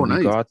 Oh, and we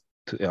nice. got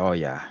to, oh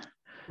yeah,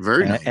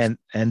 Very and nice.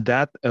 and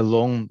that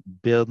alone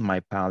built my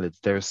palate.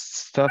 There's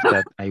stuff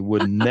that I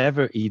would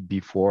never eat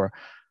before.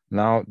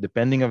 Now,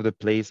 depending of the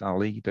place,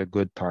 I'll eat a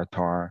good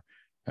tartare.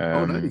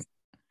 Oh, Um, nice.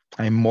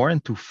 I'm more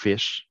into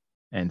fish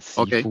and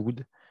Okay.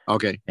 seafood,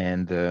 Okay.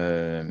 and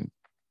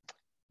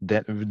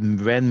that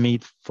red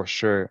meat for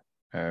sure.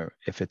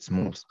 If it's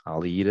smooth,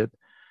 I'll eat it.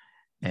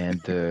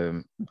 And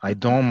I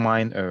don't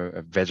mind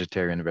a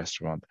vegetarian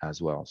restaurant as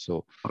well.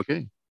 So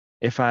Okay.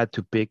 if I had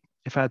to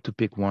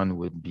pick one,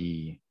 would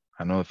be,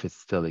 I don't know if it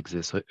still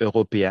exists, so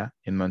Europea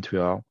in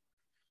Montreal.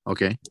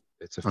 Okay.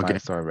 It's a Okay.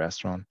 five-star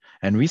restaurant.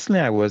 And recently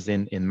I was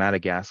in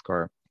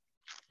Madagascar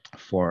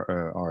for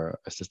our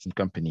assistant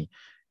company,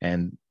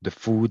 and the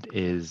food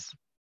is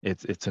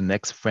it's an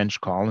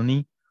ex-French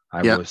colony.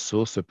 I Yeah. was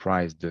so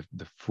surprised.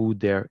 The food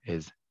there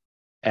is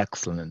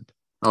excellent.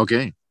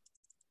 Okay.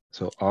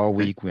 So all Okay.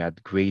 week we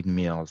had great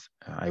meals.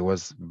 I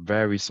was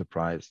very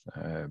surprised.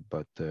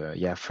 But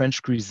yeah,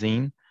 French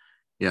cuisine,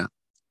 Yeah.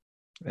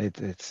 it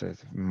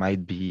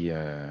might be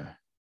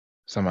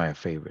some of my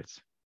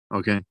favorites.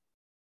 Okay.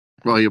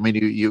 Well, I mean,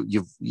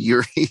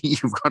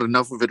 you've got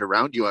enough of it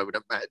around you, I would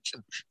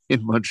imagine,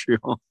 in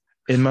Montreal.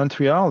 In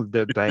Montreal,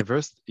 the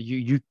diverse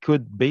you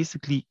could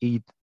basically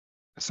eat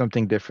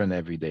something different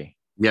every day.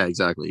 Yeah.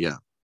 Exactly. Yeah.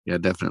 Yeah.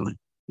 Definitely.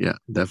 Yeah.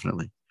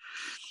 Definitely.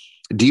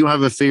 Do you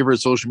have a favorite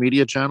social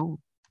media channel?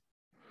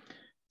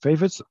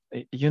 Favorites,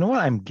 you know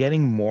what? I'm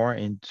getting more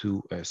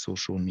into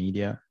social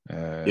media.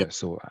 Yeah.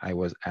 So I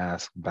was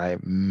asked by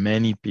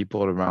many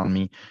people around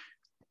me.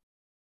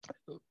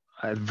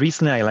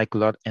 Recently, I like a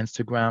lot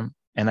Instagram,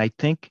 and I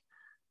think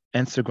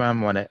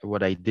Instagram,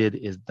 what I did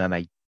is that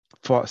I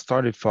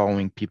started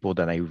following people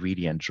that I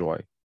really enjoy.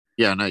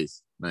 Yeah.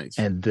 Nice. Nice.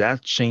 And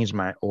that changed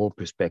my whole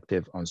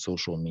perspective on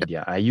social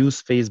media. I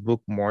use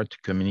Facebook more to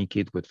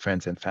communicate with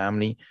friends and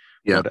family,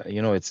 Yeah. but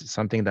it's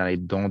something that I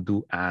don't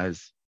do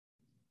as,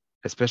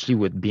 especially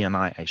with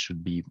BNI, I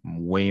should be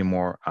way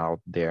more out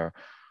there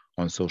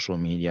on social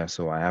media.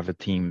 So I have a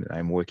team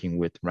I'm working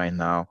with right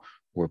now.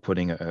 We're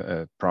putting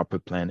a proper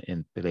plan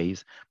in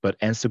place. But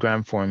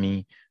Instagram for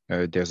me,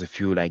 there's a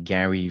few like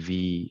Gary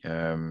V,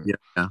 Yeah.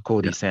 Yeah.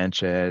 Cody Yeah.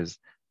 Sanchez.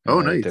 Oh,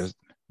 Uh, nice. there's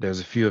there's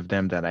a few of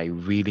them that I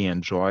really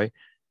enjoy,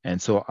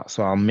 and so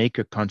I'll make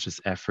a conscious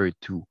effort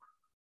to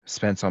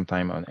spend some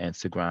time on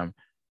Instagram.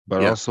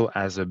 But Yeah. also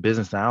as a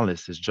business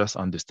analyst, is just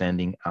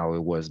understanding how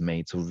it was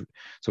made. So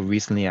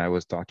recently I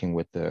was talking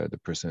with the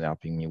person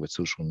helping me with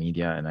social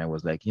media, and I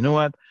was like, you know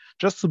what?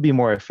 Just to be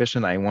more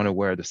efficient, I want to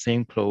wear the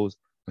same clothes,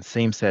 the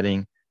same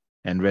setting,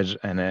 and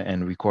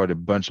record a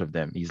bunch of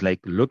them. He's like,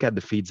 look at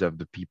the feeds of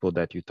the people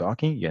that you're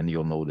talking, and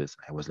you'll notice.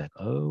 I was like,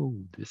 oh,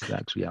 this is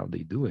actually how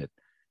they do it.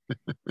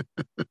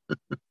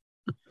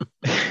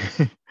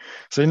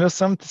 So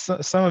some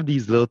of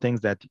these little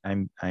things that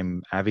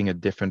I'm having a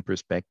different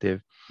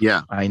perspective.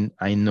 Yeah.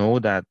 I know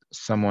that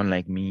someone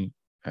like me,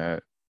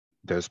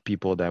 there's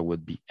people that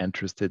would be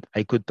interested.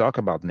 I could talk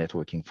about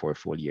networking for a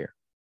full year.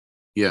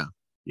 Yeah.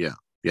 Yeah.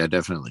 Yeah.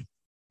 Definitely.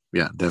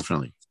 Yeah.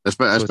 Definitely. So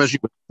it's Especially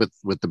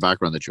with the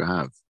background that you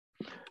have.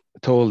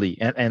 totally,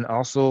 and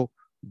also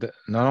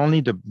not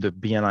only the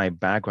BNI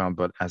background,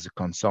 but as a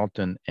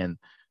consultant, and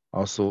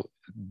also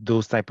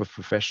those type of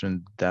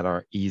professions that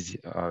are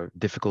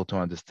difficult to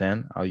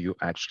understand, how you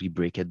actually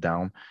break it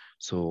down.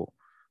 So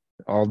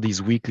all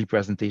these weekly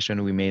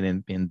presentation we made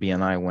in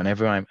BNI,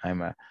 whenever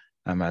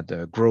I'm at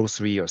the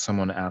grocery or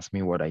someone asks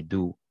me what I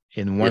do,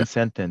 in Yeah. one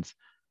sentence,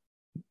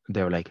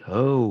 they're like,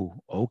 oh,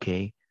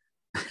 okay,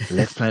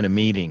 let's plan a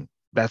meeting.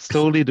 That's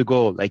totally the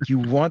goal. Like, you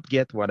won't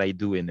get what I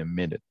do in a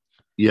minute.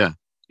 Yeah.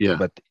 Yeah.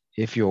 But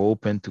if you're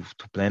open to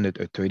plan it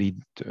at 30,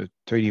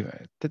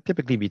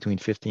 typically between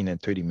 15 and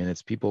 30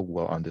 minutes, people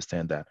will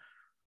understand that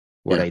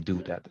what Yeah. I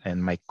do, that,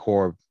 and my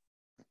core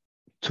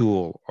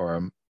tool,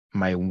 or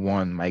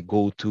my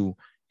go-to,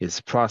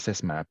 is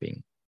process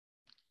mapping.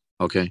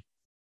 Okay.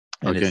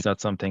 And Okay. it's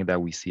not something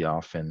that we see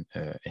often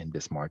in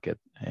this market,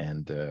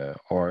 and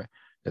or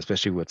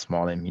especially with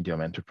small and medium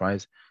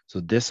enterprise.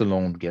 So this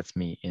alone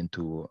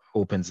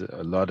opens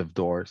a lot of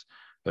doors.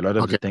 A lot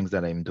of the Okay. things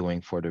that I'm doing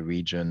for the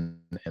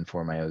region and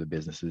for my other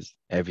businesses,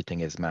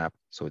 everything is mapped,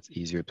 so it's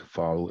easier to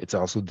follow. It's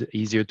also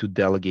easier to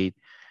delegate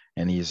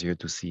and easier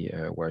to see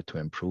where to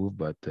improve.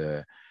 But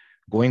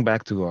going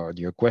back to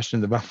your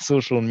question about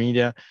social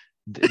media,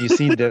 you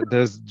see that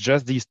there's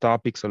just these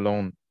topics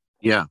alone,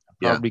 Yeah.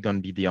 Yeah. probably going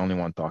to be the only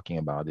one talking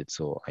about it.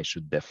 So I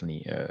should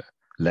definitely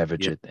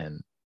leverage Yeah. it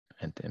and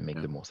make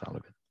Yeah. the most out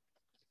of it.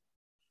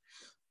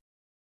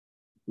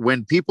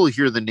 When people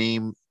hear the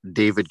name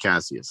David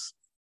Cassius,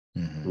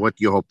 what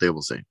do you hope they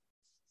will say?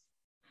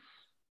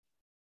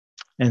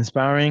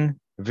 Inspiring,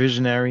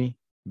 visionary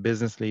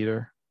business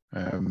leader,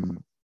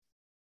 um,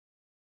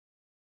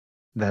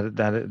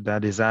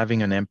 that is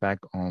having an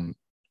impact on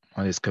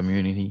his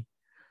community.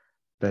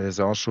 That is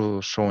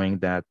also showing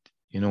that,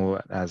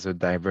 as a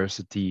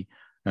diversity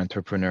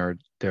entrepreneur,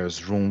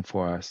 there's room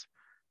for us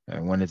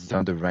when it's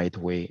done the right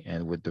way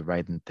and with the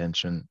right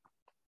intention.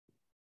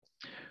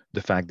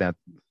 The fact that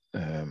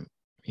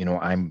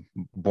I'm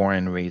born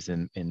and raised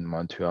in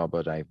Montreal,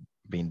 but I've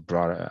been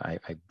brought.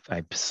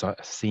 I've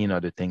seen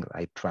other things.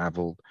 I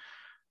traveled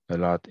a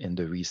lot in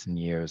the recent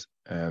years.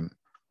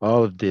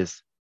 All of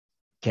this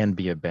can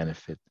be a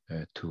benefit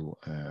to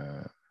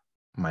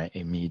my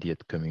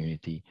immediate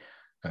community.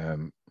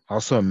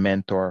 Also a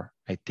mentor.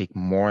 I take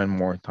more and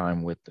more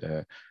time with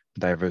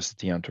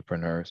diversity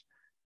entrepreneurs,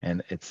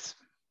 and it's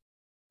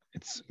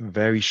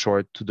very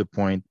short to the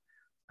point.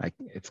 Like,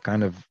 it's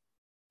kind of,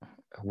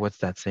 what's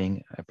that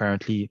saying?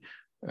 Apparently,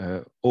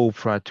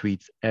 Oprah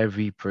treats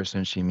every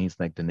person she meets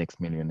like the next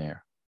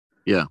millionaire.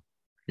 Yeah.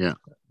 Yeah.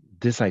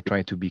 This I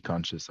try to be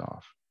conscious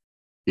of.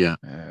 Yeah.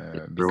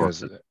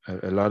 Because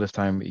a lot of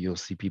time you'll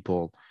see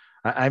people.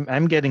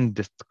 I'm getting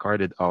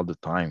discarded all the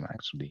time,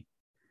 actually.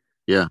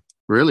 Yeah.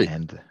 Really?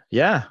 And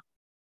yeah,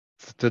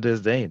 to this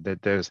day,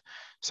 that there's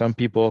some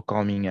people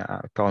calling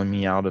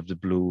me out of the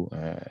blue.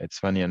 It's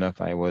funny enough.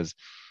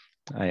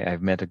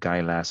 I've met a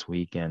guy last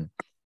week, and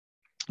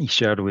he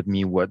shared with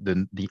me what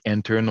the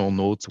internal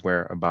notes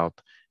were about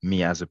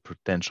me as a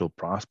potential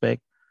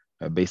prospect.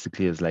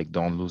 Basically, it's like,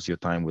 don't lose your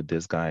time with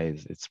this guy.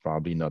 It's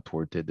probably not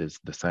worth it. It's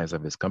the size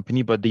of his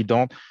company, but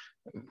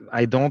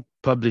I don't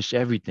publish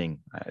everything.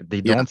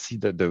 They Yeah. don't see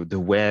the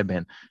web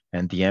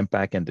and the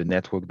impact and the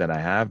network that I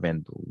have.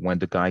 And when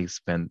the guy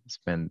spent,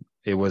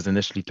 it was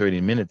initially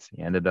 30 minutes.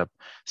 He ended up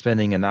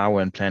spending an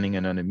hour and planning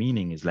another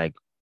meeting. He's like,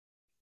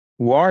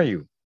 who are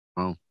you?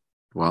 Oh,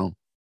 wow.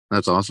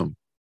 That's awesome.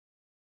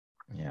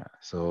 Yeah.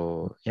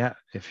 So yeah,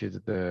 if you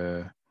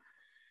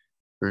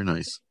Very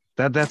nice.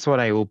 that's what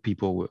I hope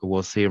people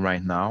will say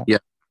right now. Yeah.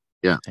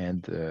 Yeah.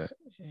 And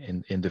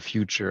in the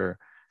future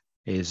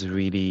is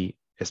really,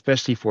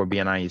 especially for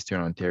BNI Eastern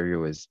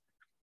Ontario, is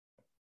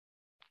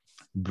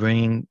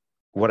bring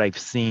what I've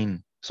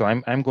seen. So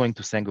I'm going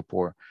to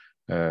Singapore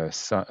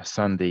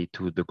Sunday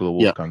to the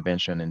global Yeah.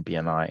 convention in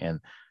BNI, and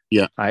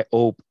Yeah. I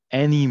hope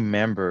any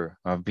member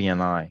of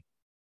BNI,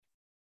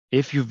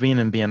 if you've been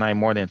in BNI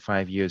more than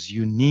 5 years,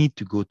 you need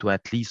to go to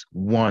at least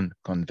one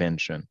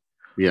convention.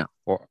 Yeah.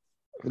 Or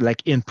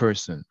like in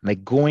person,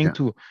 like going Yeah.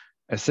 to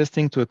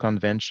assisting to a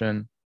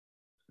convention.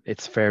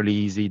 It's fairly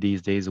easy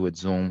these days with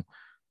Zoom.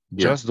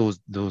 Yeah. Just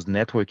those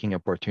networking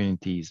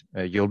opportunities.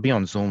 You'll be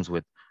on Zooms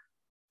with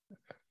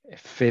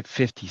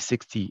 50,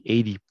 60,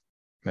 80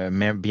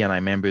 BNI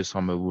members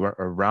from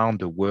around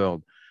the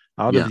world.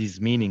 Out of Yeah. these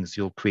meetings,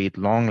 you'll create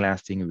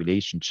long-lasting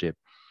relationship.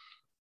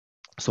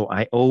 So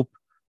I hope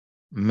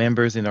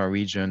members in our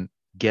region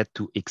get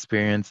to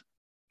experience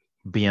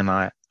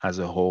BNI as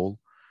a whole.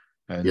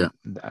 Yeah.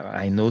 And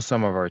I know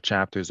some of our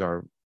chapters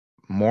are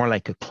more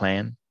like a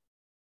clan,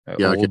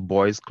 Yeah. Okay. old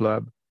boys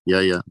club.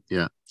 Yeah. Yeah.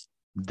 Yeah.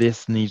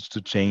 This needs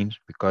to change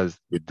because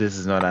this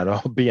is not at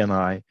all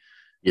BNI.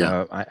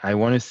 Yeah. I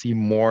want to see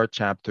more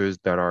chapters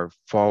that are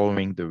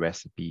following the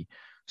recipe.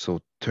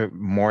 So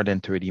more than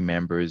 30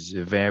 members,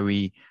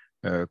 very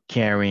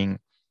caring,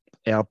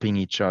 helping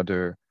each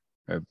other,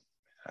 uh,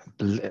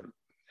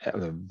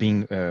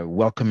 being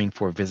welcoming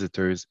for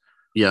visitors,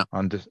 Yeah.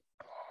 on the,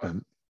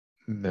 um,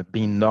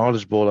 being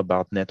knowledgeable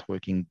about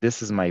networking.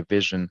 This is my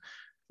vision.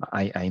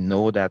 I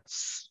know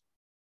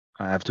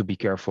I have to be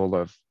careful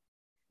of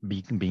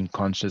being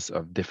conscious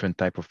of different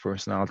type of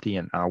personality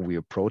and how we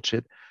approach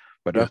it.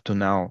 But Yeah. up to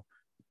now,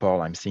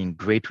 Paul, I'm seeing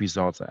great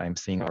results. I'm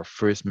seeing our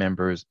first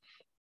members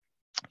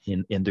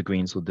in the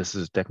green. So this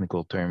is a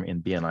technical term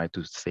in BNI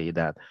to say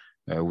that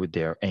with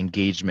their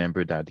engaged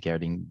member that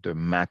getting the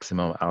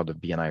maximum out of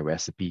BNI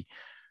recipe.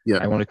 Yeah.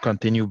 I want to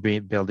continue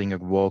building a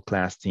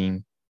world-class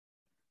team.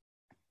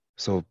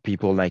 So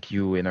people like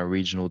you in a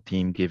regional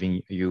team,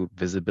 giving you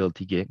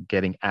visibility,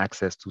 getting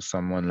access to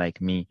someone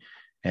like me,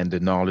 and the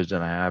knowledge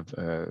that I have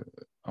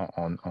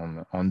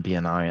on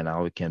BNI and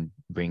how it can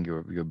bring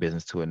your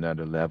business to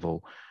another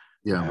level.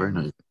 Yeah, very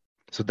nice.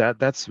 So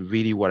that's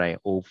really what I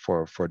hope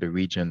for the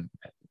region.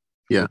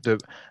 Yeah.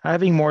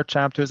 Having more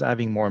chapters,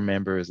 having more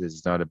members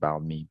is not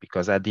about me,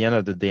 because at the end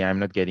of the day, I'm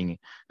not getting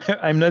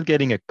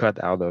a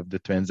cut out of the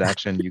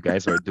transaction you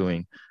guys are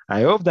doing.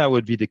 I hope that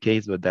would be the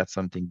case, but that's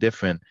something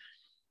different.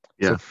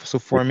 Yeah. So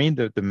for me,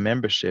 the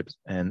memberships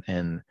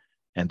and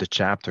the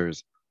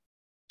chapters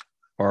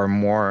are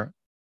more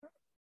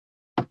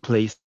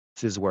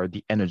places where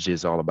the energy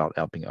is all about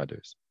helping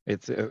others.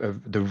 It's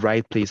the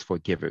right place for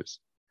givers.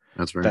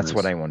 That's nice.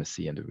 What I want to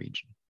see in the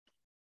region.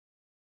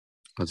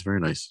 That's very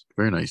nice.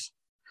 Very nice.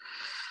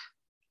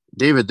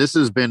 David, this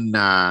has been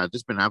an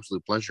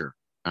absolute pleasure.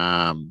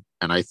 And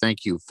I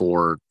thank you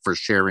for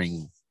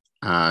sharing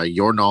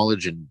your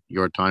knowledge and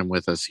your time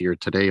with us here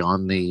today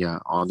on the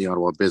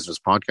Ottawa Business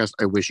Podcast.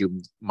 I wish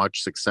you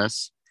much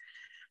success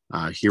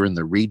here in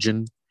the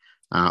region.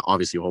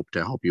 Obviously, hope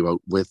to help you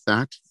out with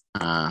that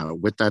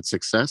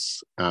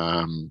success,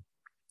 and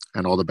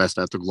all the best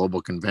at the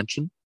global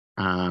convention.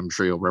 I'm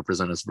sure you'll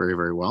represent us very,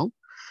 very well.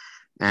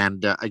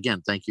 And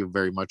again, thank you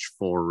very much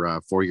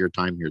for your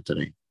time here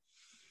today.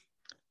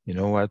 You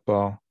know what,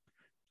 Paul?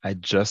 I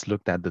just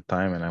looked at the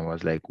time and I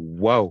was like,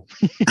 whoa,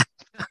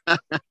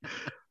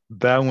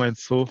 that went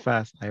so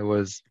fast. I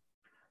was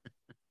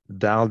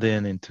dialed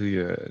into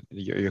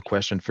your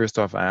question. First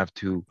off, I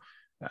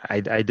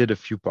did a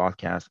few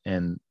podcasts,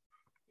 and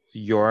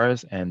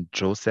yours and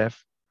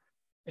Joseph,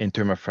 in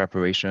terms of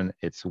preparation,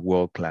 it's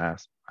world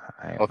class.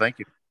 Thank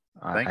you.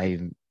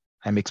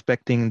 I'm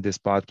expecting this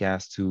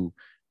podcast to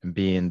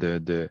be in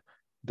the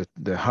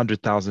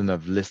 100,000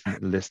 of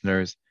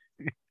listeners.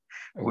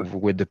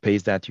 With the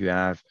pace that you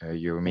have,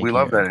 you're making. We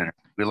love that.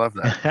 We love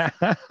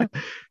that.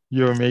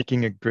 You're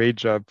making a great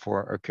job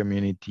for our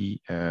community.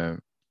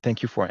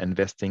 Thank you for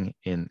investing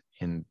in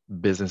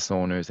business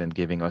owners and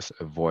giving us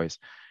a voice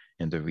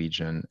in the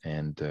region.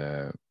 And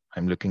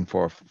I'm looking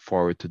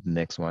forward to the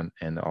next one.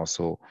 And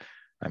also,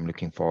 I'm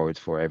looking forward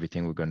for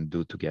everything we're going to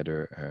do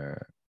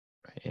together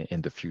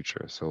in the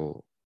future.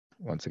 So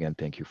once again,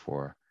 thank you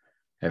for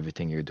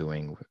everything you're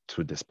doing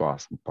through this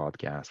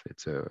podcast.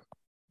 It's a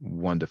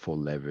wonderful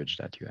leverage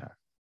that you have.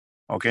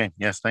 Okay.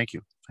 Yes. Thank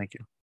you. Thank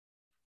you.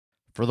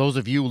 For those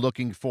of you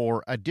looking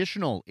for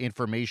additional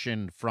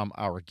information from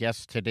our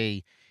guest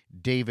today,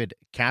 David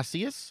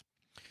Cassius,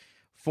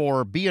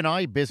 for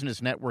BNI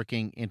Business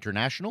Networking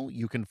International,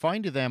 you can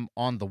find them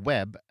on the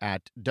web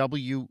at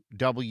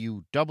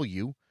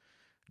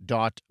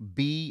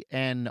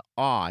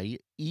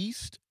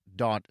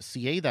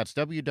www.bnieast.ca. That's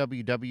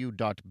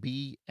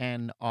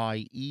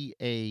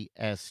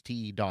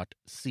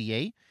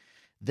www.bnieast.ca.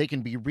 They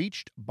can be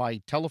reached by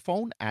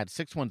telephone at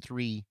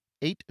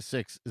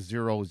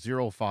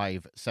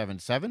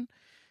 613-860-0577.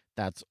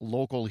 That's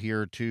local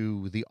here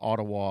to the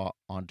Ottawa,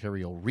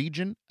 Ontario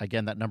region.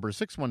 Again, that number is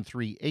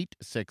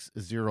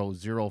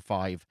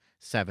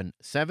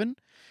 613-860-0577.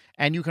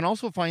 And you can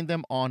also find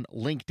them on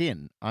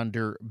LinkedIn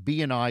under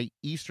BNI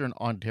Eastern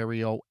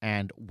Ontario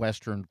and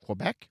Western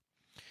Quebec.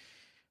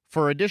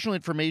 For additional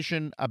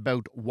information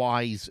about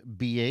Wise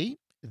BA,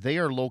 they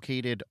are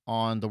located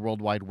on the World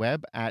Wide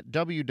Web at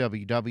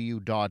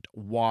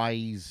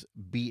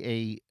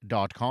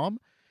www.wiseba.com.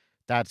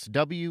 That's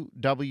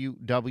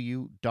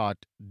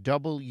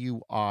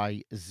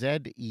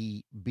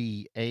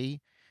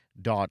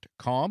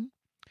www.wizeba.com.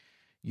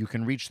 You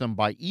can reach them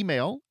by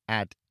email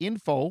at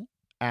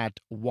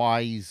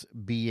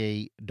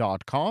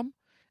info@wiseba.com.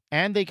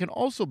 And they can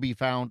also be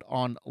found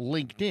on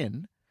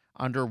LinkedIn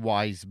under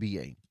Wise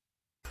BA.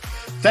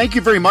 Thank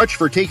you very much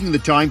for taking the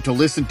time to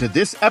listen to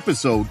this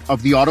episode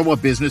of the Ottawa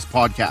Business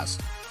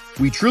Podcast.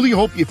 We truly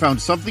hope you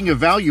found something of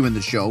value in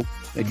the show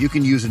that you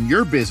can use in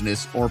your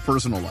business or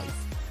personal life.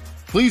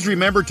 Please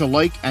remember to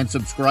like and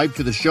subscribe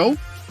to the show.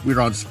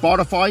 We're on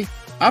Spotify,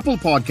 Apple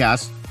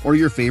Podcasts, or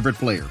your favorite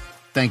player.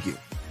 Thank you.